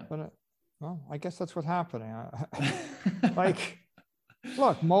 Yeah. But I guess that's what's happening. Like,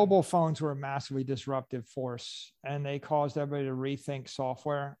 look, mobile phones were a massively disruptive force, and they caused everybody to rethink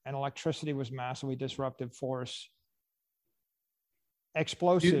software. And electricity was a massively disruptive force.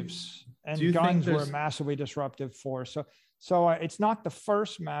 Explosives and guns were a massively disruptive force. So it's not the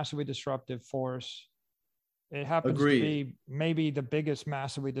first massively disruptive force. It happens to be maybe the biggest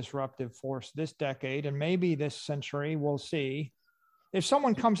massively disruptive force this decade, and maybe this century. We'll see. If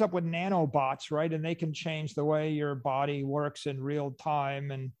someone comes up with nanobots, right, and they can change the way your body works in real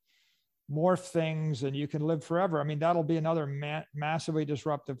time and morph things, and you can live forever, I mean, that'll be another massively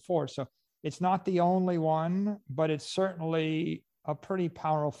disruptive force. So it's not the only one, but it's certainly a pretty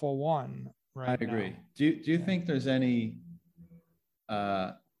powerful one right now. I agree. Do you think there's any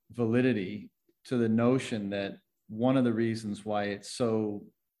validity to the notion that one of the reasons why it's so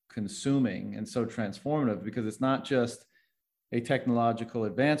consuming and so transformative, because it's not just a technological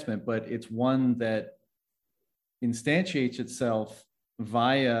advancement, but it's one that instantiates itself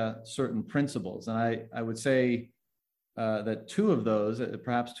via certain principles? And I would say that two of those,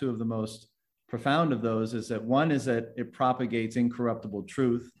 perhaps two of the most profound of those, is that one is that it propagates incorruptible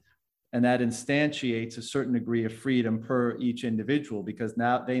truth, and that instantiates a certain degree of freedom per each individual, because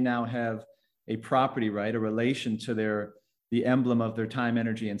they now have a property right, a relation to the emblem of their time,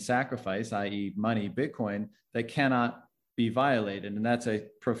 energy, and sacrifice, i.e. money, Bitcoin, that cannot be violated. And that's a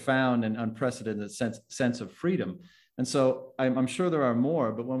profound and unprecedented sense of freedom. And so I'm sure there are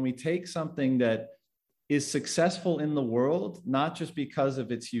more, but when we take something that is successful in the world, not just because of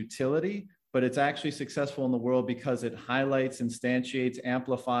its utility, but it's actually successful in the world because it highlights, instantiates,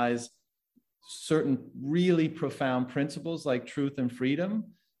 amplifies certain really profound principles like truth and freedom.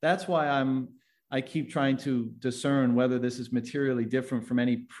 That's why I keep trying to discern whether this is materially different from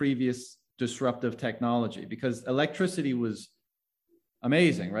any previous disruptive technology, because electricity was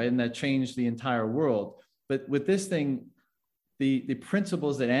amazing, right? And that changed the entire world. But with this thing, the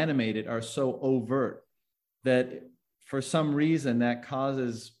principles that animate it are so overt that for some reason that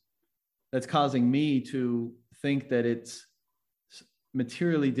causes that's causing me to think that it's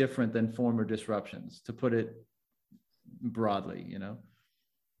materially different than former disruptions, to put it broadly, you know?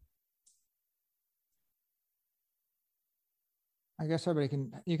 I guess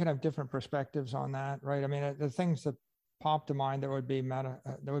you can have different perspectives on that, right? I mean, the things that pop to mind that would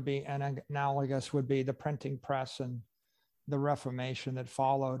be analogous would be the printing press and the Reformation that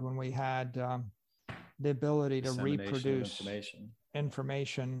followed, when we had the ability to reproduce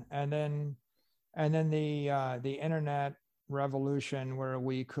information, and then the internet revolution, where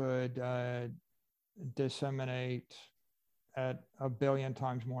we could disseminate at 1 billion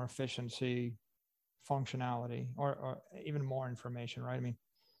times more efficiency, functionality, or even more information, right? I mean,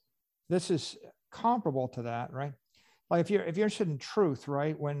 this is comparable to that, right? Like if you're interested in truth,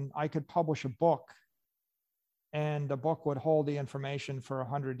 right? When I could publish a book and the book would hold the information for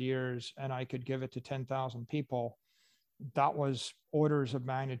 100 years and I could give it to 10,000 people, that was orders of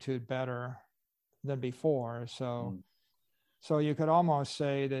magnitude better than before. So you could almost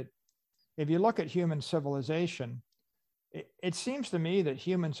say that if you look at human civilization, it seems to me that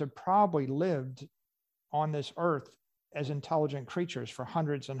humans have probably lived on this earth as intelligent creatures for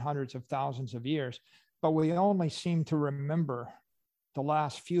hundreds and hundreds of thousands of years, but we only seem to remember the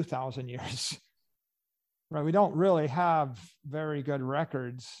last few thousand years, right? We don't really have very good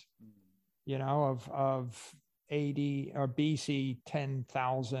records, you know, of AD or BC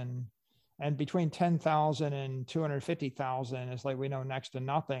 10,000, and between 10,000 and 250,000 is like, we know next to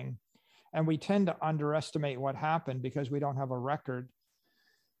nothing. And we tend to underestimate what happened because we don't have a record.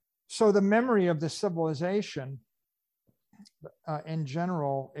 So the memory of the civilization in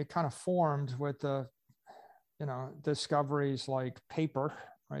general, it kind of formed with the, you know, discoveries like paper,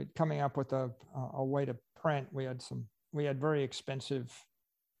 right? Coming up with a way to print. We had very expensive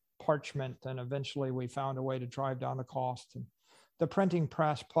parchment, and eventually we found a way to drive down the cost. And the printing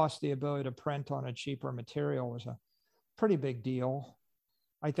press plus the ability to print on a cheaper material was a pretty big deal.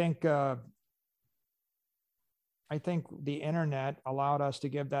 I think the internet allowed us to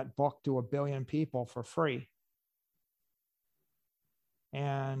give that book to 1 billion people for free.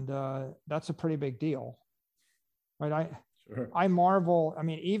 And that's a pretty big deal, right? I marvel, I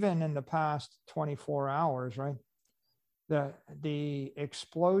mean, even in the past 24 hours, right? The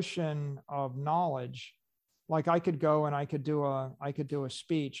explosion of knowledge, like I could go and I could do a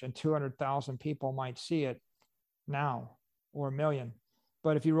speech and 200,000 people might see it now, or 1 million.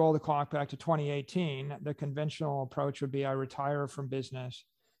 But if you roll the clock back to 2018, the conventional approach would be I retire from business,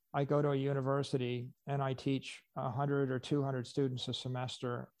 I go to a university, and I teach 100 or 200 students a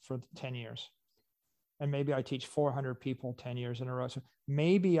semester for 10 years. And maybe I teach 400 people 10 years in a row. So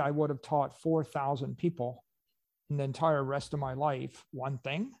maybe I would have taught 4,000 people in the entire rest of my life one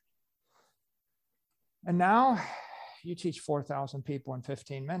thing. And now you teach 4,000 people in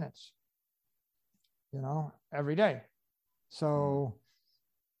 15 minutes, you know, every day. So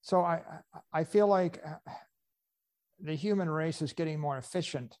I feel like the human race is getting more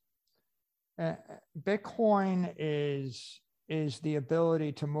efficient. Bitcoin is the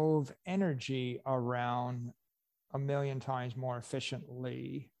ability to move energy around 1 million times more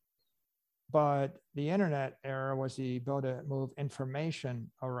efficiently. But the internet era was the ability to move information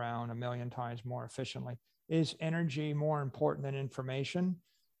around 1 million times more efficiently. Is energy more important than information?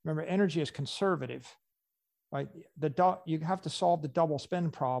 Remember, energy is conservative. Right? You have to solve the double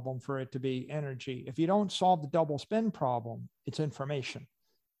spin problem for it to be energy. If you don't solve the double spin problem, it's information.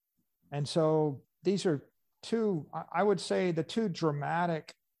 And so these are two, I would say the two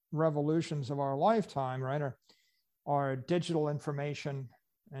dramatic revolutions of our lifetime, right, are digital information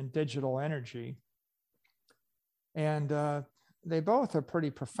and digital energy. And they both are pretty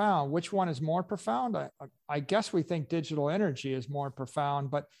profound. Which one is more profound? I guess we think digital energy is more profound,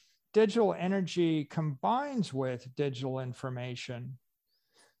 but digital energy combines with digital information.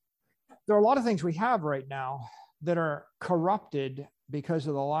 There are a lot of things we have right now that are corrupted because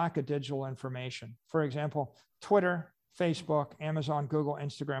of the lack of digital information. For example, Twitter, Facebook, Amazon, Google,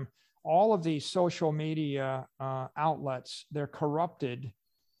 Instagram, all of these social media outlets, they're corrupted.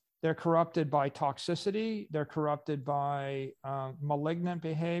 They're corrupted by toxicity. They're corrupted by malignant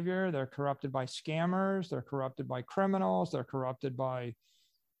behavior. They're corrupted by scammers. They're corrupted by criminals. They're corrupted by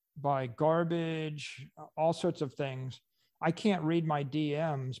garbage, all sorts of things. I can't read my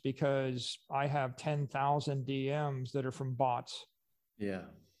DMs because I have 10,000 DMs that are from bots. Yeah.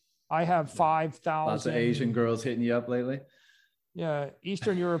 I have 5,000. Lots of Asian girls hitting you up lately. Yeah.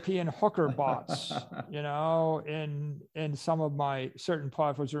 Eastern European hooker bots, you know, in some of my certain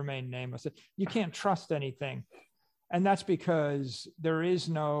platforms remain nameless. You can't trust anything. And that's because there is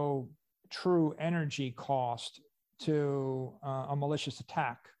no true energy cost to a malicious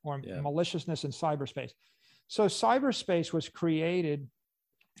attack or maliciousness in cyberspace. So cyberspace was created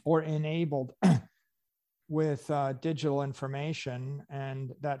or enabled with digital information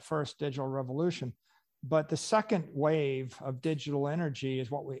and that first digital revolution. But the second wave of digital energy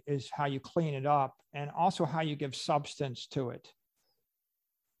is how you clean it up and also how you give substance to it.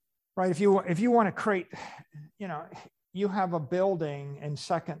 Right? If you want to create, you have a building in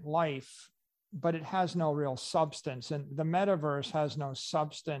Second Life, but it has no real substance, and the metaverse has no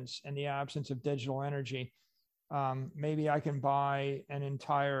substance in the absence of digital energy. Maybe I can buy an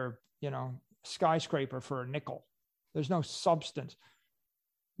entire, skyscraper for a nickel. There's no substance.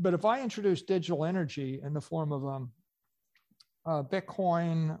 But if I introduce digital energy in the form of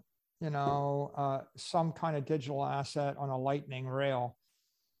Bitcoin, some kind of digital asset on a lightning rail,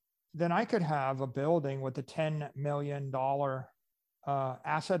 then I could have a building with a $10 million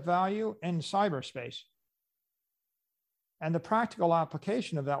asset value in cyberspace. And the practical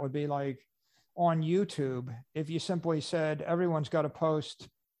application of that would be like on YouTube, if you simply said everyone's got to post,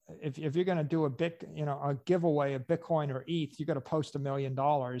 if you're going to do a giveaway of Bitcoin or ETH, you got to post $1 million.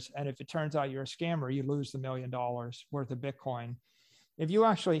 And if it turns out you're a scammer, you lose the $1 million worth of Bitcoin. If you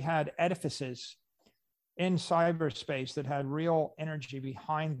actually had edifices in cyberspace that had real energy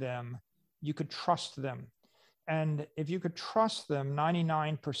behind them, you could trust them. And if you could trust them,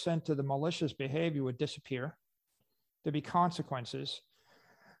 99% of the malicious behavior would disappear. There'd be consequences.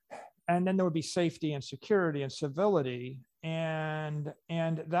 And then there would be safety and security and civility. And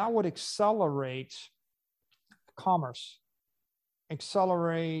that would accelerate commerce,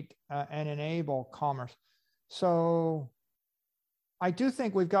 accelerate and enable commerce. So I do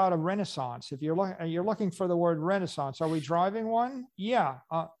think we've got a renaissance. If you're looking for the word renaissance, are we driving one? Yeah.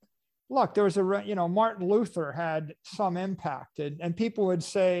 Look, there was Martin Luther had some impact, and people would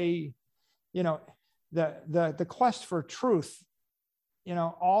say, the quest for truth,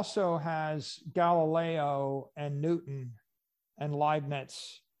 also has Galileo and Newton and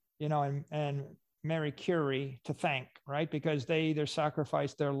Leibniz, and Marie Curie to thank, right? Because they either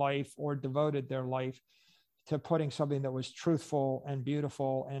sacrificed their life or devoted their life to putting something that was truthful and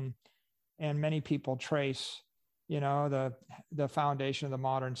beautiful. And many people trace, the foundation of the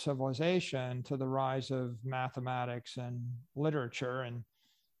modern civilization to the rise of mathematics and literature. And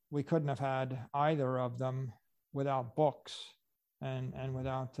we couldn't have had either of them without books and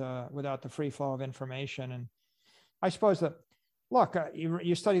without the free flow of information. And I suppose that, look,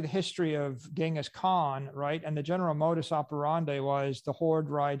 you study the history of Genghis Khan, right? And the general modus operandi was the horde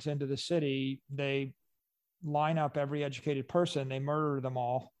rides into the city, they line up every educated person, they murder them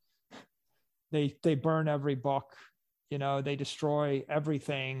all, they burn every book, they destroy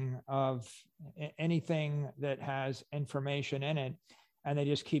everything of anything that has information in it, and they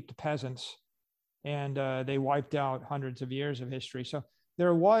just keep the peasants, and they wiped out hundreds of years of history. So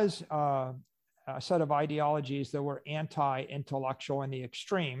there was a set of ideologies that were anti-intellectual in the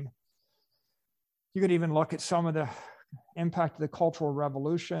extreme. You could even look at some of the impact of the Cultural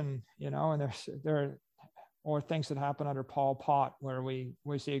Revolution, and there or things that happened under Pol Pot, where we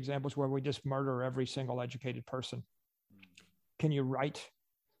see examples where we just murder every single educated person. Can you write?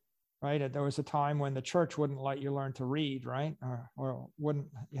 Right? There was a time when the church wouldn't let you learn to read, right? Or wouldn't,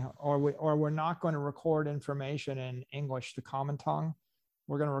 or we're not going to record information in English, the common tongue.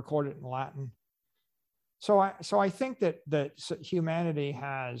 We're going to record it in Latin. So I think that humanity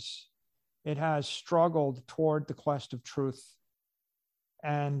has struggled toward the quest of truth.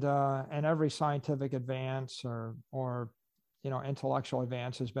 And every scientific advance or intellectual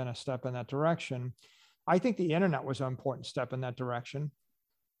advance has been a step in that direction. I think the internet was an important step in that direction.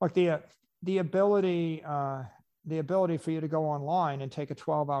 Like the ability for you to go online and take a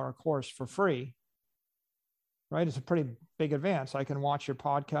 12-hour course for free, right? It's a pretty big advance. I can watch your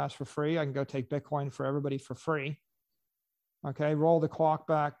podcast for free. I can go take Bitcoin for everybody for free. Okay, roll the clock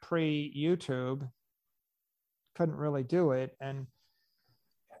back pre-YouTube. Couldn't really do it. And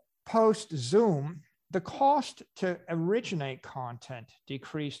post Zoom, the cost to originate content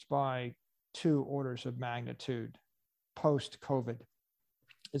decreased by 2 orders of magnitude post COVID.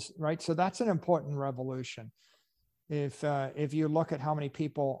 Right. So that's an important revolution. If you look at how many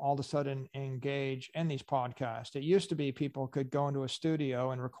people all of a sudden engage in these podcasts, it used to be people could go into a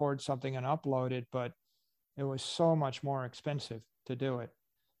studio and record something and upload it, but it was so much more expensive to do it.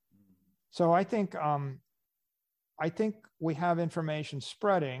 So I think we have information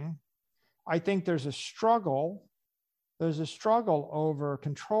spreading. I think there's a struggle. There's a struggle over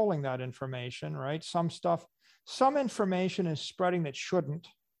controlling that information, right? Some information is spreading that shouldn't,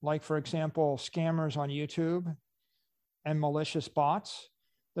 like, for example, scammers on YouTube and malicious bots.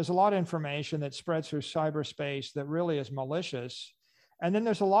 there's a lot of information that spreads through cyberspace that really is malicious. And then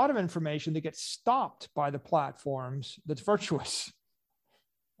there's a lot of information that gets stopped by the platforms that's virtuous.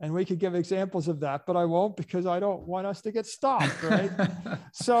 And we could give examples of that, but I won't, because I don't want us to get stopped, right?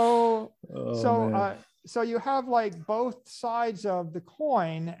 So you have like both sides of the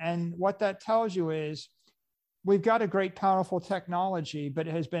coin. And what that tells you is we've got a great, powerful technology, but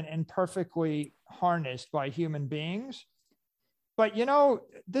it has been imperfectly harnessed by human beings. But, you know,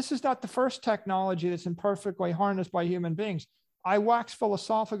 this is not the first technology that's imperfectly harnessed by human beings. I wax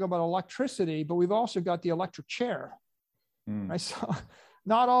philosophical about electricity, but we've also got the electric chair. Right? So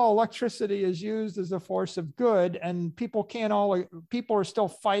not all electricity is used as a force of good, and people are still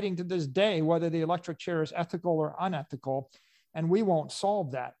fighting to this day whether the electric chair is ethical or unethical. And we won't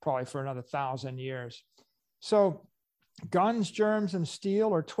solve that probably for another 1,000 years. So guns, germs, and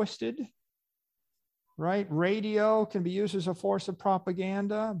steel are twisted. Right? Radio can be used as a force of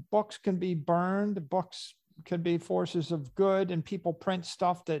propaganda. Books can be burned. Books could be forces of good, and people print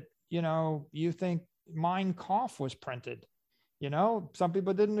stuff that, you know, you think Mein Kampf was printed. You know, some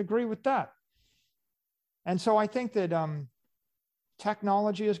people didn't agree with that. And so I think that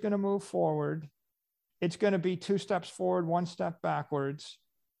technology is going to move forward. It's going to be 2 steps forward, 1 step backwards.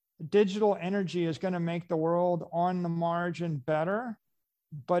 Digital energy is going to make the world on the margin better,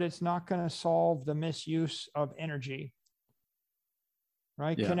 but it's not going to solve the misuse of energy.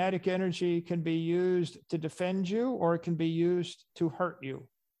 Right? Yeah. Kinetic energy can be used to defend you, or it can be used to hurt you.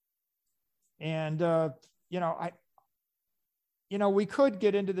 And, we could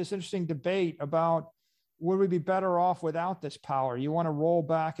get into this interesting debate about, would we be better off without this power? You want to roll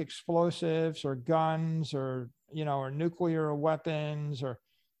back explosives or guns or nuclear weapons or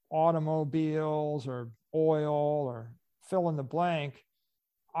automobiles or oil or fill in the blank.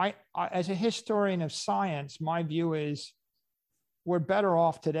 I, as a historian of science, my view is we're better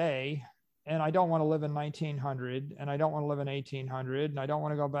off today. And I don't want to live in 1900, and I don't want to live in 1800, and I don't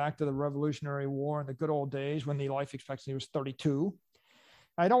want to go back to the Revolutionary War and the good old days when the life expectancy was 32.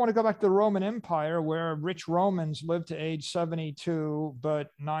 I don't want to go back to the Roman Empire, where rich Romans lived to age 72,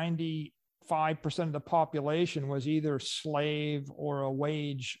 but 95% of the population was either slave or a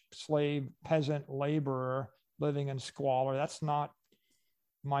wage slave, peasant, laborer living in squalor. That's not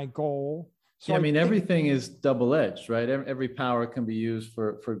my goal. So yeah, I mean, everything is double-edged, right? Every power can be used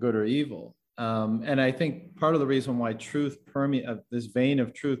for good or evil. And I think part of the reason why this vein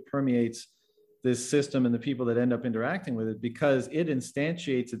of truth permeates this system and the people that end up interacting with it, because it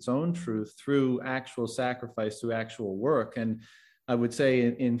instantiates its own truth through actual sacrifice, through actual work. And I would say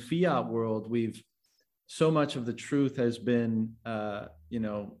in fiat world, so much of the truth has been,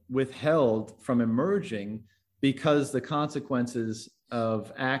 withheld from emerging because the consequences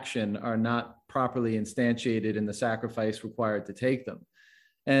of action are not properly instantiated in the sacrifice required to take them.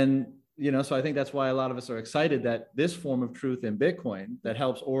 And, so I think that's why a lot of us are excited that this form of truth in Bitcoin that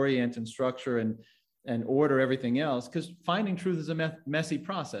helps orient and structure and order everything else, because finding truth is a messy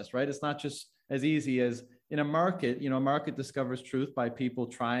process, right? It's not just as easy as in a market. A market discovers truth by people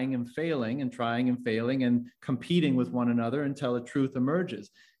trying and failing and competing with one another until a truth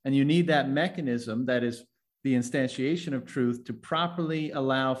emerges. And you need that mechanism that is the instantiation of truth to properly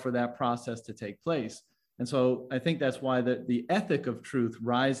allow for that process to take place. And so I think that's why the ethic of truth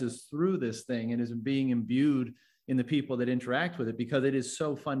rises through this thing and is being imbued in the people that interact with it, because it is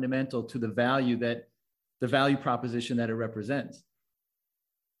so fundamental to the value proposition that it represents.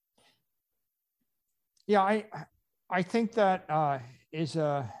 Yeah, I think that is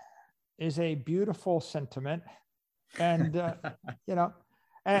a beautiful sentiment, and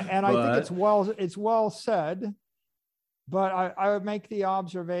And I think it's well said, but I would make the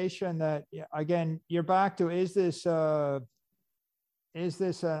observation that, again, you're back to, is this an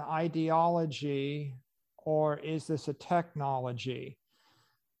ideology or is this a technology?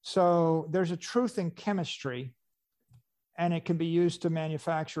 So there's a truth in chemistry, and it can be used to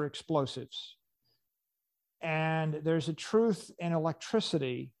manufacture explosives. And there's a truth in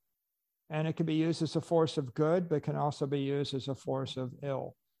electricity, and it can be used as a force of good, but can also be used as a force of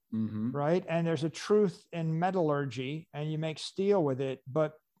ill, right? And there's a truth in metallurgy, and you make steel with it.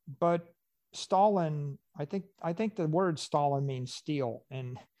 But Stalin, I think the word Stalin means steel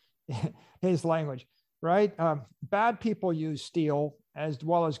in his language, right? Bad people use steel as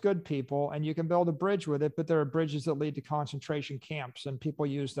well as good people, and you can build a bridge with it, but there are bridges that lead to concentration camps, and people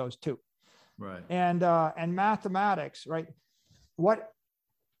use those too. Right. And mathematics, right? What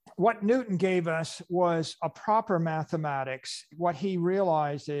Newton gave us was a proper mathematics. What he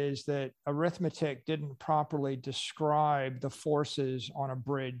realized is that arithmetic didn't properly describe the forces on a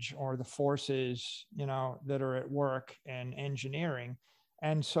bridge or the forces, that are at work in engineering.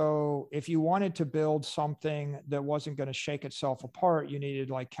 And so if you wanted to build something that wasn't going to shake itself apart, you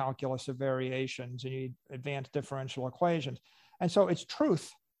needed like calculus of variations and you need advanced differential equations. And so it's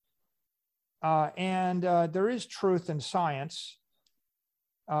truth. And there is truth in science.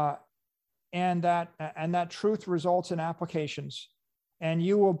 And that truth results in applications. And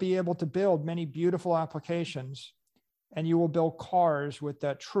you will be able to build many beautiful applications, and you will build cars with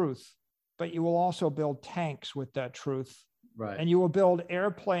that truth, but you will also build tanks with that truth. Right. And you will build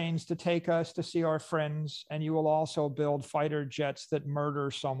airplanes to take us to see our friends. And you will also build fighter jets that murder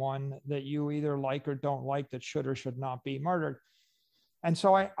someone that you either like or don't like, that should or should not be murdered. And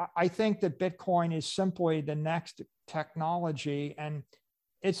so I think that Bitcoin is simply the next technology, and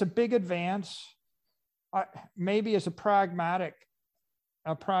it's a big advance. Maybe as a pragmatic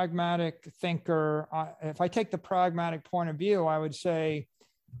thinker, if I take the pragmatic point of view, I would say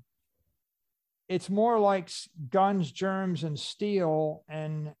it's more like guns, germs, and steel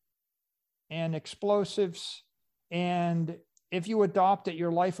and explosives. And if you adopt it,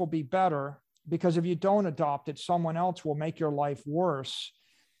 your life will be better, because if you don't adopt it, someone else will make your life worse.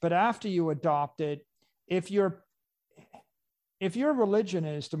 But after you adopt it, if your religion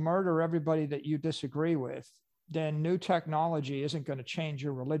is to murder everybody that you disagree with, then new technology isn't going to change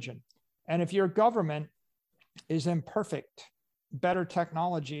your religion. And if your government is imperfect, better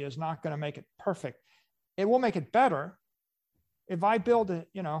technology is not going to make it perfect. It will make it better. If I build a,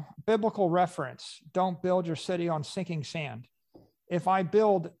 biblical reference, don't build your city on sinking sand. If I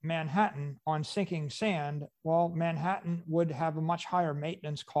build Manhattan on sinking sand, well, Manhattan would have a much higher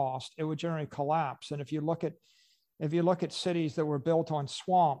maintenance cost. It would generally collapse. And if you look at cities that were built on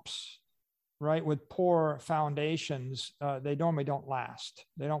swamps, right, with poor foundations, they normally don't last.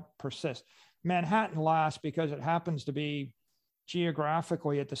 They don't persist. Manhattan lasts because it happens to be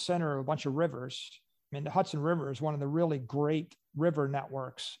geographically at the center of a bunch of rivers. I mean, the Hudson River is one of the really great river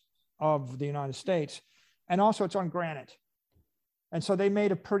networks of the United States. And also it's on granite. And so they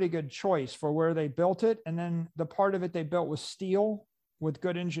made a pretty good choice for where they built it. And then the part of it they built was steel with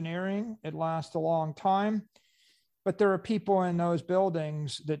good engineering. It lasts a long time. But there are people in those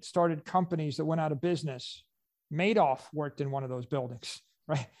buildings that started companies that went out of business. Madoff worked in one of those buildings,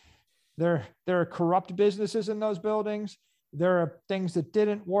 right? There are corrupt businesses in those buildings. There are things that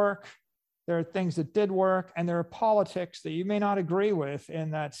didn't work. There are things that did work. And there are politics that you may not agree with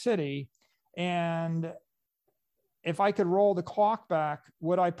in that city. And if I could roll the clock back,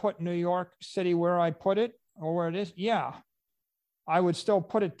 would I put New York City where I put it or where it is? Yeah, I would still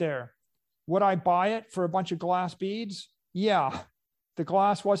put it there. Would I buy it for a bunch of glass beads? Yeah. The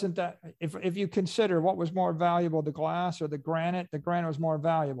glass wasn't that, if you consider what was more valuable, the glass or the granite was more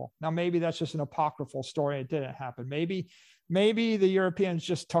valuable. Now, maybe that's just an apocryphal story. It didn't happen. Maybe the Europeans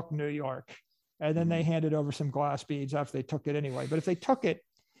just took New York and then they handed over some glass beads after they took it anyway. But if they took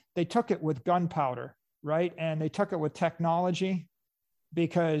it with gunpowder, right? And they took it with technology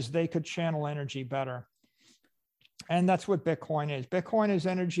because they could channel energy better. And that's what Bitcoin is. Bitcoin is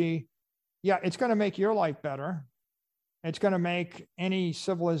energy. Yeah, it's going to make your life better. It's going to make any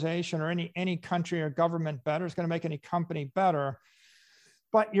civilization or any country or government better. It's going to make any company better.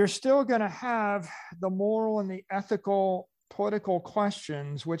 But you're still going to have the moral and the ethical, political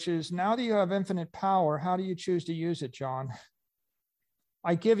questions, which is, now that you have infinite power, how do you choose to use it, John?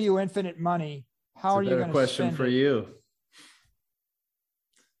 I give you infinite money. How are you going to spend it? Question for you.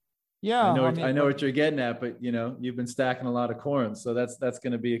 Yeah, I know what you're getting at, but you've been stacking a lot of corns, so that's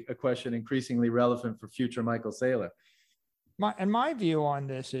going to be a question increasingly relevant for future Michael Saylor. My view on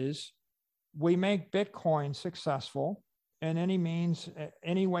this is, we make Bitcoin successful in any means,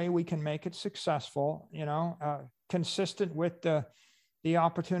 any way we can make it successful. Consistent with the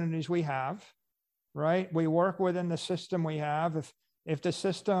opportunities we have, right? We work within the system we have. If the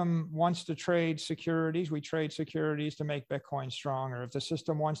system wants to trade securities, we trade securities to make Bitcoin stronger. If the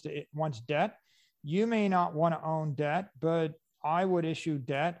system wants debt, you may not want to own debt, but I would issue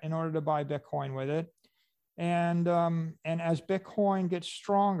debt in order to buy Bitcoin with it. And as Bitcoin gets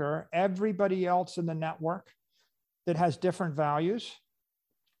stronger, everybody else in the network that has different values,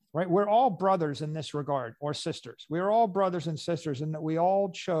 right? We're all brothers in this regard, or sisters. We're all brothers and sisters in that we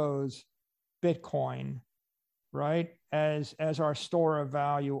all chose Bitcoin, right, as our store of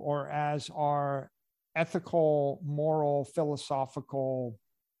value, or as our ethical, moral, philosophical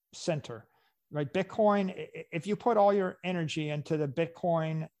center, right? Bitcoin, if you put all your energy into the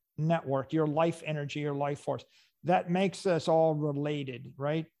Bitcoin network, your life energy, your life force, that makes us all related,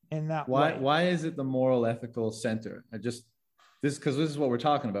 right? In that way. Why is it the moral, ethical center? Because this is what we're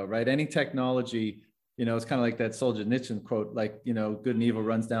talking about, right? Any technology, it's kind of like that Solzhenitsyn quote, like, good and evil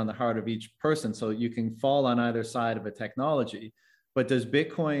runs down the heart of each person. So you can fall on either side of a technology. But does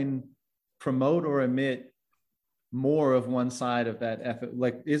Bitcoin promote or emit more of one side of that effort?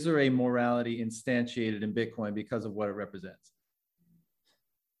 Like, is there a morality instantiated in Bitcoin because of what it represents?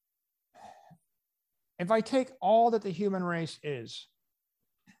 If I take all that the human race is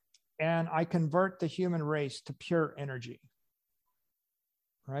and I convert the human race to pure energy,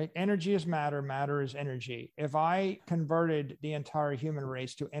 right? Energy is matter, matter is energy. If I converted the entire human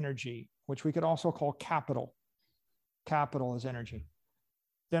race to energy, which we could also call capital, capital is energy,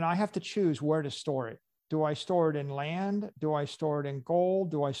 then I have to choose where to store it. Do I store it in land? Do I store it in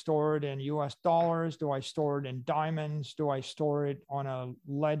gold? Do I store it in US dollars? Do I store it in diamonds? Do I store it on a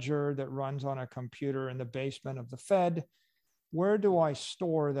ledger that runs on a computer in the basement of the Fed? Where do I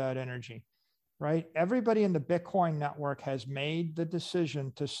store that energy? Right? Everybody in the Bitcoin network has made the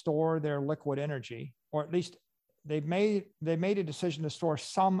decision to store their liquid energy, or at least they made a decision to store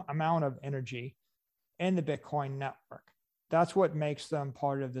some amount of energy in the Bitcoin network. That's what makes them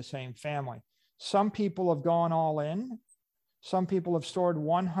part of the same family. Some people have gone all in. Some people have stored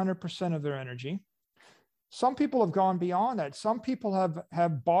 100% of their energy. Some people have gone beyond that. Some people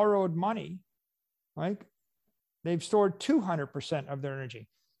have borrowed money, right? They've stored 200% of their energy.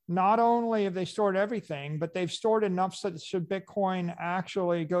 Not only have they stored everything, but they've stored enough so that should Bitcoin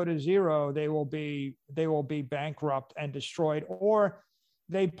actually go to zero, they will be bankrupt and destroyed, or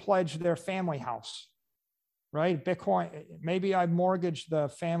they pledge their family house, right? Bitcoin, maybe I mortgaged the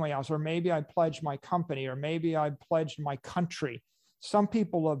family house, or maybe I pledged my company, or maybe I pledged my country. Some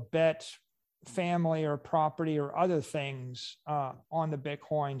people have bet family or property or other things on the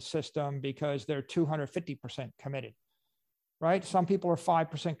Bitcoin system because they're 250% committed, right? Some people are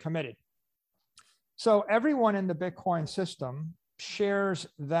 5% committed. So everyone in the Bitcoin system shares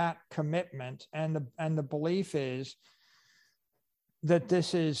that commitment, and the belief is that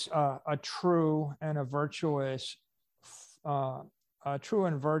this is a true and virtuous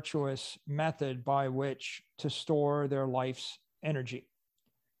method by which to store their life's energy.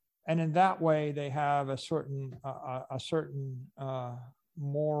 And in that way, they have a certain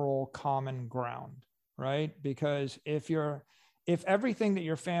moral common ground, right? Because if everything that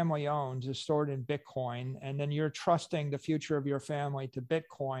your family owns is stored in Bitcoin, and then you're trusting the future of your family to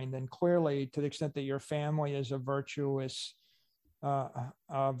Bitcoin, then clearly, to the extent that your family is a virtuous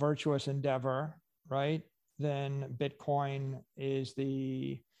endeavor, right? Then Bitcoin is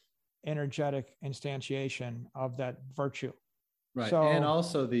the energetic instantiation of that virtue. Right. So, and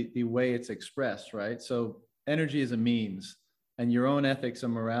also the way it's expressed, right? So energy is a means, and your own ethics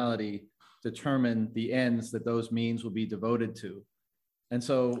and morality determine the ends that those means will be devoted to. And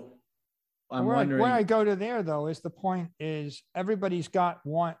so I'm wondering... Where I go to there, though, is the point is everybody's got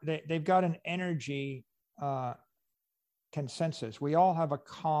one, they've got an energy consensus. We all have a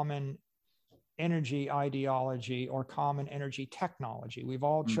common energy ideology or common energy technology. We've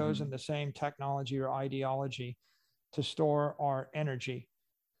all chosen the same technology or ideology to store our energy.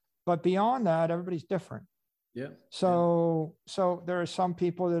 But beyond that, everybody's different. Yeah. So there are some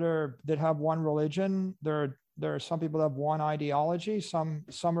people that have one religion. There are some people that have one ideology. Some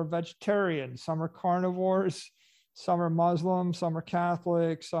are vegetarian, some are carnivores, some are Muslim, some are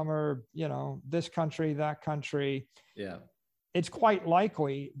Catholic, some are, this country, that country. Yeah. It's quite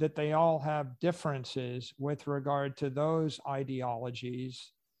likely that they all have differences with regard to those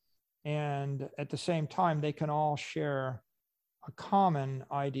ideologies. And at the same time, they can all share a common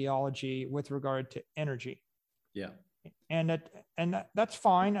ideology with regard to energy. Yeah. And that's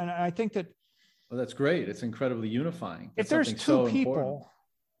fine. And I think that... Well, that's great. It's incredibly unifying. If there's two people,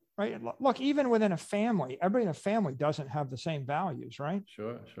 right? Look, even within a family, everybody in a family doesn't have the same values, right?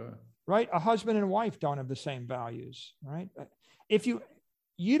 Sure. Right? A husband and wife don't have the same values, right? If you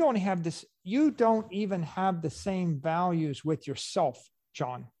don't have this, you don't even have the same values with yourself,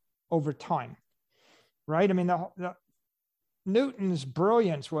 John, over time, right? I mean, the Newton's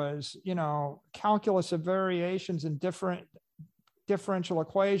brilliance was, calculus of variations in different differential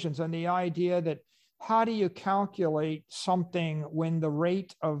equations, and the idea that how do you calculate something when the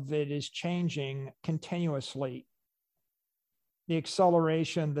rate of it is changing continuously, the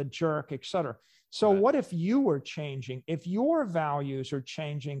acceleration, the jerk, et cetera. So what if you were changing, if your values are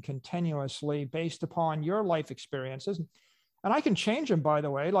changing continuously based upon your life experiences? And I can change them, by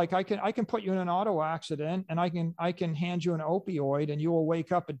the way. Like I can put you in an auto accident, and I can hand you an opioid, and you will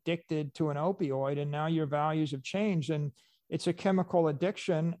wake up addicted to an opioid, and now your values have changed, and it's a chemical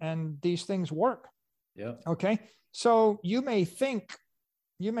addiction, and these things work. Yeah. Okay. So you may think,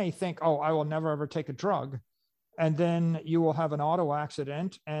 oh, I will never ever take a drug. And then you will have an auto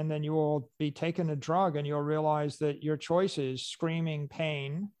accident, and then you will be taking a drug, and you'll realize that your choice is screaming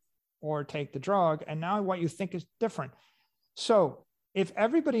pain or take the drug. And now what you think is different. So if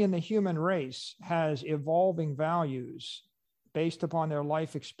everybody in the human race has evolving values based upon their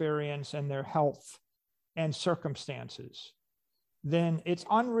life experience and their health and circumstances, then it's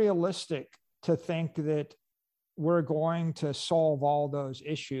unrealistic to think that we're going to solve all those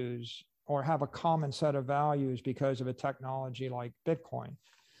issues or have a common set of values because of a technology like Bitcoin.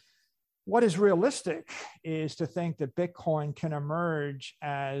 What is realistic is to think that Bitcoin can emerge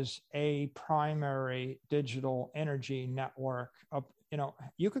as a primary digital energy network.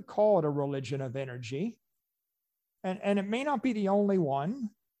 You could call it a religion of energy, and it may not be the only one,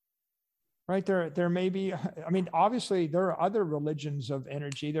 right? There may be, obviously there are other religions of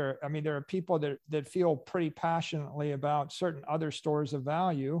energy. There are people that feel pretty passionately about certain other stores of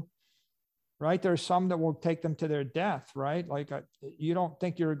value, right? There's some that will take them to their death, right? Like you don't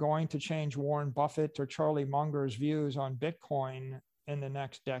think you're going to change Warren Buffett or Charlie Munger's views on Bitcoin in the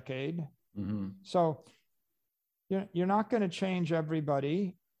next decade. Mm-hmm. So you're not going to change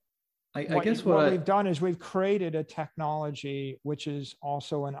everybody. I guess what we've done is we've created a technology, which is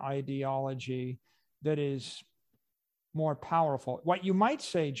also an ideology that is more powerful. What you might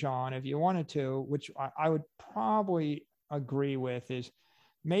say, John, if you wanted to, which I would probably agree with, is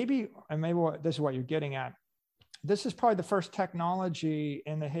maybe this is what you're getting at. This is probably the first technology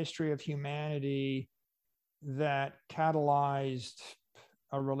in the history of humanity that catalyzed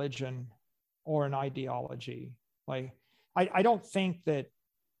a religion or an ideology. Like, I don't think that,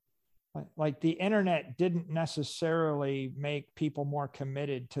 like, the internet didn't necessarily make people more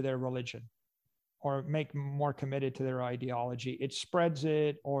committed to their religion or make more committed to their ideology. It spreads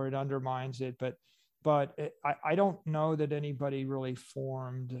it or it undermines it, but I don't know that anybody really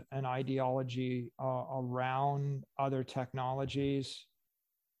formed an ideology around other technologies.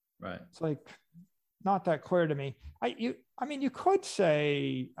 Right. It's like not that clear to me. You could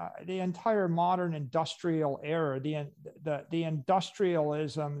say the entire modern industrial era, the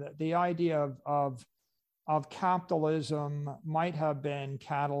industrialism, the idea of capitalism might have been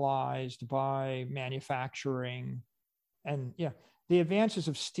catalyzed by manufacturing, and the advances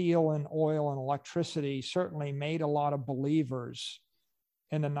of steel and oil and electricity certainly made a lot of believers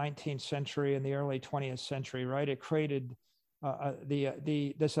in the 19th century and the early 20th century, right? It created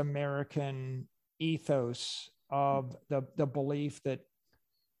this American ethos of the belief that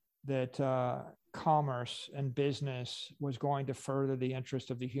commerce and business was going to further the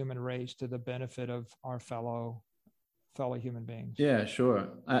interest of the human race to the benefit of our fellow human beings. Yeah, sure.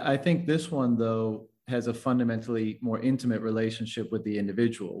 I think this one, though, has a fundamentally more intimate relationship with the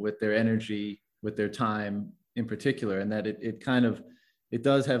individual, with their energy, with their time in particular, and that it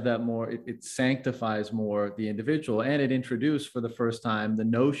does have that more, it sanctifies more the individual, and it introduced for the first time the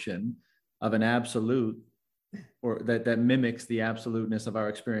notion of an absolute, or that mimics the absoluteness of our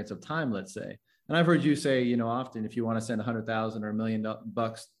experience of time, let's say. And I've heard you say, often, if you want to send 100,000 or $1 million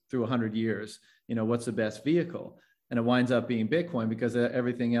through 100 years, what's the best vehicle? And it winds up being Bitcoin because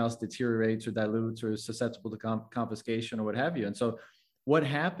everything else deteriorates or dilutes or is susceptible to confiscation or what have you. And so what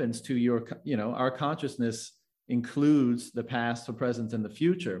happens to our consciousness includes the past, the present, and the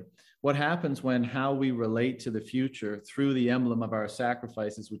future. What happens when how we relate to the future through the emblem of our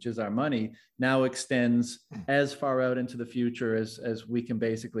sacrifices, which is our money, now extends as far out into the future as we can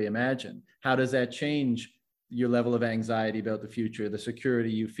basically imagine? How does that change your level of anxiety about the future, the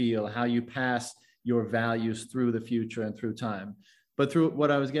security you feel, how you pass your values through the future and through time? But through what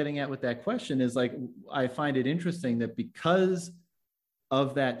I was getting at with that question is, like, I find it interesting that because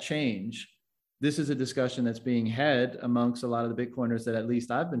of that change, this is a discussion that's being had amongst a lot of the Bitcoiners that at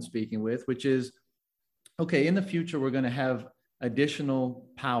least I've been speaking with, which is, okay, in the future, we're going to have additional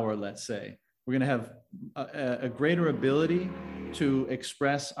power, let's say. We're going to have a greater ability to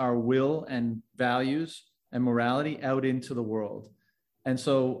express our will and values and morality out into the world. And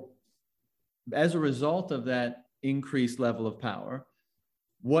so as a result of that increased level of power,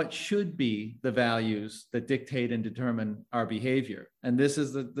 what should be the values that dictate and determine our behavior? And this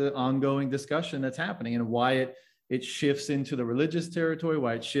is the ongoing discussion that's happening, and why it shifts into the religious territory,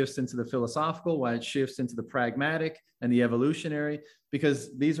 why it shifts into the philosophical, why it shifts into the pragmatic and the evolutionary,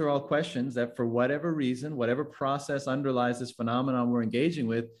 because these are all questions that, for whatever reason, whatever process underlies this phenomenon we're engaging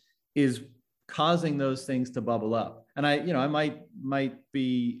with, is causing those things to bubble up. And I might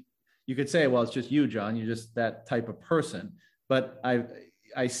be, you could say, well, it's just you, John, you're just that type of person. But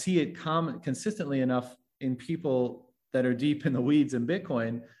I see it consistently enough in people that are deep in the weeds in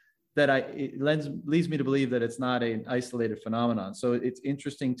Bitcoin that it leads me to believe that it's not an isolated phenomenon. So it's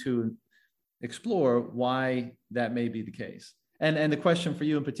interesting to explore why that may be the case. And the question for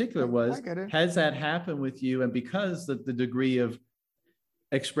you in particular was, has that happened with you? And because of the degree of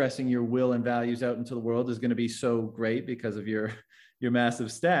expressing your will and values out into the world is going to be so great because of your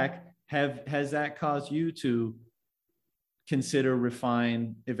massive stack. Has that caused you to consider,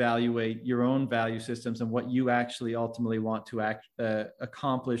 refine, evaluate your own value systems and what you actually ultimately want to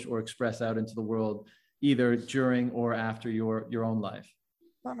accomplish or express out into the world, either during or after your own life?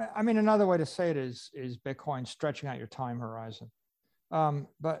 I mean, another way to say it is Bitcoin stretching out your time horizon.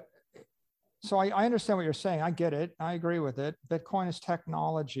 But so I understand what you're saying. I get it. I agree with it. Bitcoin is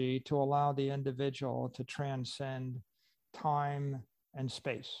technology to allow the individual to transcend time and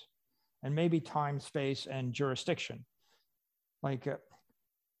space, and maybe time, space, and jurisdiction. Like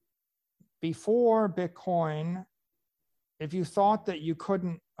before Bitcoin, if you thought that you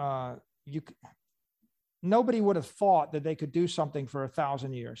couldn't, nobody would have thought that they could do something for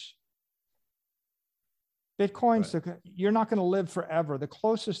 1,000 years. Bitcoin's, right. You're not going to live forever. The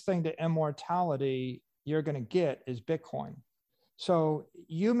closest thing to immortality you're going to get is Bitcoin. So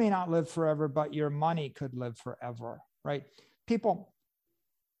you may not live forever, but your money could live forever, right? People,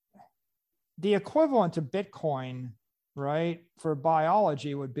 the equivalent to Bitcoin, right, for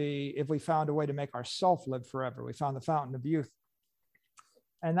biology would be if we found a way to make ourselves live forever. We found the fountain of youth.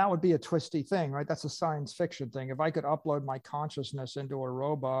 And that would be a twisty thing, right? That's a science fiction thing. If I could upload my consciousness into a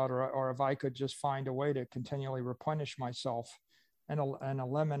robot, or if I could just find a way to continually replenish myself and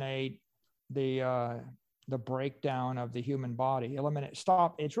eliminate the breakdown of the human body,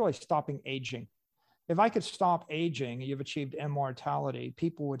 it's really stopping aging. If I could stop aging, you've achieved immortality,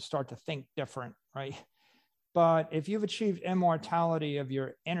 people would start to think different, right? But if you've achieved immortality of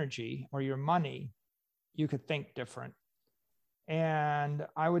your energy or your money, you could think different. And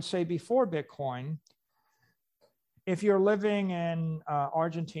I would say before Bitcoin, if you're living in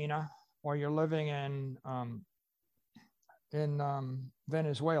Argentina or you're living in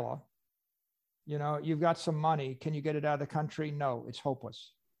Venezuela, you know, you've got some money. Can you get it out of the country? No, it's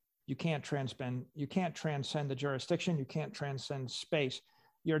hopeless. You can't transcend the jurisdiction. You can't transcend space.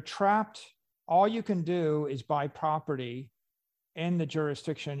 You're trapped. All you can do is buy property in the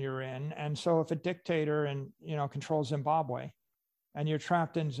jurisdiction you're in. And so if a dictator controls Zimbabwe, and you're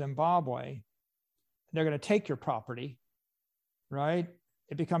trapped in Zimbabwe, they're going to take your property, right?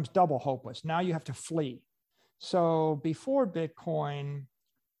 It becomes double hopeless. Now you have to flee. So before Bitcoin,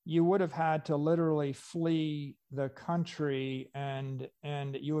 you would have had to literally flee the country, and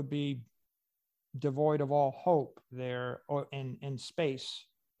you would be devoid of all hope there or in space.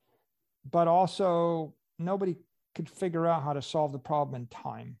 But also nobody could figure out how to solve the problem in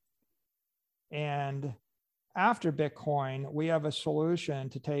time. And after Bitcoin, we have a solution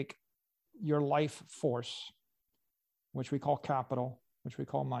to take your life force, which we call capital, which we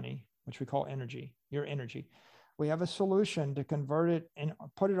call money, which we call energy, your energy. We have a solution to convert it and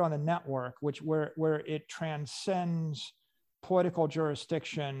put it on a network, where it transcends political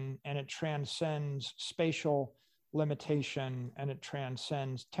jurisdiction, and it transcends spatial limitation, and it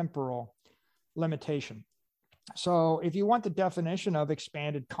transcends temporal limitation. So if you want the definition of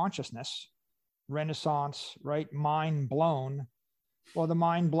expanded consciousness, Renaissance, right? Mind blown. Well, the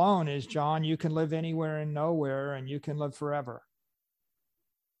mind blown is, John, you can live anywhere and nowhere, and you can live forever.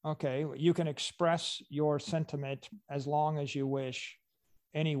 Okay, you can express your sentiment as long as you wish,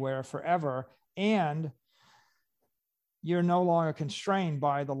 anywhere, forever. And you're no longer constrained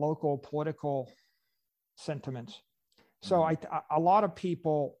by the local political sentiments. So a lot of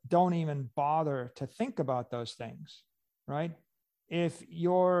people don't even bother to think about those things, right? If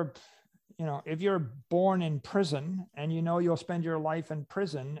you're born in prison and you'll spend your life in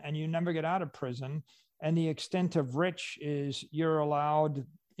prison and you never get out of prison, and the extent of rich is you're allowed,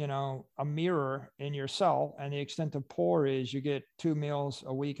 a mirror in your cell, and the extent of poor is you get 2 meals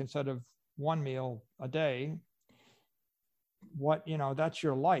a week instead of 1 meal a day. That's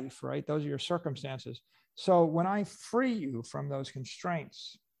your life, right? Those are your circumstances. So when I free you from those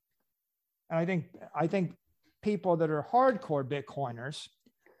constraints, and I think people that are hardcore Bitcoiners,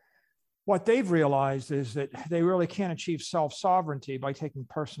 what they've realized is that they really can't achieve self-sovereignty by taking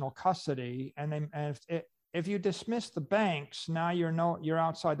personal custody. And if you dismiss the banks, now you're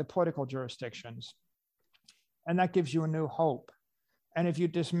outside the political jurisdictions, and that gives you a new hope. And if you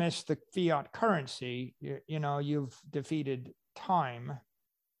dismiss the fiat currency, you've defeated time.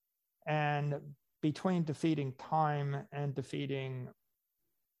 And between defeating time and defeating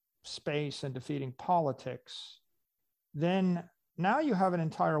space and defeating politics, then now you have an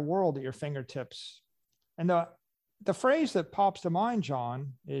entire world at your fingertips. And the phrase that pops to mind,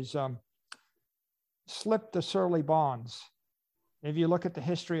 John, is slip the surly bonds. If you look at the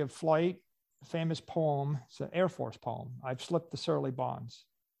history of flight, famous poem, it's an Air Force poem, I've slipped the surly bonds,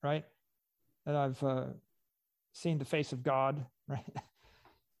 right? And I've seen the face of God, right?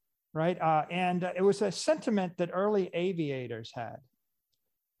 right? And it was a sentiment that early aviators had.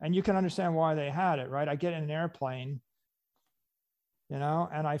 And you can understand why they had it, right? I get in an airplane, you know,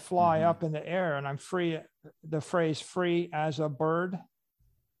 and I fly up in the air and I'm free. The phrase free as a bird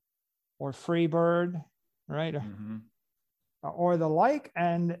or free bird, right? Or the like.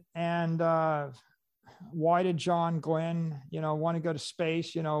 And why did John Glenn, you know, want to go to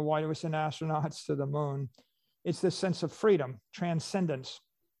space? You know, why did we send astronauts to the moon? It's this sense of freedom, transcendence.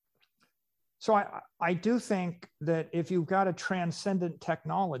 So I do think that if you've got a transcendent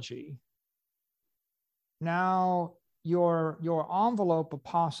technology, now your envelope of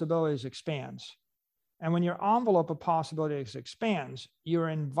possibilities expands. And when your envelope of possibilities expands, you're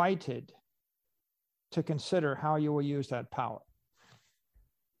invited to consider how you will use that power.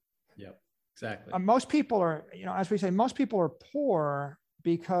 Yep, exactly. Most people are, you know, as we say, most people are poor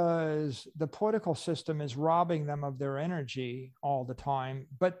because the political system is robbing them of their energy all the time,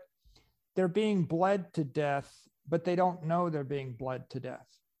 but they're being bled to death, but they don't know they're being bled to death.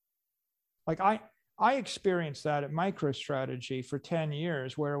 Like I experienced that at MicroStrategy for 10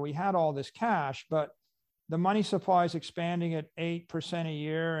 years where we had all this cash, but the money supply is expanding at 8% a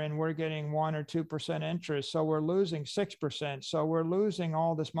year and we're getting 1 or 2% interest. So we're losing 6%. So we're losing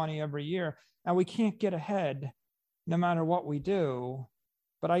all this money every year and we can't get ahead no matter what we do.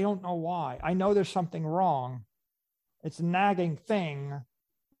 But I don't know why. I know there's something wrong. It's a nagging thing.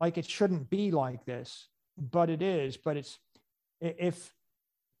 Like it shouldn't be like this, but it is. But it's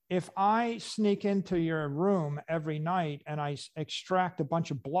if I sneak into your room every night and I extract a bunch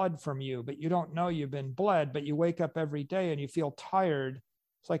of blood from you, but you don't know you've been bled, but you wake up every day and you feel tired,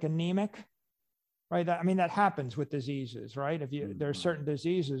 it's like anemic, right? I mean, that happens with diseases, right? If you there are certain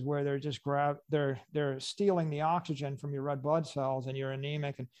diseases where they're just they're stealing the oxygen from your red blood cells and you're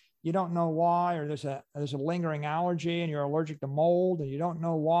anemic and you don't know why, or there's a lingering allergy and you're allergic to mold and you don't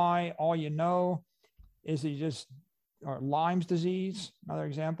know why. All you know is that you just, or Lyme's disease, another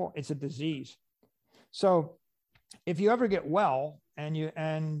example, it's a disease. So if you ever get well and you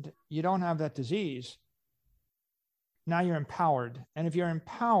don't have that disease, now you're empowered. And if you're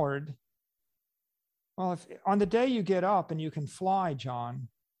empowered, well, if on the day you get up and you can fly, John,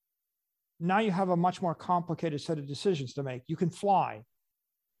 now you have a much more complicated set of decisions to make. You can fly.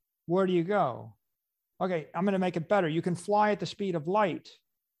 Where do you go? Okay, I'm going to make it better. You can fly at the speed of light.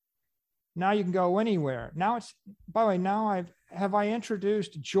 Now you can go anywhere. Now it's, by the way, now have I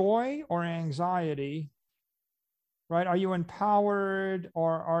introduced joy or anxiety, right? Are you empowered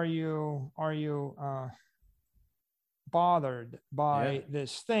or are you bothered by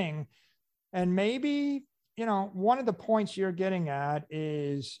this thing? And maybe, you know, one of the points you're getting at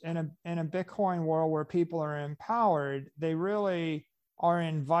is in a Bitcoin world where people are empowered, they really are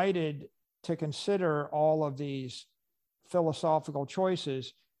invited to consider all of these philosophical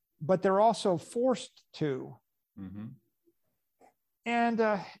choices, but they're also forced to. And,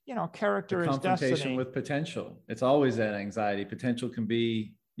 you know, character is destiny. With potential. It's always that anxiety. Potential can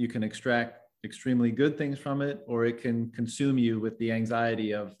be, you can extract extremely good things from it, or it can consume you with the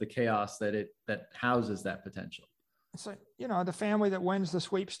anxiety of the chaos that houses that potential. It's like, you know, the family that wins the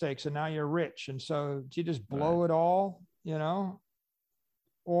sweepstakes and now you're rich. And so do you just blow it all, you know?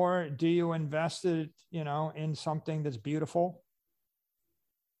 Or do you invest it, you know, in something that's beautiful?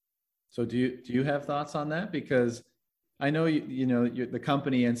 So do you have thoughts on that? Because I know you know the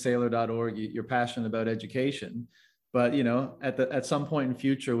company and Saylor.org, you're passionate about education, but you know at some point in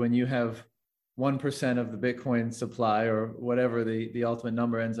future when you have 1% of the Bitcoin supply or whatever the ultimate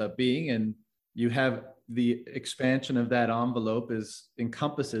number ends up being, and you have the expansion of that envelope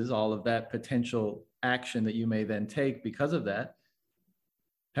encompasses all of that potential action that you may then take because of that.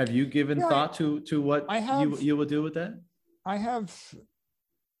 Have you given thought to what you will do with that? I have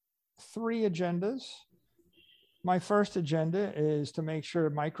 3 agendas. My first agenda is to make sure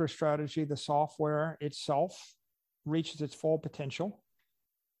MicroStrategy, the software itself, reaches its full potential,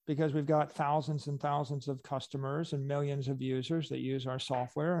 because we've got thousands and thousands of customers and millions of users that use our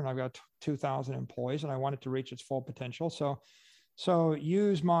software. And I've got 2,000 employees and I want it to reach its full potential. So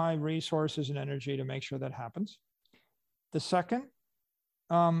use my resources and energy to make sure that happens. The second,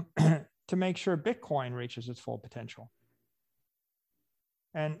 to make sure Bitcoin reaches its full potential.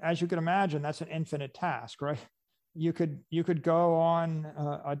 And as you can imagine, that's an infinite task, right? You could go on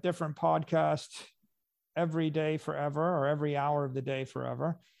a different podcast every day forever, or every hour of the day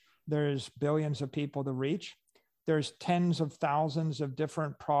forever. There's billions of people to reach. There's tens of thousands of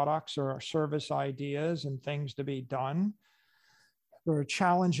different products or service ideas and things to be done. There are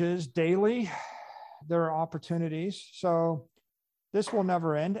challenges daily. There are opportunities. So this will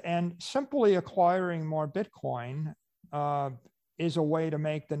never end. And simply acquiring more Bitcoin is a way to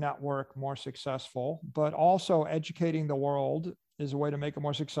make the network more successful, but also educating the world is a way to make it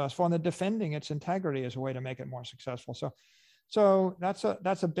more successful, and the defending its integrity is a way to make it more successful. So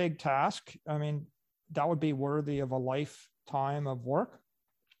that's a big task. I mean, that would be worthy of a lifetime of work.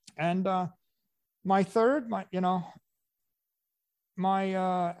 And my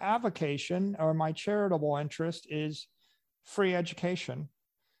avocation or my charitable interest is free education.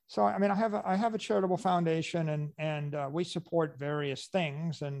 So, I mean, I have a charitable foundation, and we support various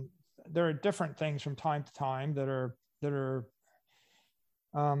things, and there are different things from time to time that are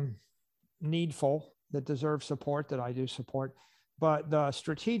needful, that deserve support, that I do support. But the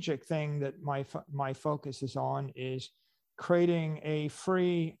strategic thing that my focus is on is creating a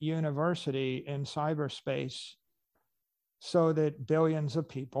free university in cyberspace so that billions of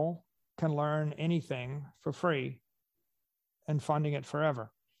people can learn anything for free, and funding it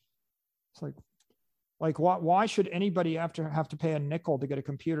forever. It's like why should anybody have to pay a nickel to get a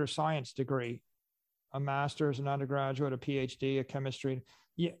computer science degree, a master's, an undergraduate, a PhD, a chemistry?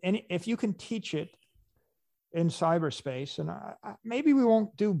 And if you can teach it in cyberspace, and maybe we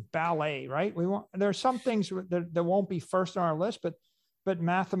won't do ballet, right? There are some things that won't be first on our list, but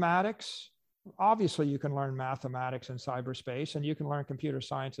mathematics, obviously you can learn mathematics in cyberspace, and you can learn computer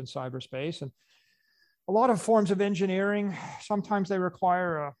science in cyberspace. And a lot of forms of engineering, sometimes they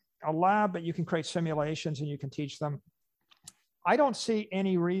require a lab, but you can create simulations and you can teach them. I don't see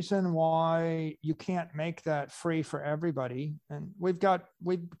any reason why you can't make that free for everybody. And we've got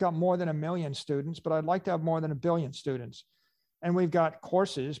more than 1 million students, but I'd like to have more than 1 billion students. And we've got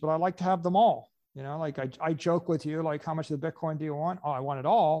courses, but I'd like to have them all. You know, like I joke with you, like, how much of the Bitcoin do you want? Oh, I want it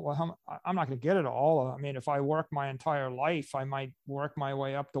all. Well, I'm not going to get it all. I mean, if I work my entire life, I might work my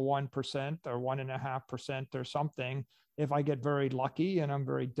way up to 1% or 1.5% or something, if I get very lucky and I'm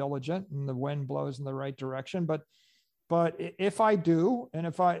very diligent and the wind blows in the right direction. But if I do, and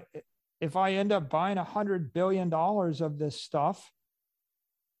if I end up buying $100 billion of this stuff,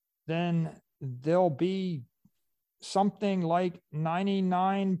 then there'll be something like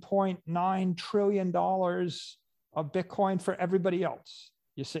 $99.9 trillion of Bitcoin for everybody else.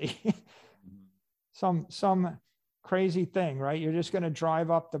 You see, some crazy thing, right? You're just going to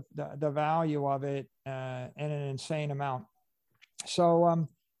drive up the value of it in an insane amount. So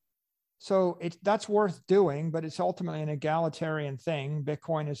that's worth doing, but it's ultimately an egalitarian thing.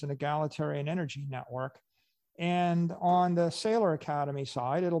 Bitcoin is an egalitarian energy network. And on the Saylor Academy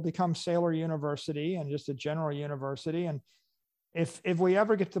side, it'll become Saylor University and just a general university. And if we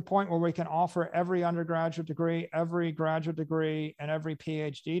ever get to the point where we can offer every undergraduate degree, every graduate degree, and every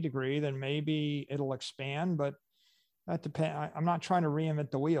PhD degree, then maybe it'll expand. But that depends. I'm not trying to reinvent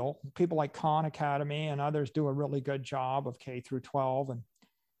the wheel. People like Khan Academy and others do a really good job of K through 12. And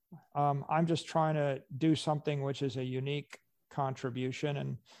I'm just trying to do something which is a unique contribution.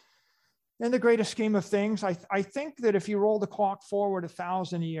 And in the greatest scheme of things, I think that if you roll the clock forward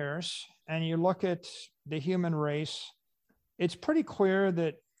 1,000 years and you look at the human race, it's pretty clear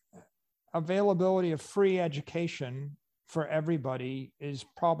that availability of free education for everybody is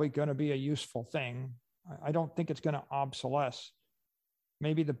probably going to be a useful thing. I don't think it's going to obsolesce.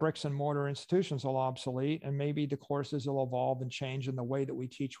 Maybe the bricks and mortar institutions will obsolete, and maybe the courses will evolve and change, and the way that we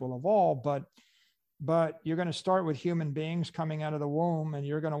teach will evolve. But you're going to start with human beings coming out of the womb, and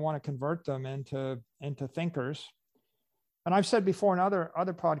you're going to want to convert them into thinkers. And I've said before in other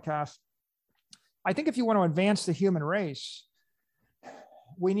podcasts, I think if you want to advance the human race,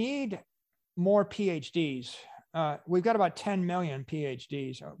 we need more PhDs. We've got about 10 million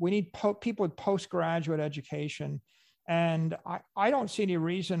PhDs. We need people with postgraduate education. And I don't see any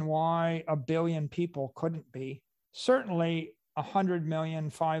reason why 1 billion people couldn't be. Certainly 100 million,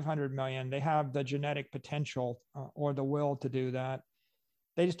 500 million, they have the genetic potential or the will to do that.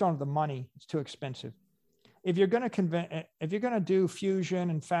 They just don't have the money. It's too expensive. If you're going to do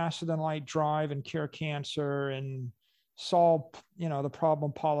fusion and faster than light drive and cure cancer and solve, the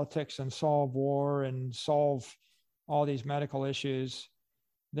problem politics and solve war and solve all these medical issues,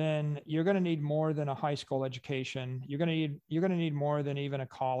 then you're going to need more than a high school education. You're going to need more than even a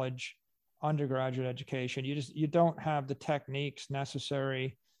college undergraduate education. You don't have the techniques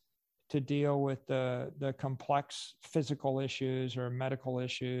necessary to deal with the complex physical issues or medical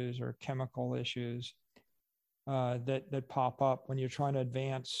issues or chemical issues that pop up when you're trying to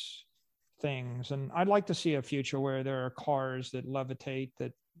advance things. And I'd like to see a future where there are cars that levitate,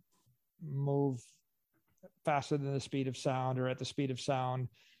 that move faster than the speed of sound or at the speed of sound,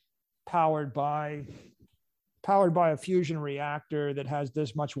 powered by a fusion reactor that has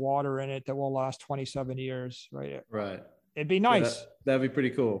this much water in it that will last 27 years, right? Right. It'd be nice. Yeah, that'd be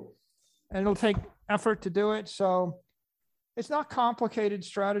pretty cool. And it'll take effort to do it. So it's not complicated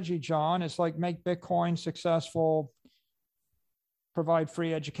strategy, John. It's like make Bitcoin successful, provide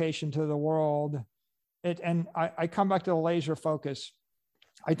free education to the world. And I come back to the laser focus.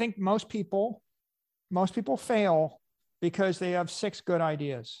 I think most people fail because they have 6 good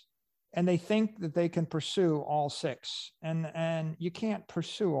ideas and they think that they can pursue all 6, and you can't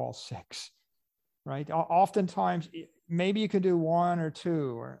pursue all 6, right? Oftentimes, maybe you can do 1 or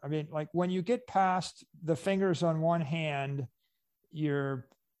 2, or, I mean, like when you get past the fingers on one hand, you're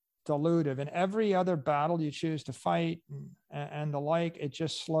dilutive. And every other battle you choose to fight and the like, it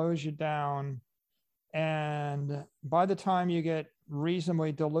just slows you down. And by the time you get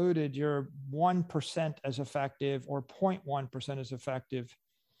reasonably diluted, you're 1% as effective or 0.1% as effective.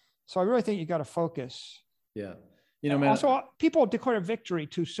 So I really think you got to focus. Yeah. You know, man, also, people declare victory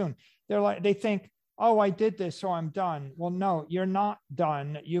too soon. They think, oh, I did this, so I'm done. Well, no, you're not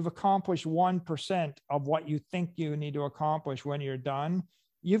done. You've accomplished 1% of what you think you need to accomplish when you're done.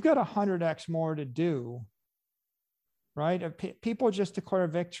 You've got 100x more to do, right? People just declare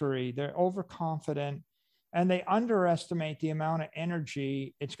victory. They're overconfident and they underestimate the amount of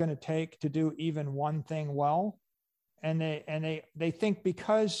energy it's going to take to do even one thing well. And they think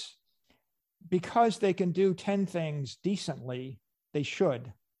because they can do 10 things decently, they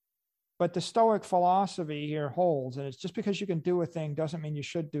should. But the Stoic philosophy here holds, and it's just because you can do a thing doesn't mean you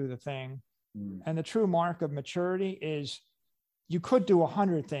should do the thing. And the true mark of maturity is you could do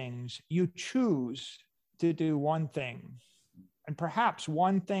 100 things. You choose to do one thing, and perhaps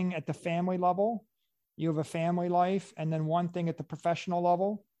one thing at the family level. You have a family life, and then one thing at the professional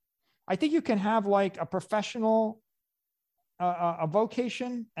level. I think you can have like a professional, a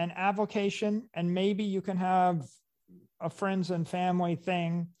vocation, an avocation, and maybe you can have a friends and family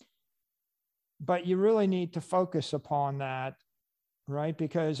thing. But you really need to focus upon that, right?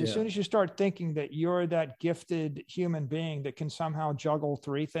 Because as soon as you start thinking that you're that gifted human being that can somehow juggle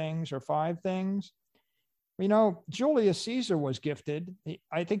 3 things or 5 things, you know, Julius Caesar was gifted.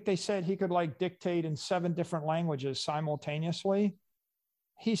 I think they said he could like dictate in 7 different languages simultaneously.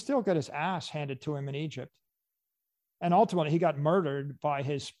 He still got his ass handed to him in Egypt. And ultimately he got murdered by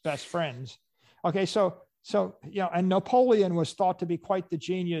his best friends. Okay, so, you know, and Napoleon was thought to be quite the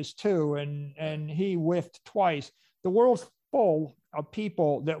genius too. And he whiffed twice. The world's full of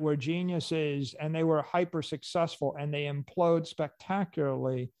people that were geniuses and they were hyper successful and they implode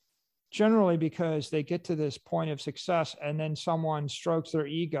spectacularly, generally because they get to this point of success and then someone strokes their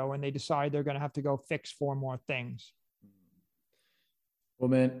ego and they decide they're going to have to go fix 4 more things. Well,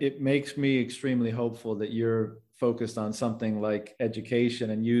 man, it makes me extremely hopeful that you're focused on something like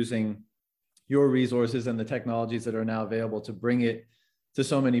education and using your resources and the technologies that are now available to bring it to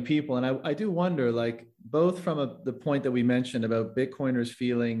so many people. And I do wonder, like, both from the point that we mentioned about Bitcoiners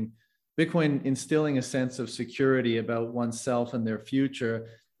feeling, Bitcoin instilling a sense of security about oneself and their future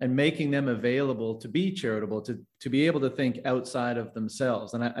and making them available to be charitable, to be able to think outside of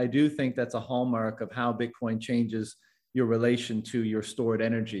themselves. And I do think that's a hallmark of how Bitcoin changes your relation to your stored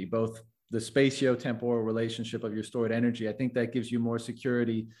energy, both the spatio-temporal relationship of your stored energy. I think that gives you more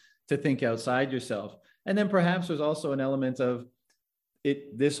security to think outside yourself. And then perhaps there's also an element of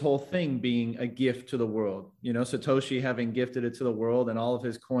this whole thing being a gift to the world. You know, Satoshi having gifted it to the world and all of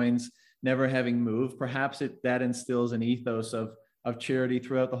his coins never having moved, perhaps that instills an ethos of charity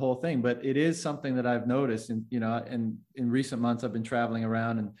throughout the whole thing. But it is something that I've noticed, and you know, and in recent months I've been traveling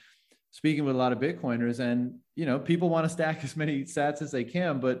around and speaking with a lot of Bitcoiners, and you know, people want to stack as many sats as they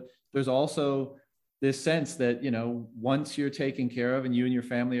can, but there's also this sense that, you know, once you're taken care of and you and your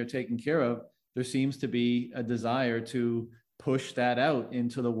family are taken care of, there seems to be a desire to push that out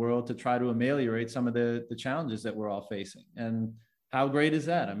into the world to try to ameliorate some of the challenges that we're all facing. And how great is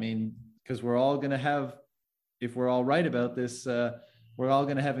that? I mean, because we're all going to have, if we're all right about this, we're all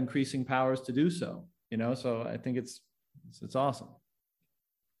going to have increasing powers to do so, you know? So I think it's awesome.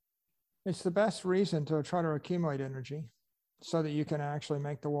 It's the best reason to try to accumulate energy so that you can actually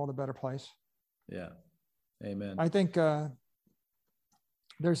make the world a better place. Yeah. Amen. I think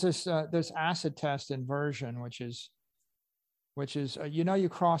there's this acid test inversion, which is you know, you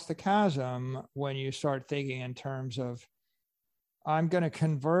cross the chasm when you start thinking in terms of, I'm going to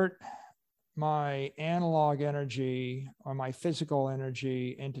convert my analog energy or my physical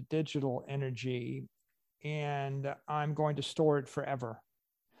energy into digital energy, and I'm going to store it forever.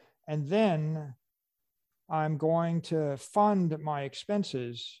 And then I'm going to fund my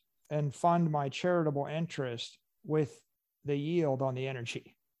expenses and fund my charitable interest with the yield on the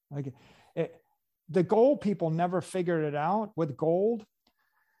energy. The gold people never figured it out with gold.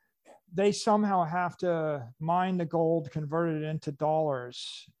 they somehow have to mine the gold, convert it into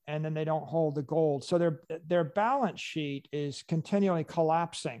dollars, and then they don't hold the gold. So their balance sheet is continually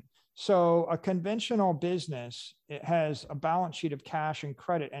collapsing. So a conventional business, it has a balance sheet of cash and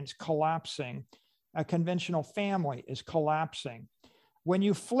credit, and it's collapsing. A conventional family is collapsing. When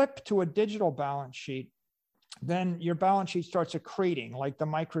you flip to a digital balance sheet, then your balance sheet starts accreting, like the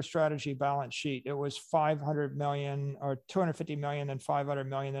MicroStrategy balance sheet. It was 500 million or 250 million, then 500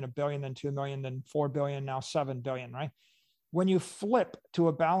 million, then a billion, then 2 million, then 4 billion, now 7 billion, right? When you flip to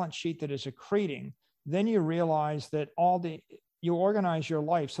a balance sheet that is accreting, then you realize that you organize your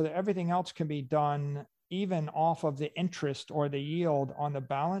life so that everything else can be done even off of the interest or the yield on the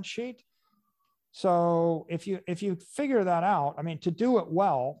balance sheet. So if you figure that out, I mean, to do it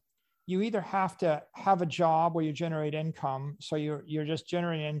well, you either have to have a job where you generate income. So you're just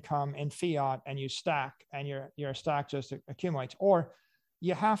generating income in fiat and you stack, and your stack just accumulates, or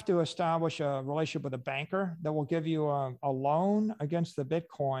you have to establish a relationship with a banker that will give you a loan against the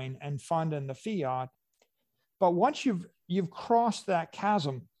Bitcoin and fund in the fiat. But once you've crossed that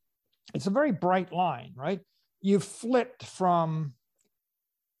chasm, it's a very bright line, right? You've flipped from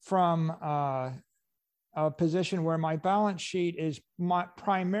a position where my balance sheet is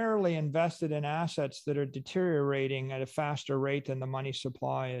primarily invested in assets that are deteriorating at a faster rate than the money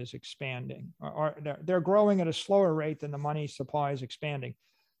supply is expanding, or they're growing at a slower rate than the money supply is expanding.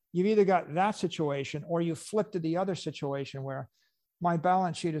 You've either got that situation, or you flip to the other situation where my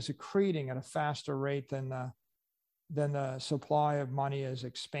balance sheet is accreting at a faster rate than the supply of money is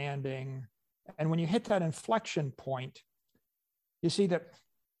expanding. And when you hit that inflection point, you see that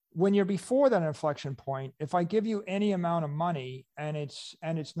when you're before that inflection point, if I give you any amount of money and it's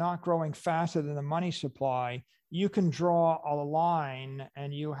not growing faster than the money supply, you can draw a line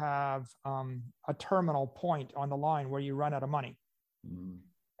and you have a terminal point on the line where you run out of money. Mm.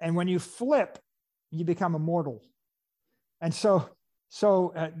 And when you flip, you become immortal. And so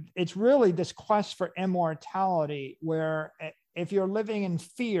it's really this quest for immortality, where if you're living in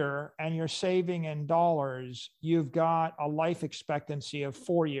fear and you're saving in dollars, you've got a life expectancy of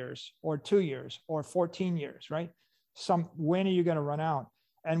 4 years or 2 years or 14 years, right? When are you going to run out?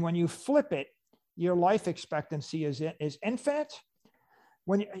 And when you flip it, your life expectancy is infinite.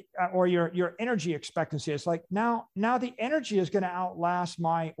 Or your energy expectancy is like, now the energy is going to outlast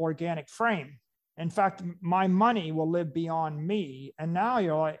my organic frame. In fact, my money will live beyond me. And now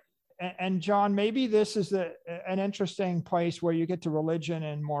you're like, and John, maybe this is an interesting place where you get to religion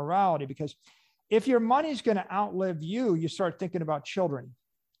and morality, because if your money's going to outlive you, you start thinking about children,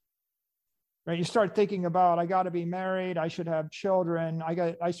 right? You start thinking about, I got to be married, I should have children.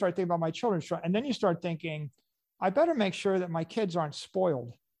 I start thinking about my children. And then you start thinking, I better make sure that my kids aren't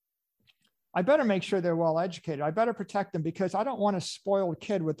spoiled. I better make sure they're well educated. I better protect them, because I don't want a spoiled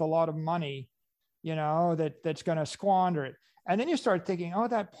kid with a lot of money, that's going to squander it. And then you start thinking, oh,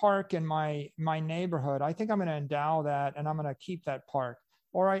 that park in my neighborhood, I think I'm going to endow that and I'm going to keep that park.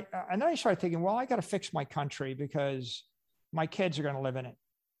 And then I start thinking, well, I got to fix my country because my kids are going to live in it.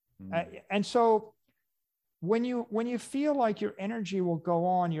 And so when you feel like your energy will go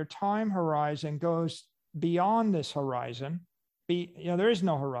on, your time horizon goes beyond this horizon. There is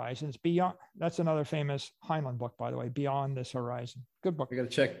no horizon. It's beyond. That's another famous Heinlein book, by the way, Beyond This Horizon. Good book. I got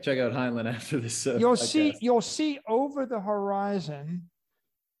to check out Heinlein after this. You'll see over the horizon,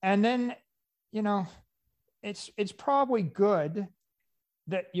 and then, it's probably good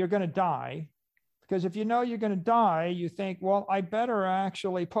that you're going to die, because if you know you're going to die, you think, well, I better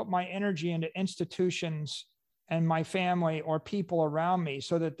actually put my energy into institutions and my family or people around me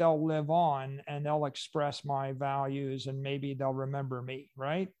so that they'll live on and they'll express my values and maybe they'll remember me,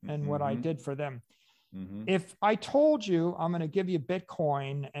 right? And what I did for them. Mm-hmm. If I told you I'm going to give you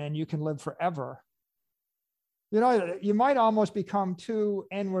Bitcoin and you can live forever, you might almost become too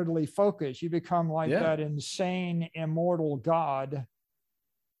inwardly focused. You become like that insane, immortal God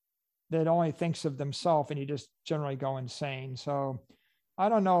that only thinks of themselves, and you just generally go insane. So I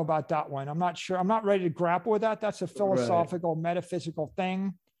don't know about that one. I'm not sure. I'm not ready to grapple with that. That's a philosophical, metaphysical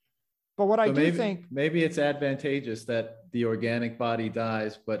thing. But what I do think, maybe it's advantageous that the organic body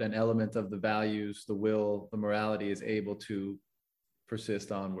dies, but an element of the values, the will, the morality is able to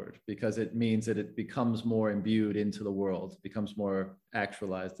persist onward, because it means that it becomes more imbued into the world, becomes more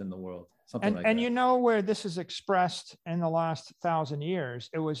actualized in the world. And you know where this is expressed in the last 1,000 years?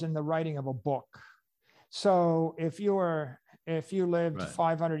 It was in the writing of a book. So if you lived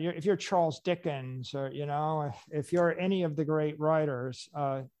 500 years, if you're Charles Dickens, or, if you're any of the great writers,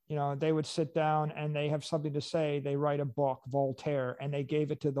 they would sit down and they have something to say. They write a book, Voltaire, and they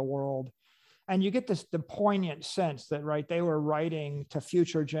gave it to the world. and you get the poignant sense that, right, they were writing to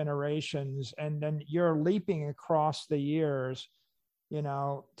future generations, and then you're leaping across the years,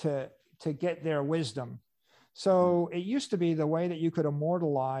 to get their wisdom. So it used to be the way that you could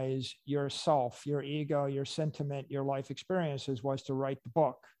immortalize yourself, your ego, your sentiment, your life experiences was to write the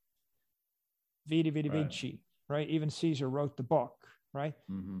book. Vita Vita Vici, right? Even Caesar wrote the book, right?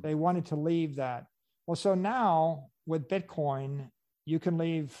 Mm-hmm. They wanted to leave that. Well, so now with Bitcoin, you can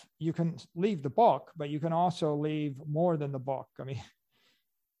leave the book, but you can also leave more than the book. I mean,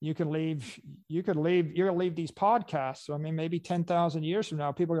 you're going to leave these podcasts. So, I mean, maybe 10,000 years from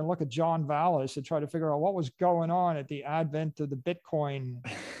now, people are going to look at John Vallis and try to figure out what was going on at the advent of the Bitcoin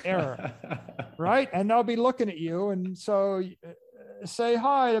era, right? And they'll be looking at you. And so say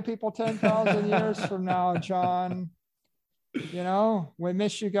hi to people 10,000 years from now, John. We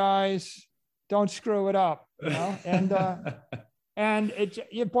miss you guys. Don't screw it up, and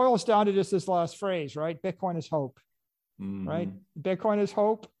it boils down to just this last phrase, right? Bitcoin is hope. Mm-hmm. Right? Bitcoin is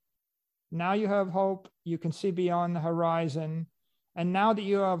hope. Now you have hope. You can see beyond the horizon. And now that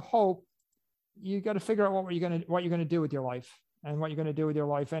you have hope, you got to figure out what you're going to do with your life and what you're going to do with your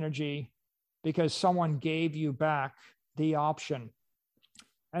life energy, because someone gave you back the option.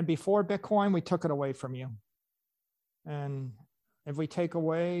 And before Bitcoin, we took it away from you. And if we take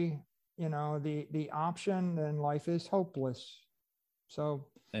away, the option, then life is hopeless. So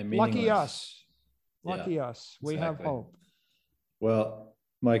lucky us. Lucky us. We have hope. Well,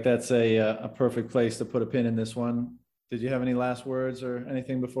 Mike, that's a perfect place to put a pin in this one. Did you have any last words or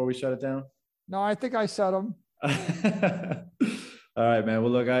anything before we shut it down? No, I think I said them. All right, man.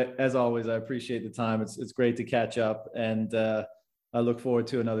 Well, look, as always, I appreciate the time. It's great to catch up, and I look forward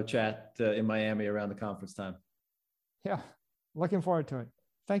to another chat in Miami around the conference time. Yeah, looking forward to it.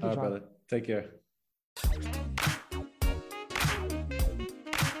 Thank you, John. All right, brother. Take care.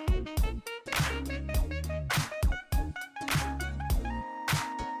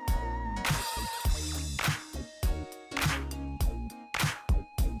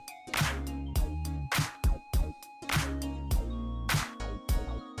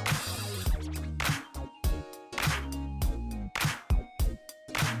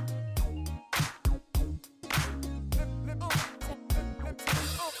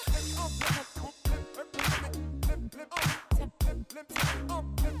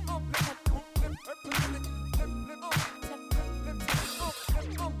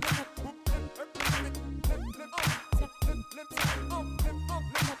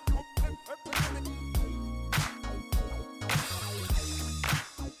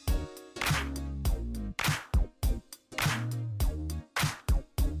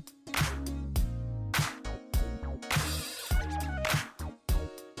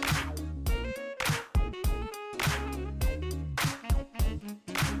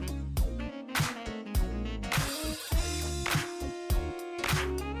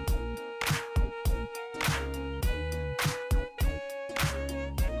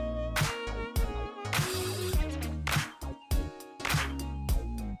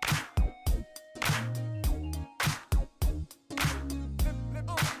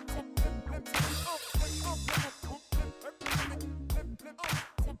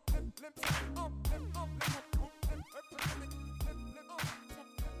 Flip,